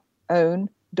our own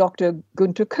Dr.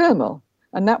 Günter Kermel.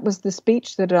 And that was the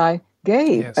speech that I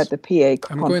gave at the PA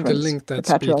conference. I'm going to link that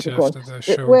speech after the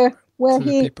show. Where so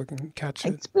he people can catch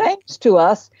it. Explains to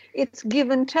us it's give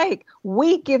and take.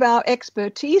 We give our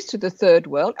expertise to the third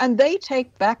world and they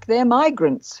take back their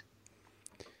migrants.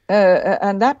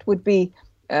 And that would be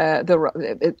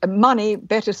the money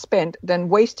better spent than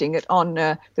wasting it on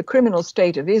the criminal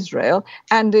state of Israel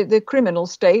and the criminal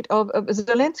state of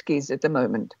Zelensky's at the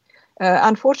moment.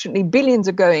 Unfortunately, billions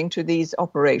are going to these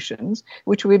operations,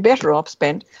 which we're better off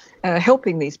spent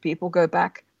helping these people go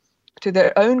back to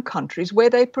their own countries where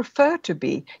they prefer to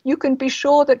be. You can be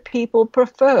sure that people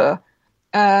prefer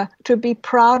to be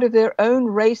proud of their own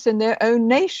race and their own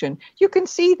nation. You can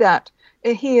see that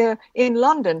here in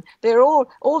London. They're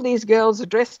all these girls are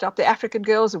dressed up. The African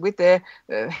girls are with their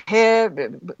hair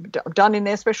done in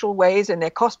their special ways and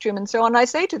their costume and so on. I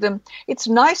say to them, it's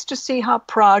nice to see how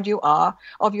proud you are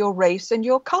of your race and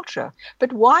your culture.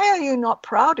 But why are you not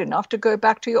proud enough to go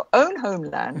back to your own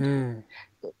homeland,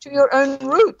 to your own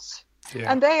roots?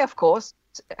 Yeah. And they, of course,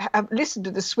 have listened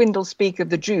to the swindle speak of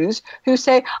the Jews who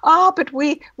say, but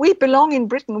we belong in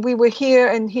Britain. We were here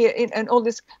and all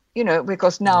this, you know,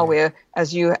 because now we're,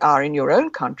 as you are in your own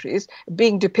countries,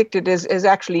 being depicted as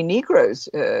actually Negroes.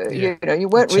 You know, you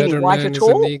weren't really white at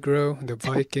all. The Negro, the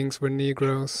Vikings were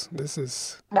Negroes. This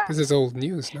is old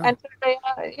news now. And they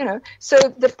are, you know, so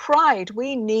the pride,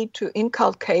 we need to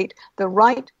inculcate the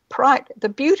right pride. The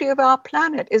beauty of our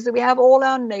planet is that we have all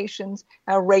our nations,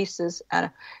 our races, and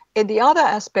the other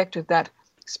aspect of that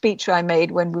speech I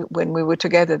made when we were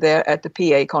together there at the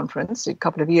PA conference a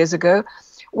couple of years ago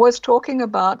was talking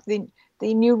about the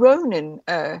Neuronin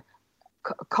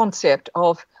concept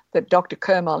that Dr.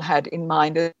 Kermel had in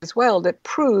mind as well, that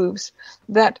proves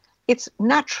that it's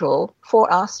natural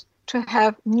for us to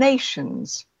have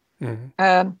nations.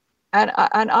 Mm-hmm. And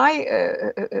I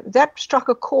that struck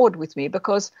a chord with me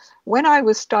because when I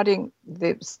was studying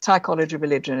the psychology of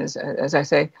religion, as I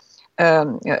say,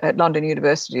 at London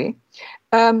University,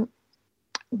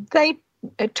 they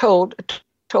told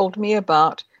me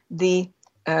about the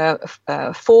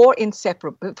four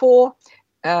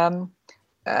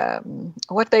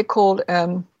what they called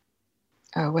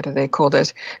what do they call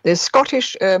those? The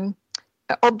Scottish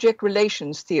object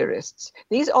relations theorists.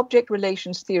 These object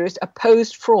relations theorists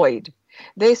opposed Freud.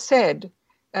 They said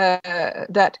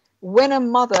that when a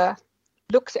mother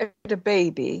looks at a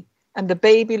baby and the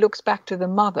baby looks back to the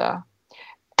mother,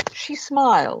 she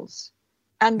smiles,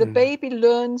 and the baby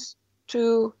learns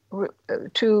to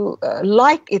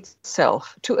like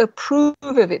itself, to approve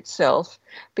of itself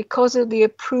because of the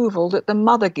approval that the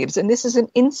mother gives. And this is an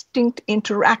instinct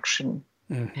interaction.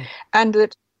 Mm-hmm. And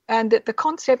that the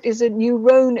concept is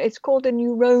it's called a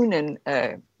Neuronin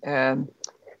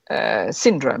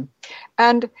syndrome.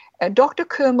 And Dr.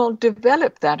 Kermel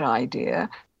developed that idea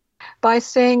by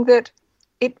saying that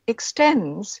it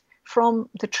extends from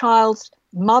the child's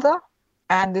mother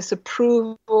and this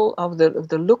approval of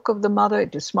the look of the mother,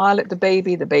 to smile at the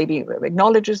baby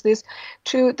acknowledges this,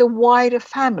 to the wider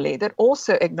family that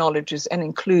also acknowledges and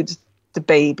includes the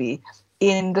baby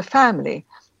in the family.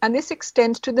 And this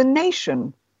extends to the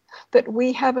nation, that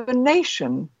we have a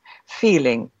nation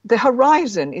feeling. The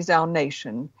horizon is our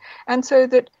nation. And so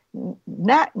that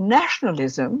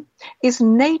nationalism is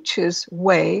nature's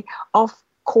way of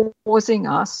causing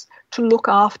us to look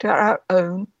after our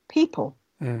own people.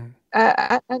 And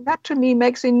that to me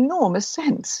makes enormous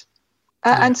sense.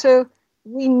 And so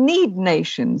we need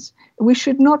nations. We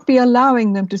should not be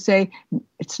allowing them to say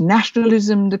it's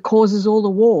nationalism that causes all the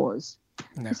wars.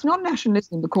 No. It's not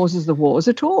nationalism that causes the wars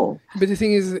at all. But the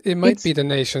thing is, it might be the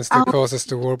nations that causes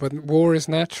the war, but war is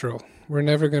natural. We're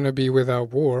never going to be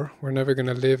without war. We're never going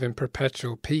to live in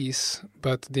perpetual peace.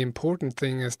 But the important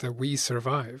thing is that we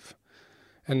survive.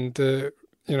 And,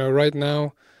 right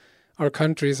now, our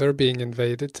countries are being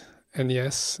invaded. And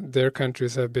yes, their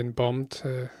countries have been bombed,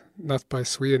 not by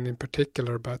Sweden in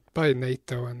particular, but by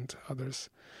NATO and others.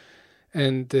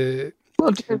 And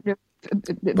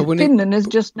Finland is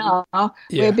just now,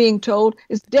 we're being told,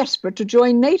 is desperate to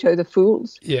join NATO, the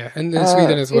fools. Yeah, and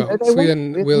Sweden as well.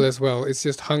 Sweden will as well. It's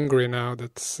just Hungary now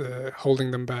that's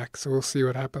holding them back. So we'll see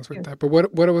what happens with that. But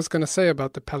what I was going to say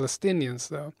about the Palestinians,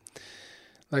 though,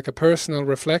 like a personal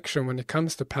reflection when it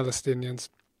comes to Palestinians,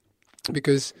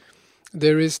 because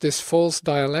there is this false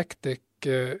dialectic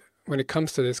when it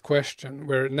comes to this question,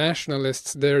 where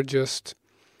nationalists, they're just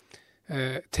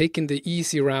taking the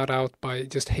easy route out by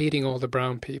just hating all the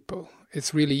brown people.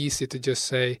 It's really easy to just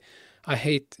say, I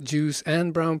hate Jews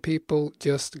and brown people,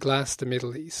 just glass the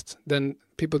Middle East. Then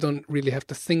people don't really have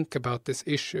to think about this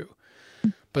issue.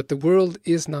 But the world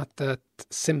is not that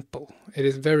simple. It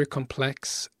is very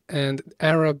complex, and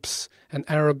Arabs and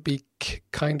Arabic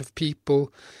kind of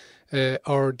people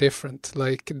are different.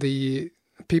 Like the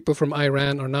people from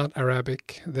Iran are not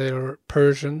Arabic, they're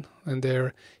Persian, and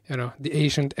they're, the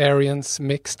ancient Aryans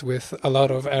mixed with a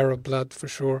lot of Arab blood for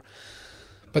sure.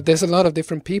 But there's a lot of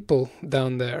different people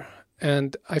down there.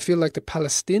 And I feel like the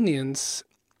Palestinians,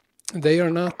 they are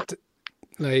not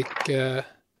like the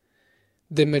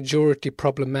majority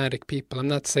problematic people. I'm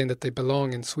not saying that they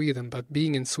belong in Sweden, but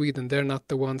being in Sweden, they're not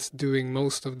the ones doing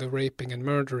most of the raping and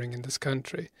murdering in this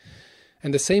country.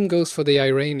 And the same goes for the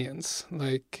Iranians.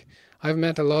 Like, I've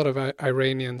met a lot of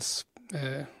Iranians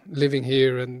living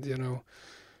here and,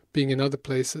 being in other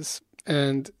places.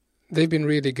 And they've been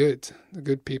really good, the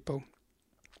good people,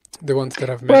 the ones that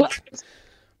I've met.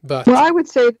 But I would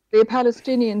say the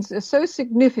Palestinians are so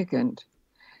significant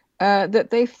that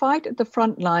they fight at the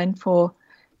front line for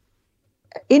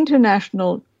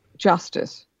international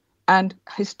justice and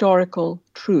historical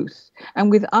truth.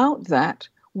 And without that,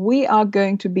 we are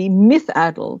going to be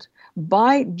myth-addled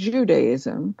by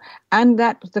Judaism and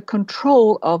that the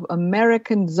control of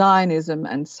American Zionism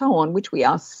and so on, which we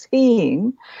are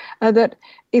seeing, that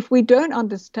if we don't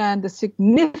understand the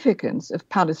significance of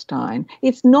Palestine,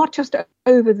 it's not just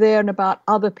over there and about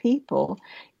other people.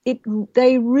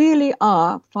 They really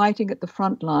are fighting at the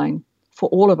front line for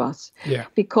all of us. Yeah.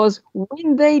 Because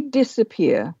when they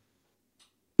disappear,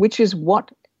 which is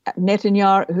what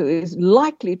Netanyahu is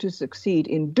likely to succeed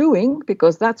in doing,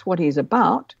 because that's what he's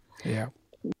about,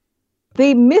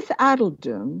 the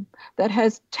myth-addledom that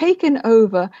has taken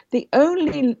over the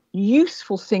only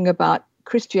useful thing about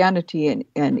Christianity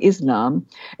and Islam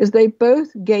is they both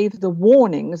gave the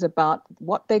warnings about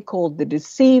what they called the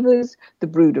deceivers, the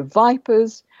brood of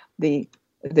vipers, the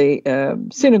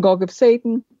synagogue of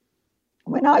Satan.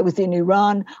 When I was in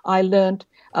Iran, I learned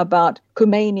about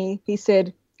Khomeini. He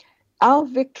said, our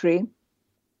victory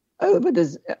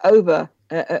over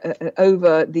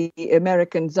the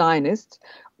American Zionists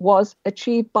was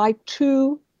achieved by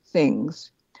two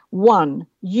things. One,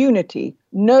 unity,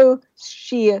 no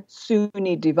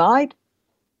Shia-Sunni divide.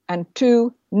 And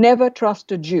two, never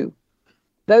trust a Jew.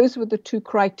 Those were the two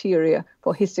criteria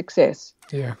for his success.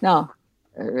 Yeah. Now,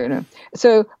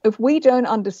 so if we don't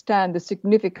understand the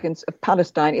significance of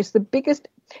Palestine, it is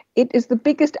the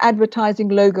biggest advertising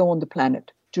logo on the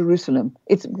planet, Jerusalem.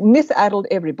 It's myth-addled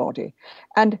everybody.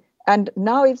 And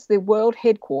now it's the world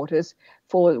headquarters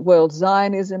for world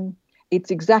Zionism.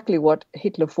 It's exactly what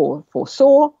Hitler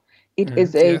foresaw. It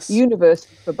is a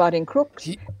university for budding crooks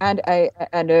and a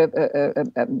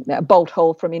bolt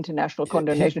hole from international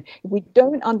condemnation. If we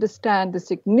don't understand the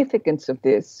significance of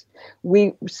this,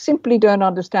 we simply don't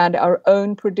understand our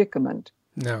own predicament.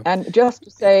 No. And just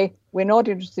to say we're not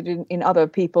interested in other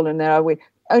people and we're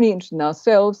only interested in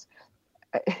ourselves,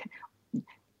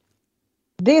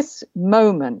 this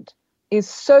moment is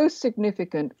so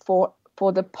significant for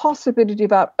the possibility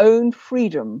of our own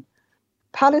freedom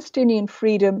Palestinian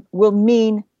freedom will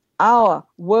mean our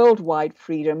worldwide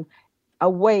freedom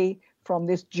away from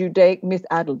this Judaic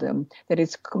myth-addledom that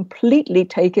is completely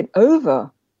taken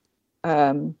over.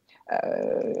 I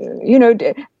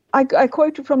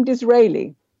quoted from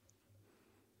Disraeli,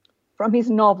 from his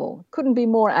novel, couldn't be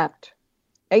more apt,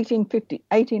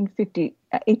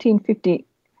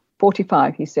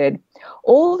 1845, he said,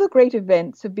 all the great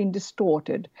events have been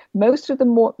distorted, most of the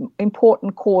more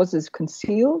important causes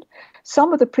concealed,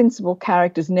 some of the principal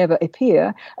characters never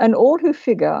appear, and all who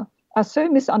figure are so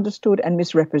misunderstood and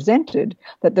misrepresented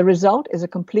that the result is a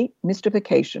complete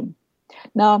mystification.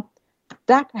 Now,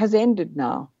 that has ended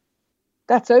now.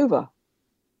 That's over.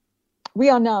 We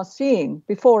are now seeing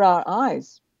before our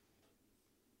eyes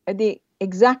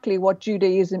exactly what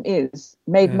Judaism is,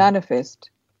 made manifest.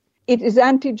 It is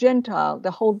anti-Gentile.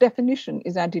 The whole definition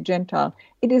is anti-Gentile.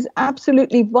 It is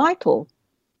absolutely vital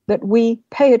that we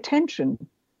pay attention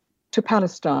to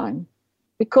Palestine,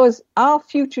 because our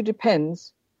future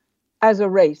depends as a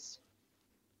race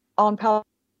on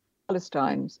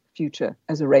Palestine's future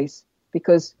as a race,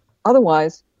 because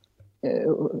otherwise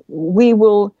we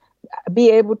will be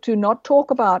able to not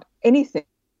talk about anything.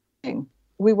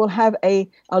 We will have a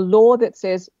law that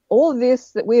says all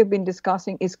this that we have been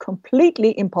discussing is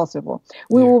completely impossible.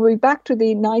 We will be back to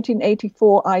the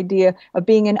 1984 idea of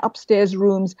being in upstairs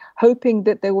rooms, hoping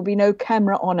that there will be no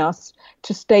camera on us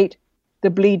to state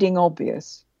the bleeding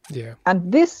obvious. Yeah.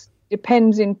 And this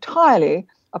depends entirely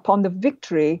upon the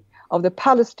victory of the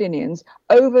Palestinians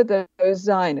over those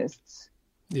Zionists.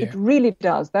 Yeah. It really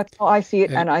does. That's how I see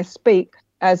it, and I speak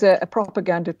as a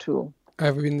propaganda tool.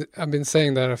 I've been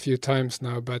saying that a few times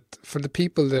now, but for the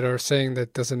people that are saying that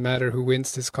it doesn't matter who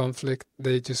wins this conflict,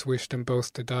 they just wish them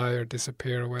both to die or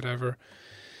disappear or whatever,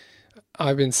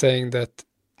 I've been saying that,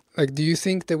 like, do you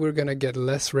think that we're going to get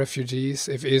less refugees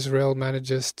if Israel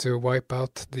manages to wipe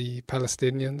out the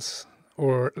Palestinians,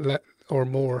 or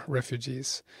more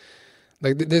refugees?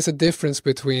 Like, there's a difference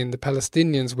between the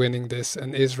Palestinians winning this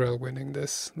and Israel winning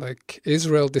this. Like,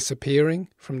 Israel disappearing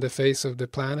from the face of the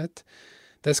planet,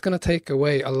 that's going to take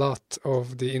away a lot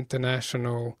of the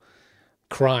international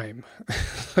crime.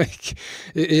 Like,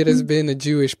 it has been a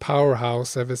Jewish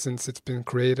powerhouse ever since it's been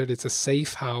created. It's a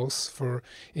safe house for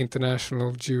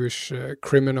international Jewish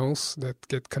criminals that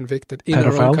get convicted in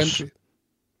our own country.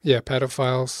 Yeah,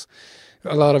 pedophiles.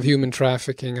 A lot of human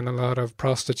trafficking and a lot of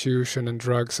prostitution and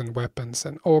drugs and weapons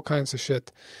and all kinds of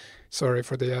shit. Sorry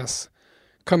for the ass.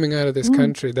 Coming out of this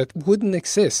country that wouldn't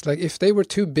exist. Like, if they were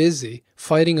too busy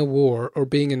fighting a war or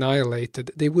being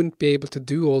annihilated, they wouldn't be able to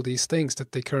do all these things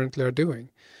that they currently are doing.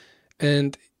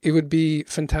 And it would be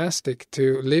fantastic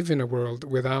to live in a world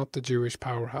without the Jewish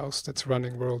powerhouse that's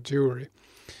running world Jewry.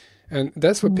 And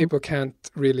that's what people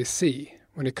can't really see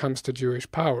when it comes to Jewish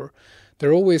power.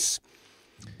 They're always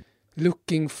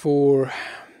looking for,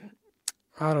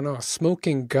 I don't know, a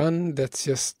smoking gun that's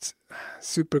just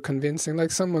super convincing.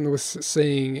 Like someone was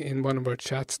saying in one of our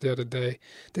chats the other day,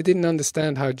 they didn't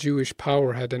understand how Jewish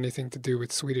power had anything to do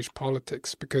with Swedish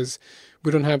politics, because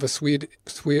we don't have we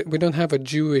don't have a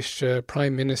Jewish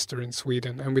prime minister in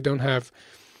Sweden, and we don't have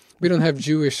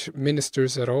Jewish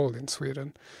ministers at all in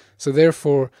Sweden. So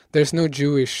therefore, there's no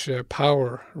Jewish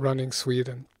power running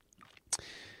Sweden.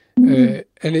 And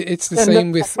it's the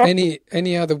same with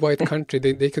any other white country.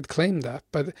 They could claim that.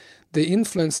 But the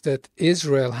influence that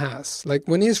Israel has, like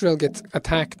when Israel gets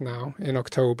attacked now in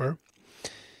October,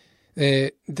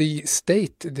 the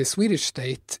Swedish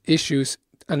state issues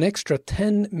an extra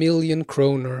 10 million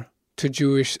kroner to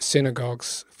Jewish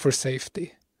synagogues for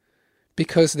safety,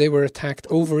 because they were attacked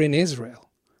over in Israel,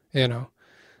 you know.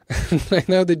 Right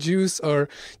now the Jews are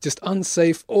just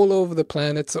unsafe all over the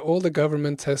planet, so all the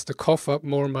government has to cough up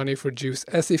more money for Jews,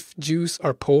 as if Jews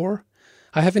are poor.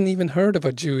 I haven't even heard of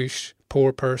a Jewish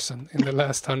poor person in the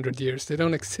last 100 years. They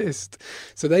don't exist.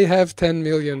 So they have 10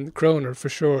 million kroner for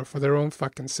sure for their own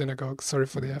fucking synagogue. Sorry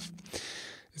for the F.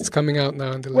 It's coming out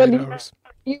now in the late hours.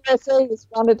 USA is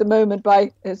run at the moment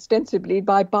ostensibly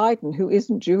by Biden, who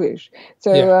isn't Jewish.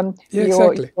 So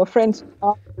your friends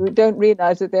who don't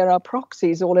realize that there are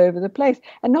proxies all over the place.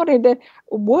 And not only that,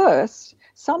 worse,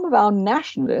 some of our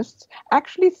nationalists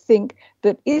actually think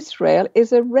that Israel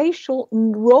is a racial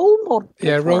role model.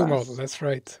 Yeah, role model, that's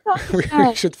right.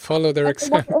 We should follow their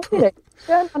example.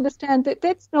 Don't understand that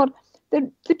that's not...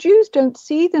 The Jews don't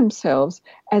see themselves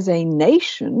as a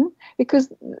nation, because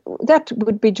that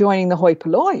would be joining the hoi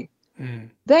polloi.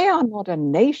 They are not a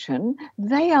nation.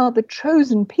 They are the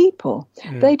chosen people.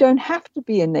 They don't have to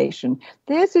be a nation.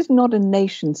 Theirs is not a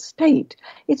nation state.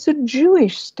 It's a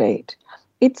Jewish state.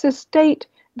 It's a state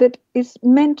that is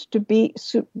meant to be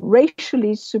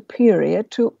racially superior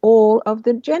to all of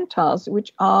the Gentiles,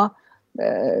 which are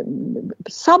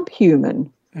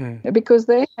subhuman, because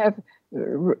they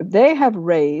have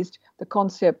raised the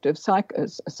concept of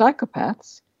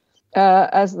psychopaths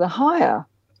as the higher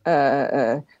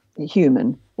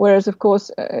human, whereas of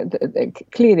course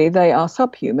clearly they are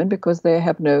subhuman because they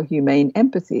have no humane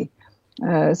empathy.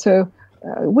 So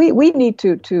we need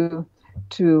to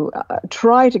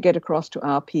try to get across to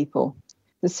our people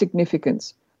the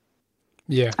significance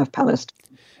of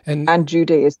Palestine and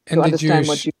Judaism, to understand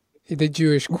the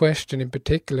Jewish question in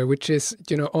particular, which is,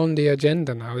 on the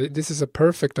agenda now. This is a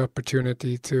perfect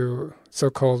opportunity to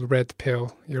so-called red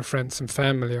pill your friends and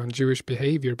family on Jewish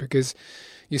behavior, because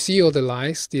you see all the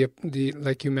lies, the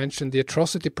like you mentioned, the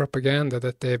atrocity propaganda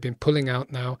that they have been pulling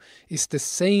out now is the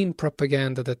same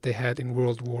propaganda that they had in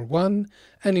World War I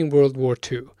and in World War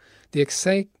II. The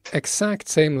exact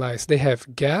same lies. They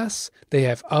have gas, they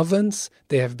have ovens,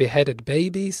 they have beheaded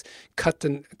babies,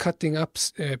 cutting up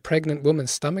pregnant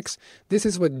women's stomachs. This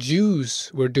is what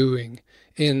Jews were doing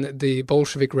in the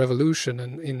Bolshevik Revolution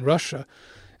and in Russia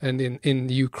and in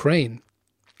Ukraine.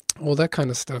 All that kind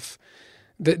of stuff.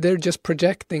 They're just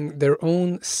projecting their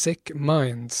own sick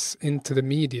minds into the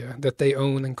media that they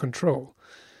own and control.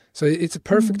 So it's a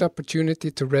perfect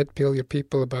opportunity to red pill your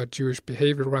people about Jewish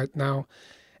behavior right now.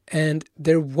 And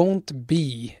there won't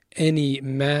be any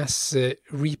mass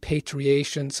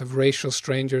repatriations of racial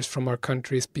strangers from our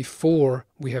countries before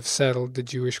we have settled the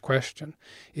Jewish question.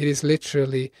 It is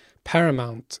literally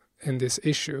paramount in this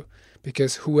issue,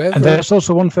 because whoever... And there's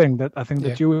also one thing that I think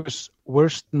the Jewish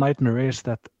worst nightmare is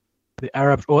that the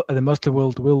Arabs or the Muslim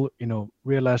world will,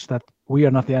 realize that we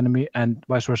are not the enemy and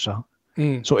vice versa.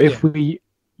 So if we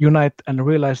unite and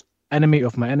realize enemy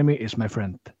of my enemy is my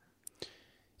friend.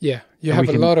 Yeah, you have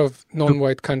a lot of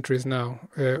non-white countries now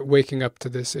waking up to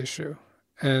this issue.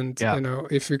 And,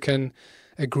 if we can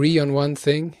agree on one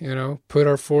thing, put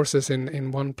our forces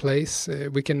in one place,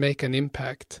 we can make an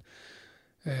impact.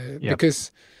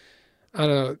 Because, I don't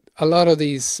know, a lot of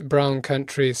these brown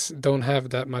countries don't have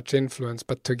that much influence,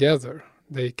 but together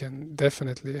they can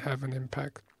definitely have an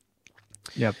impact.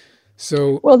 Yep.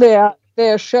 So, well, they are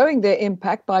showing their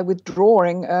impact by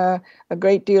withdrawing a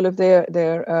great deal of their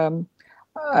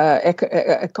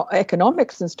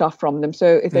economics and stuff from them.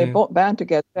 So if they band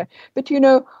together, but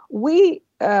we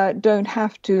don't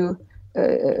have to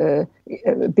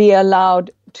be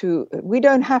allowed to. We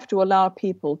don't have to allow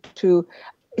people to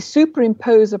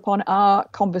superimpose upon our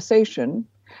conversation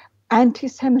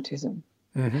anti-Semitism,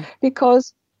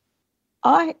 because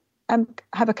I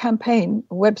have a campaign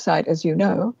website, as you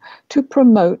know, to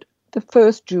promote the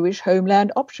first Jewish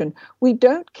homeland option. We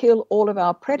don't kill all of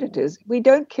our predators. We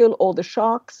don't kill all the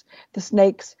sharks, the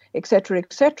snakes,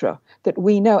 etc., that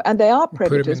we know. And they are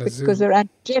predators because they're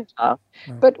anti-Gentile.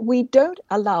 But we don't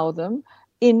allow them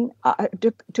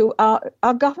to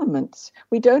our governments.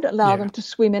 We don't allow them to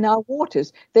swim in our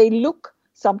waters. They look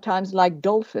sometimes like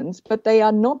dolphins, but they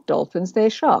are not dolphins, they're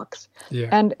sharks.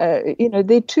 And,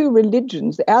 the two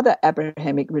religions, the other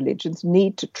Abrahamic religions,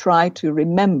 need to try to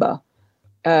remember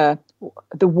the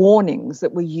warnings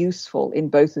that were useful in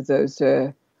both of those.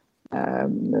 And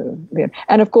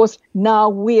of course, now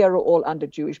we are all under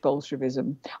Jewish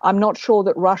Bolshevism. I'm not sure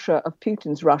that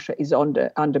Putin's Russia is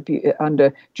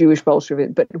under Jewish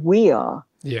Bolshevism, but we are.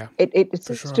 Yeah. It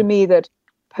seems to me that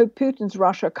Putin's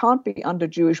Russia can't be under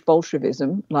Jewish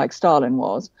Bolshevism like Stalin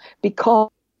was,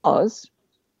 because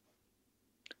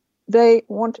they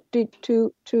want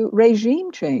to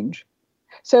regime change.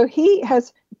 So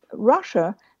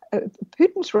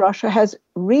Putin's Russia has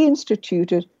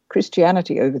reinstituted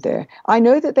Christianity over there. I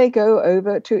know that they go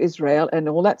over to Israel and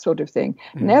all that sort of thing.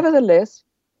 Nevertheless,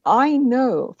 I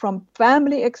know from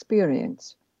family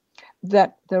experience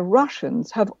that the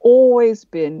Russians have always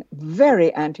been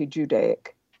very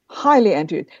anti-Judaic, highly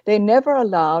anti. They never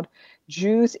allowed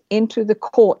Jews into the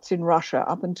courts in Russia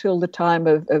up until the time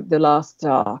of the last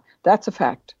Tsar. That's a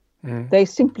fact. They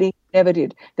simply never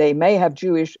did. They may have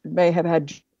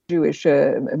had Jewish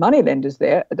moneylenders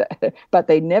there, but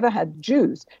they never had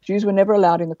Jews. Jews were never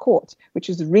allowed in the courts, which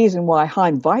is the reason why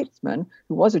Chaim Weizmann,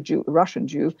 who was a Russian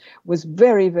Jew, was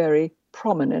very, very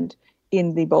prominent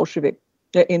in the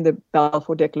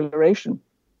Balfour Declaration.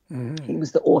 He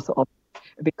was the author of it,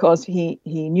 because he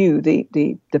knew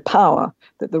the power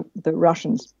that the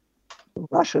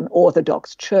Russian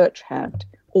Orthodox Church had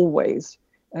always.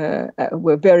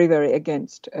 Were very, very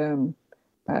against the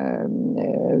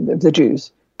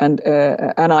Jews, and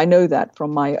I know that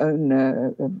from my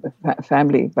own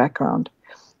family background.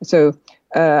 So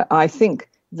I think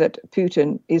that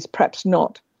Putin is perhaps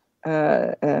not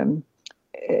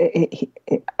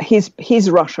his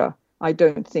Russia, I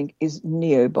don't think, is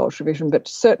neo-Bolshevism, but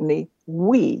certainly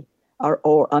we are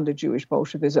all under Jewish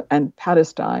Bolshevism, and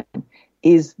Palestine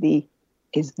is the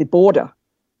border.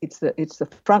 It's the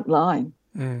front line.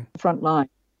 Front line.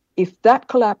 If that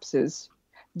collapses,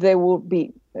 there will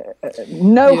be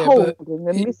no hold in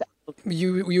the miss.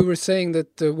 You were saying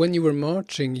that when you were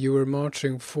marching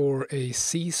for a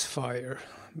ceasefire,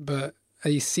 but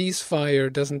a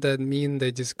ceasefire, doesn't that mean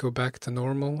they just go back to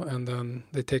normal and then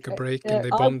they take a break and they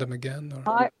bomb them again?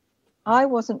 Or? I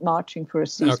wasn't marching for a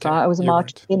ceasefire. Okay, I was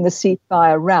marching in the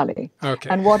ceasefire rally. Okay.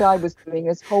 And what I was doing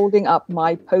is holding up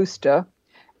my poster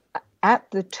at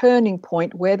the turning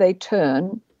point where they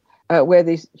turn, where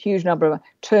this huge number of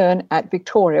turn at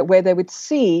Victoria, where they would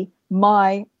see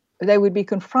they would be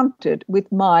confronted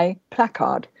with my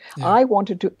placard. Yeah. I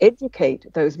wanted to educate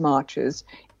those marchers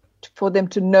for them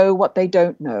to know what they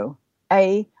don't know.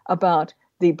 About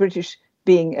the British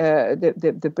being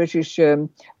the British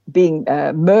being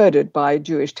murdered by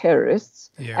Jewish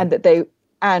terrorists, and that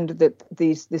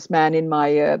this man in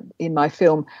my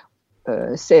film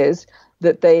says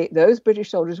that those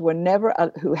British soldiers were never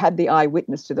who had the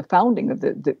eyewitness to the founding of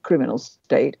the criminal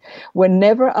state were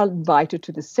never invited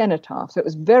to the cenotaph. So it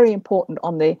was very important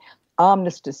on the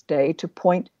Armistice Day to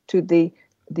point to the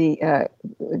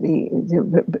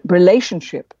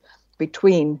relationship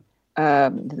between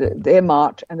their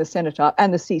march and the cenotaph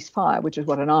and the ceasefire, which is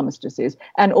what an armistice is,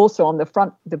 and also on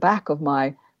the back of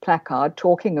my placard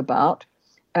talking about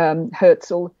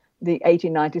Herzl, the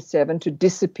 1897 to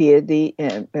disappear the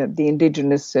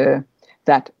indigenous.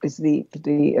 That is the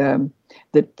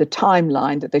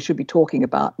timeline that they should be talking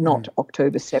about, not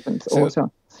October 7th. So, or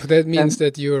so. But that means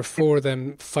that you're for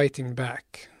them fighting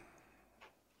back,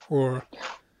 or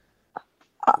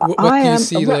what do you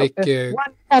see in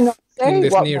the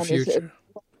near future?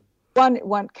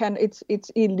 One can.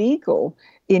 It's illegal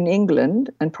in England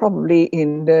and probably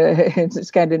in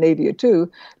Scandinavia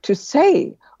too to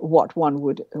say what one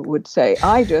would say.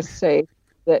 I just say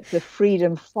that the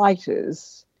freedom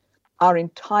fighters are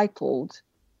entitled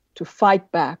to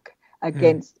fight back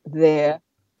against their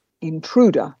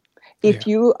intruder. If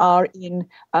you are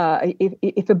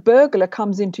if a burglar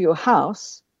comes into your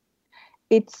house,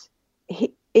 it's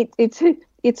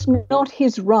not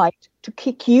his right to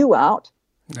kick you out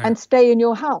and stay in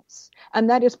your house. And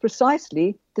that is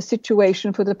precisely the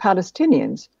situation for the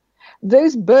Palestinians.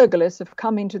 Those burglars have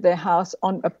come into their house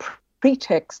on a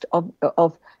pretext of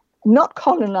not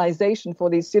colonization, for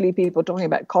these silly people talking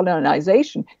about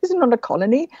colonization. This is not a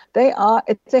colony.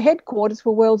 It's a headquarters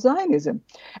for world Zionism.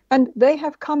 And they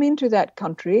have come into that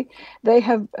country. They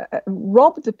have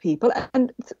robbed the people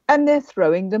and they're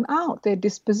throwing them out. They're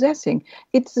dispossessing.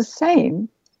 It's the same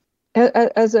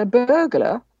as a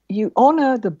burglar. You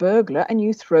honor the burglar and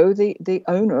you throw the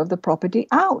owner of the property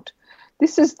out.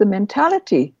 This is the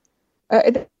mentality.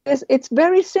 It's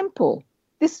very simple.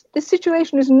 This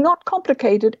situation is not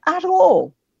complicated at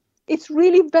all. It's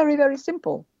really very, very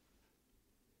simple.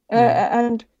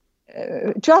 And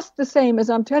just the same as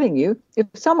I'm telling you, if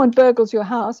someone burgles your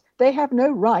house, they have no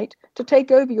right to take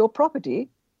over your property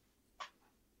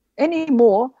any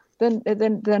more than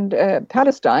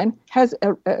Palestine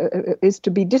is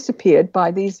to be disappeared by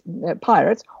these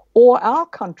pirates, or our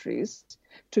countries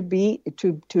to be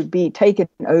taken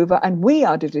over, and we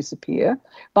are to disappear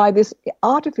by this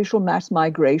artificial mass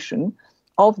migration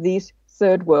of these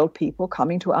third world people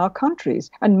coming to our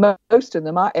countries, and most of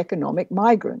them are economic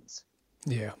migrants.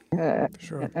 Yeah,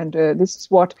 sure. And this is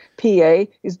what PA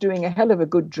is doing a hell of a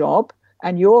good job,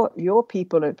 and your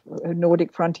people at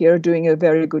Nordic Frontier are doing a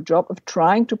very good job of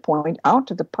trying to point out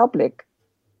to the public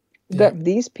that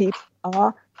these people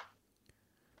are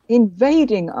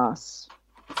invading us.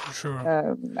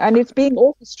 Sure. And it's being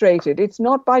orchestrated. It's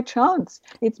not by chance.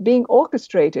 It's being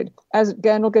orchestrated, as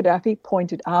Colonel Gaddafi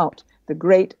pointed out, the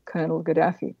great Colonel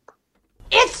Gaddafi.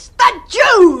 It's the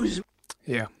Jews!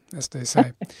 Yeah, as they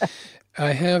say.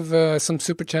 I have some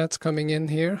super chats coming in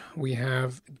here. We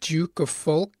have Duke of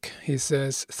Folk. He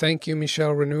says, "Thank you,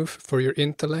 Michèle Renouf, for your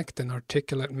intellect and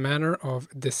articulate manner of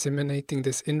disseminating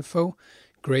this info.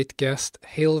 Great guest.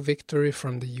 Hail victory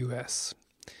from the US."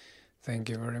 Thank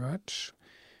you very much.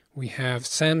 We have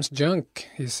Sam's Junk.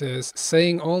 He says,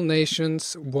 "Saying all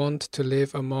nations want to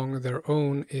live among their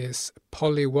own is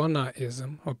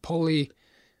Pollyannaism, or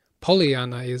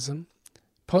Pollyannaism.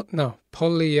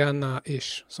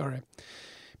 Pollyanna-ish, sorry.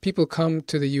 People come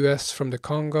to the US from the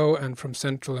Congo and from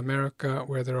Central America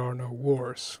where there are no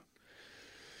wars."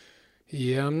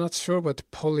 Yeah, I'm not sure what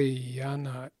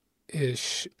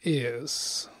Pollyanna-ish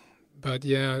is. But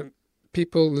yeah,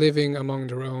 people living among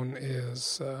their own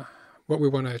is what we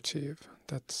want to achieve.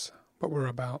 That's what we're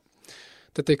about.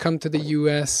 That they come to the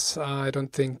U.S., I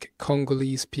don't think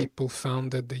Congolese people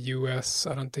founded the U.S.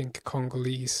 I don't think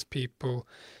Congolese people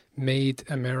made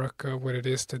America what it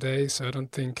is today. So I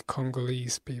don't think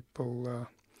Congolese people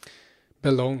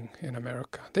belong in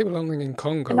America. They belong in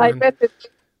Congo. And I bet that,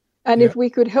 if we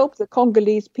could help the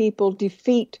Congolese people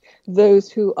defeat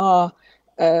those who are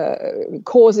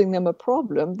causing them a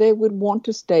problem, they would want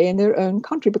to stay in their own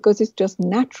country because it's just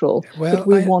natural that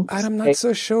we want to I'm not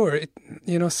so sure.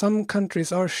 Some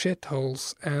countries are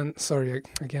shitholes, and sorry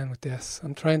again with this.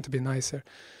 I'm trying to be nicer.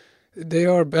 They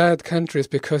are bad countries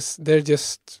because they're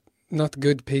just not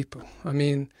good people. I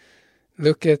mean,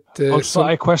 look at also,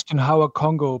 I question how a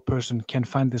Congo person can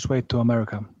find this way to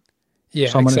America. Yeah,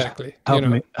 someone exactly.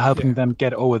 Is helping them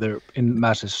get over there in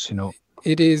masses.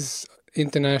 It is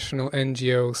international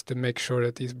NGOs to make sure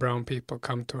that these brown people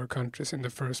come to our countries in the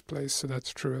first place. So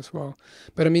that's true as well.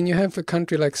 But I mean, you have a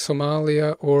country like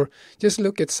Somalia, or just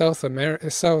look at South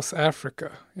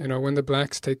Africa. When the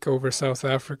blacks take over South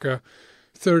Africa,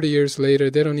 30 years later,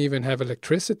 they don't even have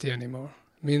electricity anymore.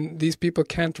 I mean, these people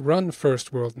can't run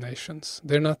first world nations.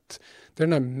 They're not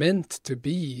meant to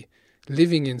be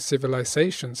living in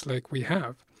civilizations like we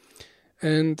have.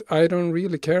 And I don't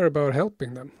really care about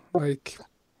helping them. Like,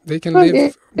 they can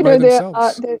live by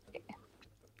themselves.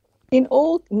 In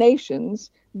all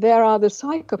nations, there are the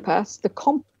psychopaths, the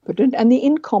competent, and the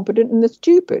incompetent and the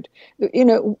stupid.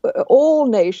 All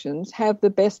nations have the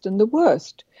best and the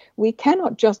worst. We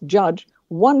cannot just judge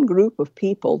one group of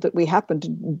people that we happen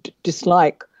to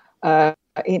dislike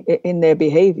in their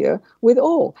behavior with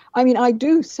all. I mean, I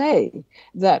do say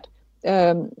that,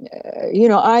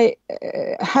 I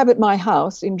have at my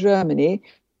house in Germany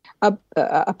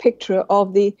a picture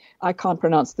of I can't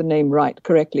pronounce the name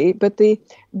correctly, but the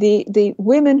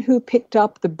women who picked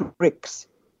up the bricks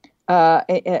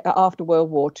after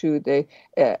World War II.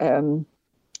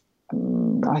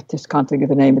 I just can't think of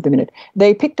the name at the minute.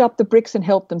 They picked up the bricks and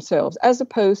helped themselves, as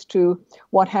opposed to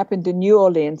what happened in New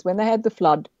Orleans when they had the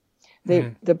flood.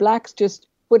 The blacks just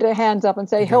put their hands up and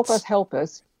say, help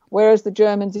us, whereas the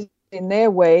Germans, in their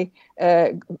way,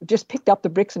 just picked up the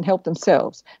bricks and helped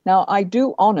themselves. Now, I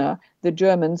do honor the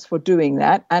Germans for doing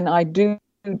that, and I do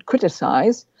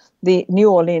criticize the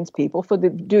New Orleans people for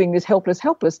doing this helpless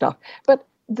stuff. But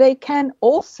they can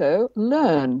also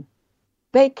learn.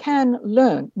 They can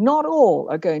learn. Not all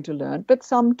are going to learn, but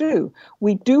some do.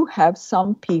 We do have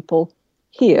some people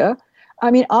here.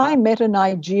 I mean, I met a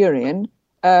Nigerian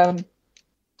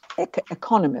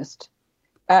economist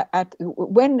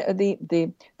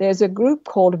there's a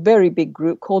very big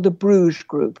group called the Bruges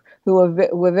Group, who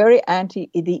were very anti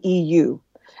the EU.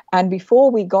 And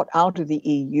before we got out of the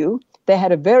EU, they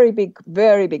had a very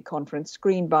big conference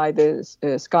screened by the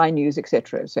Sky News,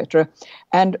 etc., etc.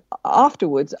 And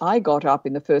afterwards, I got up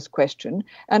in the first question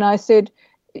and I said,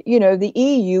 the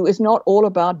EU is not all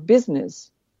about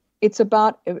business. It's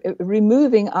about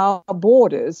removing our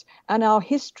borders and our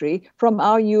history from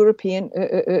our European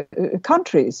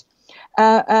countries,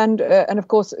 and of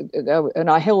course,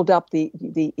 and I held up the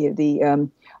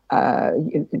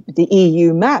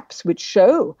EU maps, which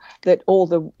show that all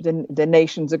the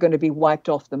nations are going to be wiped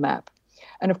off the map,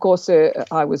 and of course,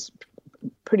 I was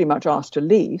pretty much asked to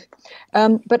leave.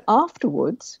 But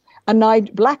afterwards, a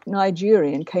black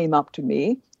Nigerian came up to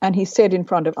me and he said in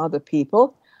front of other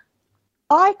people,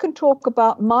 I can talk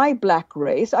about my black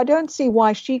race. I don't see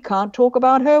why she can't talk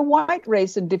about her white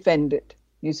race and defend it.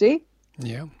 You see?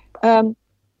 Yeah.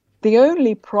 The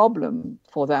only problem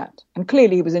for that, and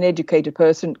clearly he was an educated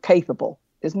person, capable.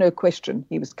 There's no question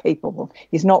he was capable.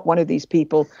 He's not one of these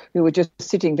people who were just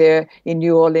sitting there in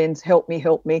New Orleans, help me,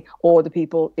 or the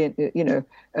people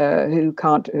who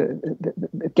can't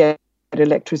get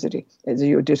electricity, as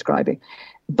you were describing.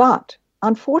 But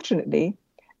unfortunately,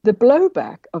 the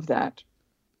blowback of that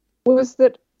was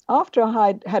that after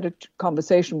I had a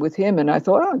conversation with him, and I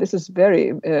thought, this is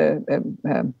very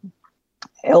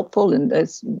helpful, and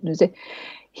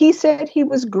he said he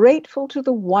was grateful to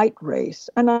the white race.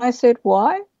 And I said,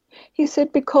 why? He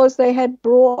said, because they had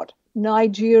brought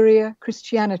Nigeria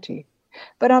Christianity.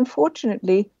 But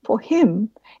unfortunately for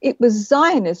him, it was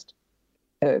Zionist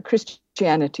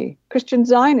Christianity, Christian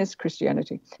Zionist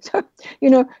Christianity. So,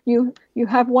 you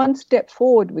have one step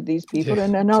forward with these people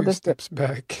and another 2 steps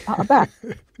back.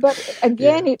 But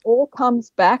again, it all comes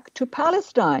back to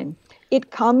Palestine. It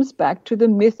comes back to the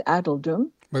myth-addledom.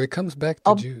 Well, it comes back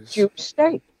to Jews. Jewish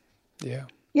state. Yeah.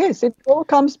 Yes, it all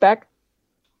comes back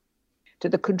to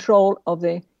the control of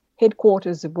the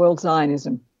headquarters of World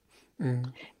Zionism.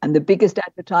 And the biggest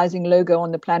advertising logo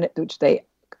on the planet, which they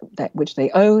which they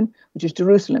own, which is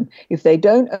Jerusalem. If they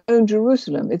don't own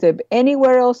Jerusalem, if they're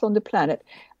anywhere else on the planet,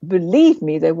 believe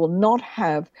me, they will not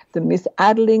have the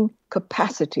misaddling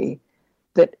capacity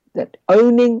that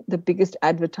owning the biggest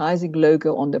advertising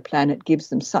logo on the planet gives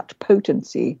them such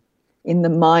potency in the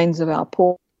minds of our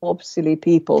poor silly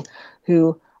people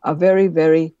who are very,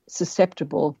 very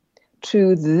susceptible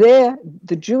to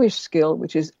the Jewish skill,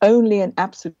 which is only and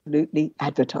absolutely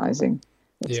advertising.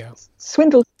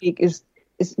 Swindle speak is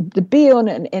the be-all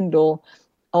and end-all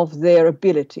of their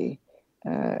ability.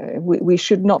 We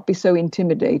should not be so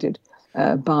intimidated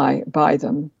by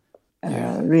them,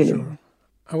 really. Sure.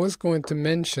 I was going to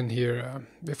mention here,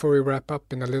 before we wrap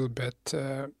up in a little bit,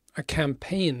 a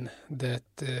campaign that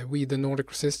we, the Nordic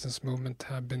Resistance Movement,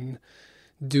 have been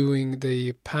doing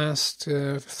the past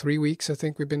 3 weeks. I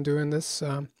think we've been doing this.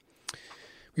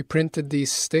 We printed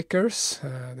these stickers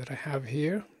that I have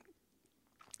here.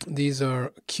 These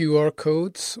are QR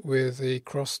codes with a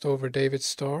crossed over David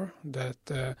Star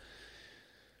that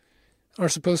are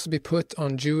supposed to be put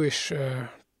on Jewish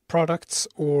products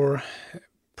or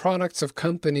products of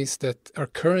companies that are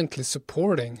currently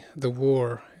supporting the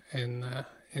war in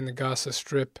the Gaza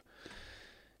Strip.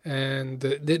 And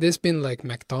there's been like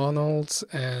McDonald's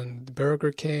and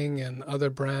Burger King and other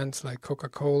brands like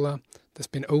Coca-Cola that's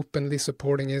been openly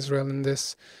supporting Israel in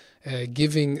this,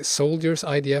 giving soldiers,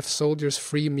 IDF soldiers,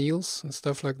 free meals and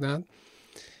stuff like that,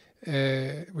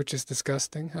 which is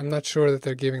disgusting. I'm not sure that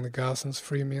they're giving the Gazans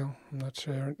free definitely I'm not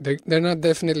sure. They're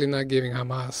definitely not giving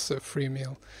Hamas a free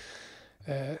meal.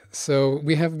 So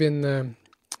we have been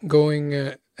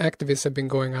activists have been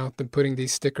going out and putting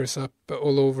these stickers up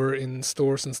all over in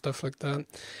stores and stuff like that.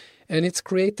 And it's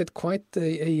created quite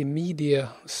a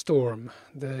media storm.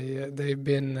 They've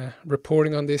been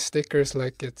reporting on these stickers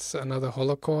like it's another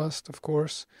Holocaust, of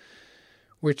course,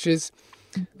 which is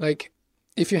like,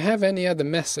 if you have any other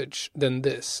message than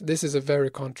this is a very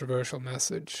controversial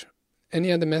message.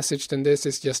 Any other message than this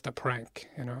is just a prank,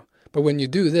 you know. But when you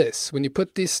do this, when you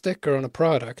put this sticker on a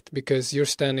product because you're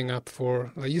standing up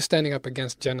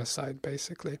against genocide,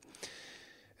 basically,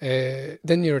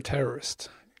 then you're a terrorist.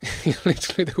 You're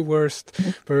literally the worst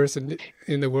person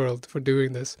in the world for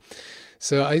doing this.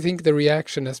 So I think the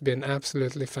reaction has been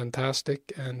absolutely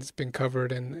fantastic, and it's been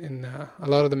covered in a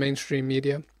lot of the mainstream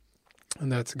media, and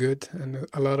that's good. And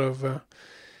a lot of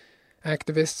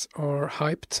activists are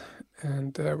hyped,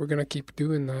 and we're going to keep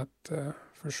doing that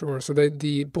for sure. So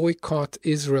the Boycott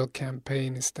Israel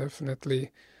campaign is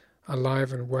definitely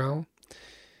alive and well.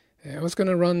 I was going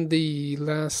to run the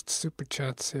last super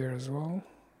chats here as well.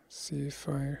 See if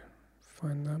I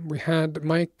find them. We had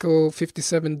Michael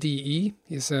 57DE.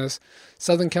 He says,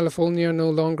 Southern California no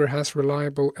longer has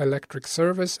reliable electric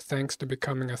service thanks to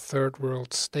becoming a third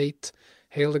world state.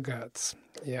 Hail the gods.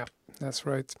 Yeah, that's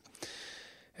right.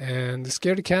 And the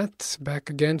Scaredy Cat, back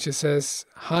again, she says,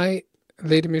 Hi,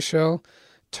 Lady Michèle.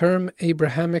 Term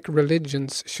Abrahamic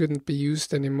religions shouldn't be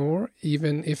used anymore,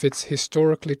 even if it's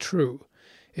historically true.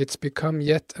 It's become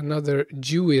yet another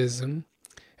Jewism,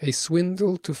 a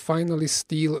swindle to finally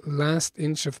steal last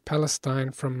inch of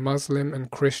Palestine from Muslim and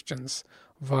Christians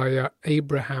via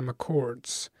Abraham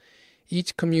Accords.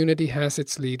 Each community has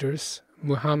its leaders.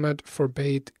 Muhammad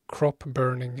forbade crop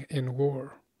burning in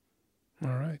war.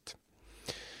 All right.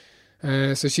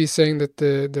 So she's saying that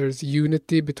there's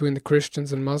unity between the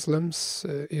Christians and Muslims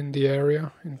in the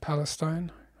area, in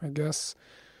Palestine, I guess.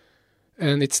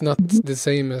 And it's not the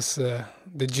same as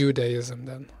the Judaism,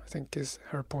 then, I think is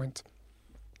her point.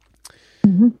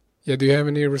 Mm-hmm. Yeah, do you have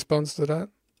any response to that?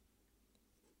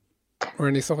 Or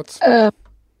any thoughts?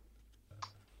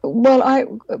 Well, I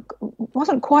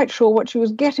wasn't quite sure what she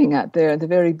was getting at there at the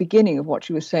very beginning of what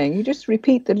she was saying. You just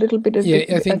repeat the little bit of... Yeah,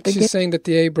 I think she's saying that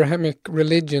the Abrahamic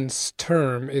religions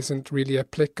term isn't really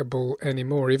applicable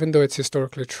anymore, even though it's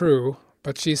historically true.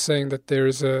 But she's saying that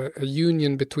there's a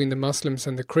union between the Muslims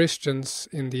and the Christians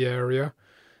in the area,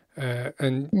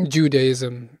 and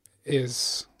Judaism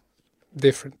is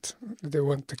different. They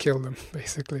want to kill them,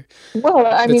 basically. Well,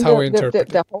 I mean, how I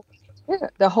interpret it.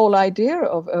 The whole idea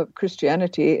of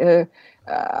Christianity,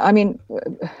 I mean,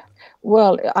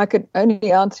 well, I could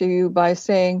only answer you by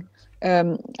saying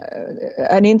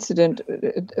an incident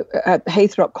at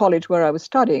Haythrop College where I was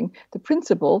studying. The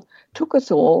principal took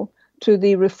us all to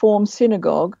the Reform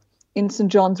Synagogue in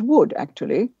St. John's Wood,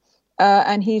 actually,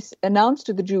 and he's announced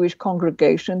to the Jewish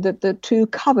congregation that the two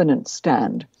covenants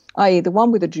stand, i.e. the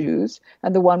one with the Jews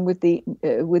and the one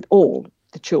with all.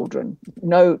 the children,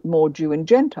 no more Jew and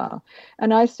Gentile.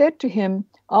 And I said to him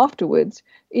afterwards,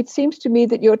 it seems to me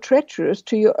that you're treacherous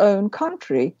to your own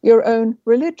country, your own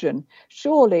religion.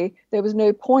 Surely there was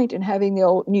no point in having the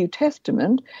Old New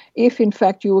Testament if, in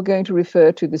fact, you were going to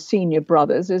refer to the senior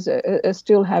brothers as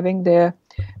still having their...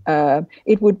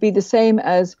 it would be the same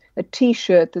as a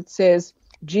T-shirt that says,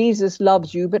 Jesus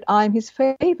loves you, but I'm his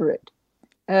favorite.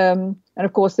 And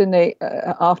of course, then they,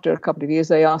 after a couple of years,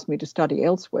 they asked me to study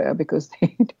elsewhere because they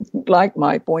didn't like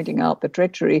my pointing out the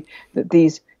treachery that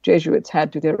these Jesuits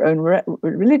had to their own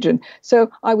religion.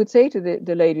 So I would say to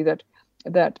the lady that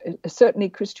certainly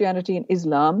Christianity and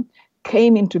Islam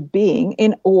came into being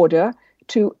in order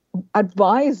to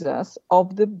advise us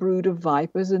of the brood of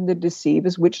vipers and the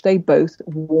deceivers, which they both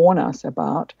warn us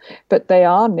about. But they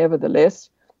are nevertheless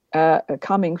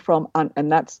coming from,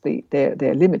 and that's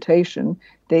their limitation,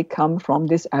 they come from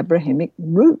this Abrahamic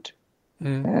root.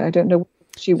 I don't know if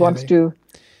she wants to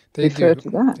refer to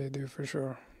that. They do, for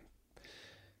sure.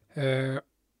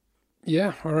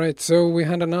 Yeah, all right. So we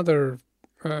had another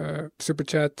super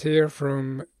chat here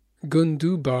from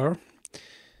Gundubar.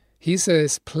 He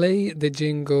says, play the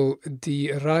jingle Die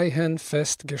Reihen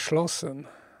fest geschlossen.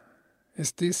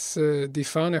 Is this Die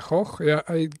Fahne hoch? Yeah,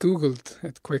 I googled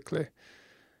it quickly.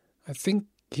 I think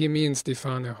he means Die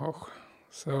Fahne hoch.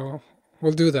 So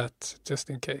we'll do that just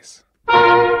in case.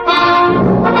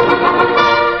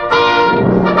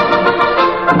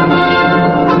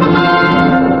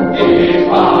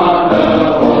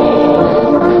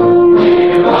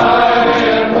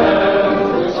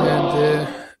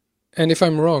 And if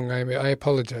I'm wrong, I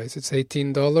apologize. It's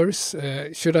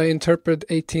 $18. Should I interpret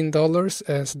 $18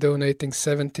 as donating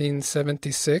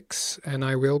 $17.76? And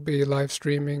I will be live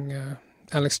streaming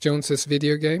Alex Jones's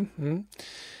video game?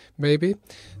 Maybe.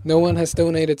 No one has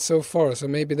donated so far, so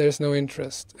maybe there's no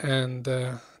interest. And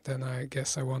then I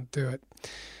guess I won't do it.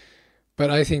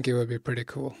 But I think it would be pretty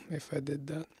cool if I did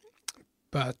that.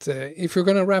 But if we're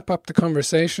going to wrap up the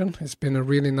conversation, it's been a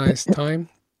really nice time.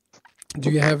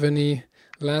 Do you have any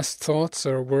last thoughts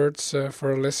or words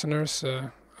for our listeners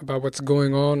about what's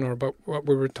going on or about what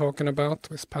we were talking about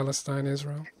with Palestine,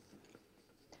 Israel?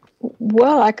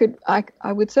 Well,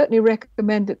 I would certainly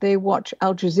recommend that they watch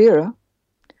Al Jazeera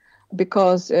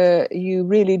because you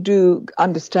really do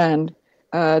understand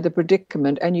the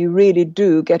predicament and you really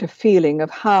do get a feeling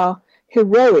of how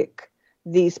heroic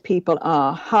these people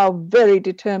are, how very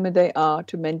determined they are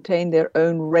to maintain their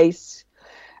own race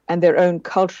and their own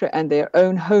culture and their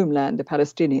own homeland, the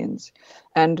Palestinians.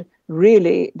 And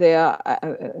really, they are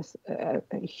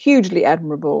hugely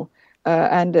admirable,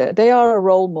 and they are a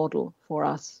role model for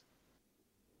us.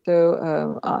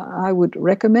 So I would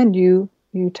recommend you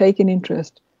take an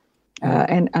interest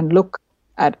and look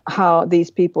at how these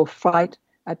people fight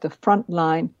at the front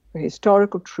line for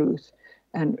historical truth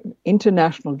and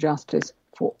international justice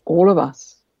for all of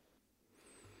us.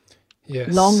 Yes.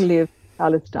 Long live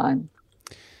Palestine.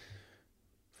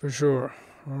 For sure.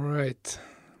 All right.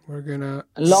 We're going to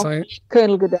sign...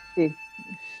 Colonel Gaddafi.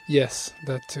 Yes,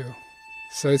 that too.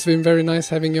 So it's been very nice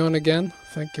having you on again.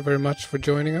 Thank you very much for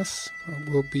joining us.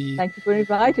 Thank you for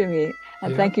inviting me.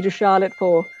 And thank you to Charlotte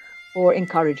for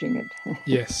encouraging it.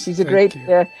 Yes. she's a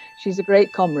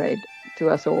great comrade to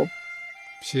us all.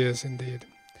 She is indeed.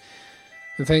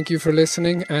 And thank you for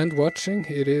listening and watching.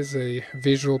 It is a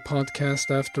visual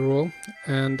podcast after all,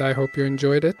 and I hope you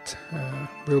enjoyed it.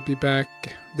 We'll be back.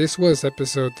 This was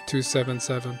episode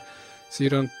 277, so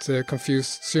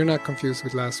you're not confused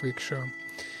with last week's show.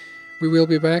 We will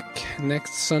be back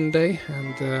next Sunday,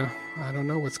 and I don't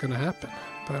know what's going to happen,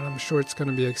 but I'm sure it's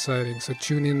going to be exciting. So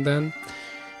tune in then.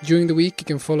 During the week, you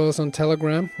can follow us on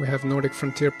Telegram. We have Nordic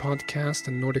Frontier Podcast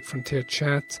and Nordic Frontier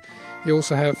Chat. You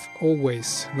also have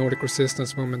always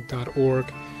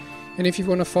NordicResistanceMovement.org. And if you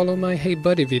want to follow my Hey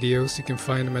Buddy videos, you can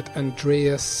find them at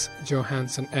Andreas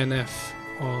Johansson NF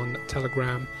on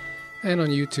Telegram and on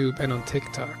YouTube and on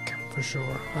TikTok for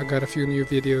sure. I got a few new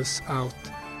videos out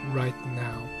right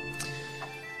now.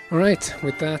 Alright,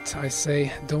 with that I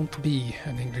say don't be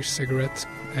an English cigarette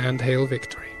and hail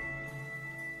victory.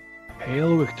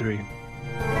 Hail victory.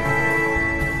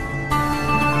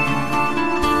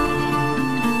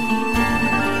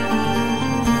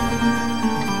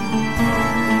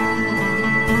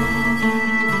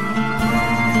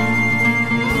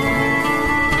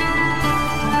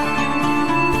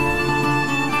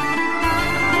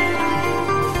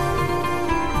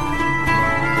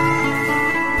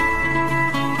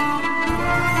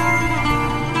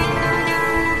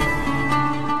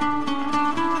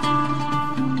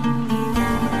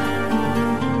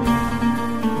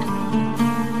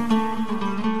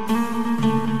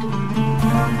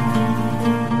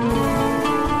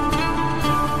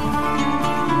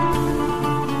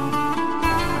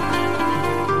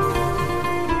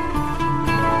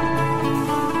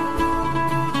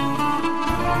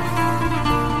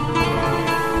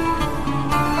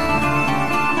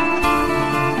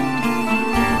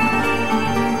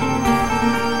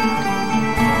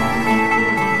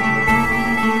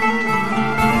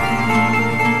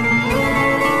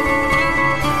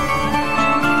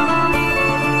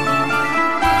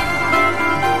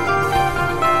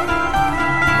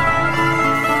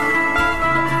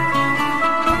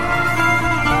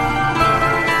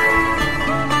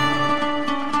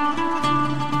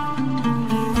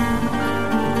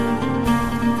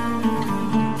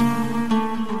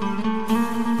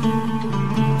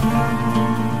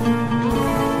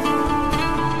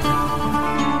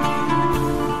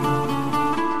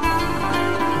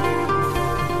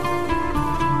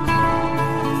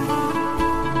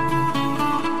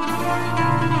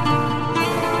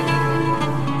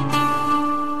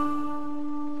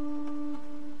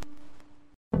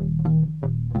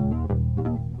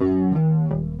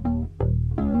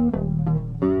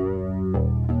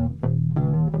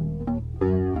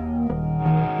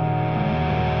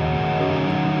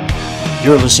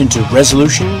 You're listening to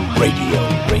Resolution Radio.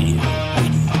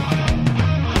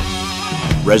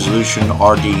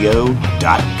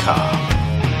 ResolutionRDO.com.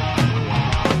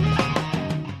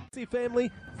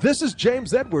 Family, this is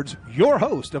James Edwards, your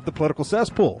host of the Political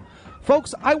Cesspool.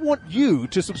 Folks, I want you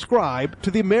to subscribe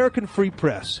to the American Free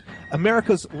Press,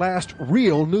 America's last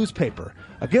real newspaper.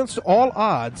 Against all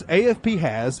odds, AFP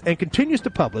has and continues to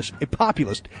publish a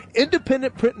populist,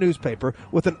 independent print newspaper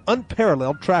with an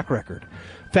unparalleled track record.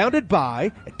 Founded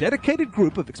by a dedicated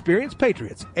group of experienced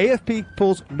patriots, AFP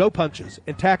pulls no punches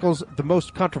and tackles the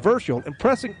most controversial and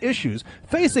pressing issues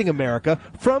facing America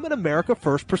from an America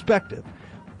First perspective.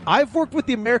 I've worked with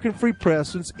the American Free Press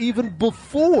since even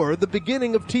before the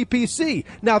beginning of TPC.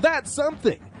 Now that's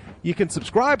something. You can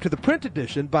subscribe to the print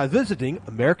edition by visiting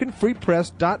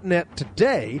AmericanFreePress.net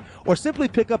today, or simply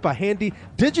pick up a handy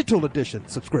digital edition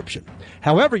subscription.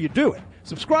 However you do it,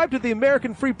 subscribe to the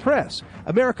American Free Press,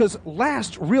 America's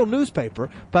last real newspaper,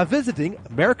 by visiting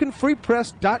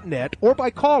AmericanFreePress.net or by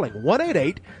calling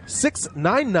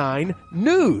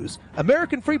 1-888-699-NEWS,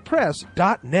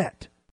 AmericanFreePress.net.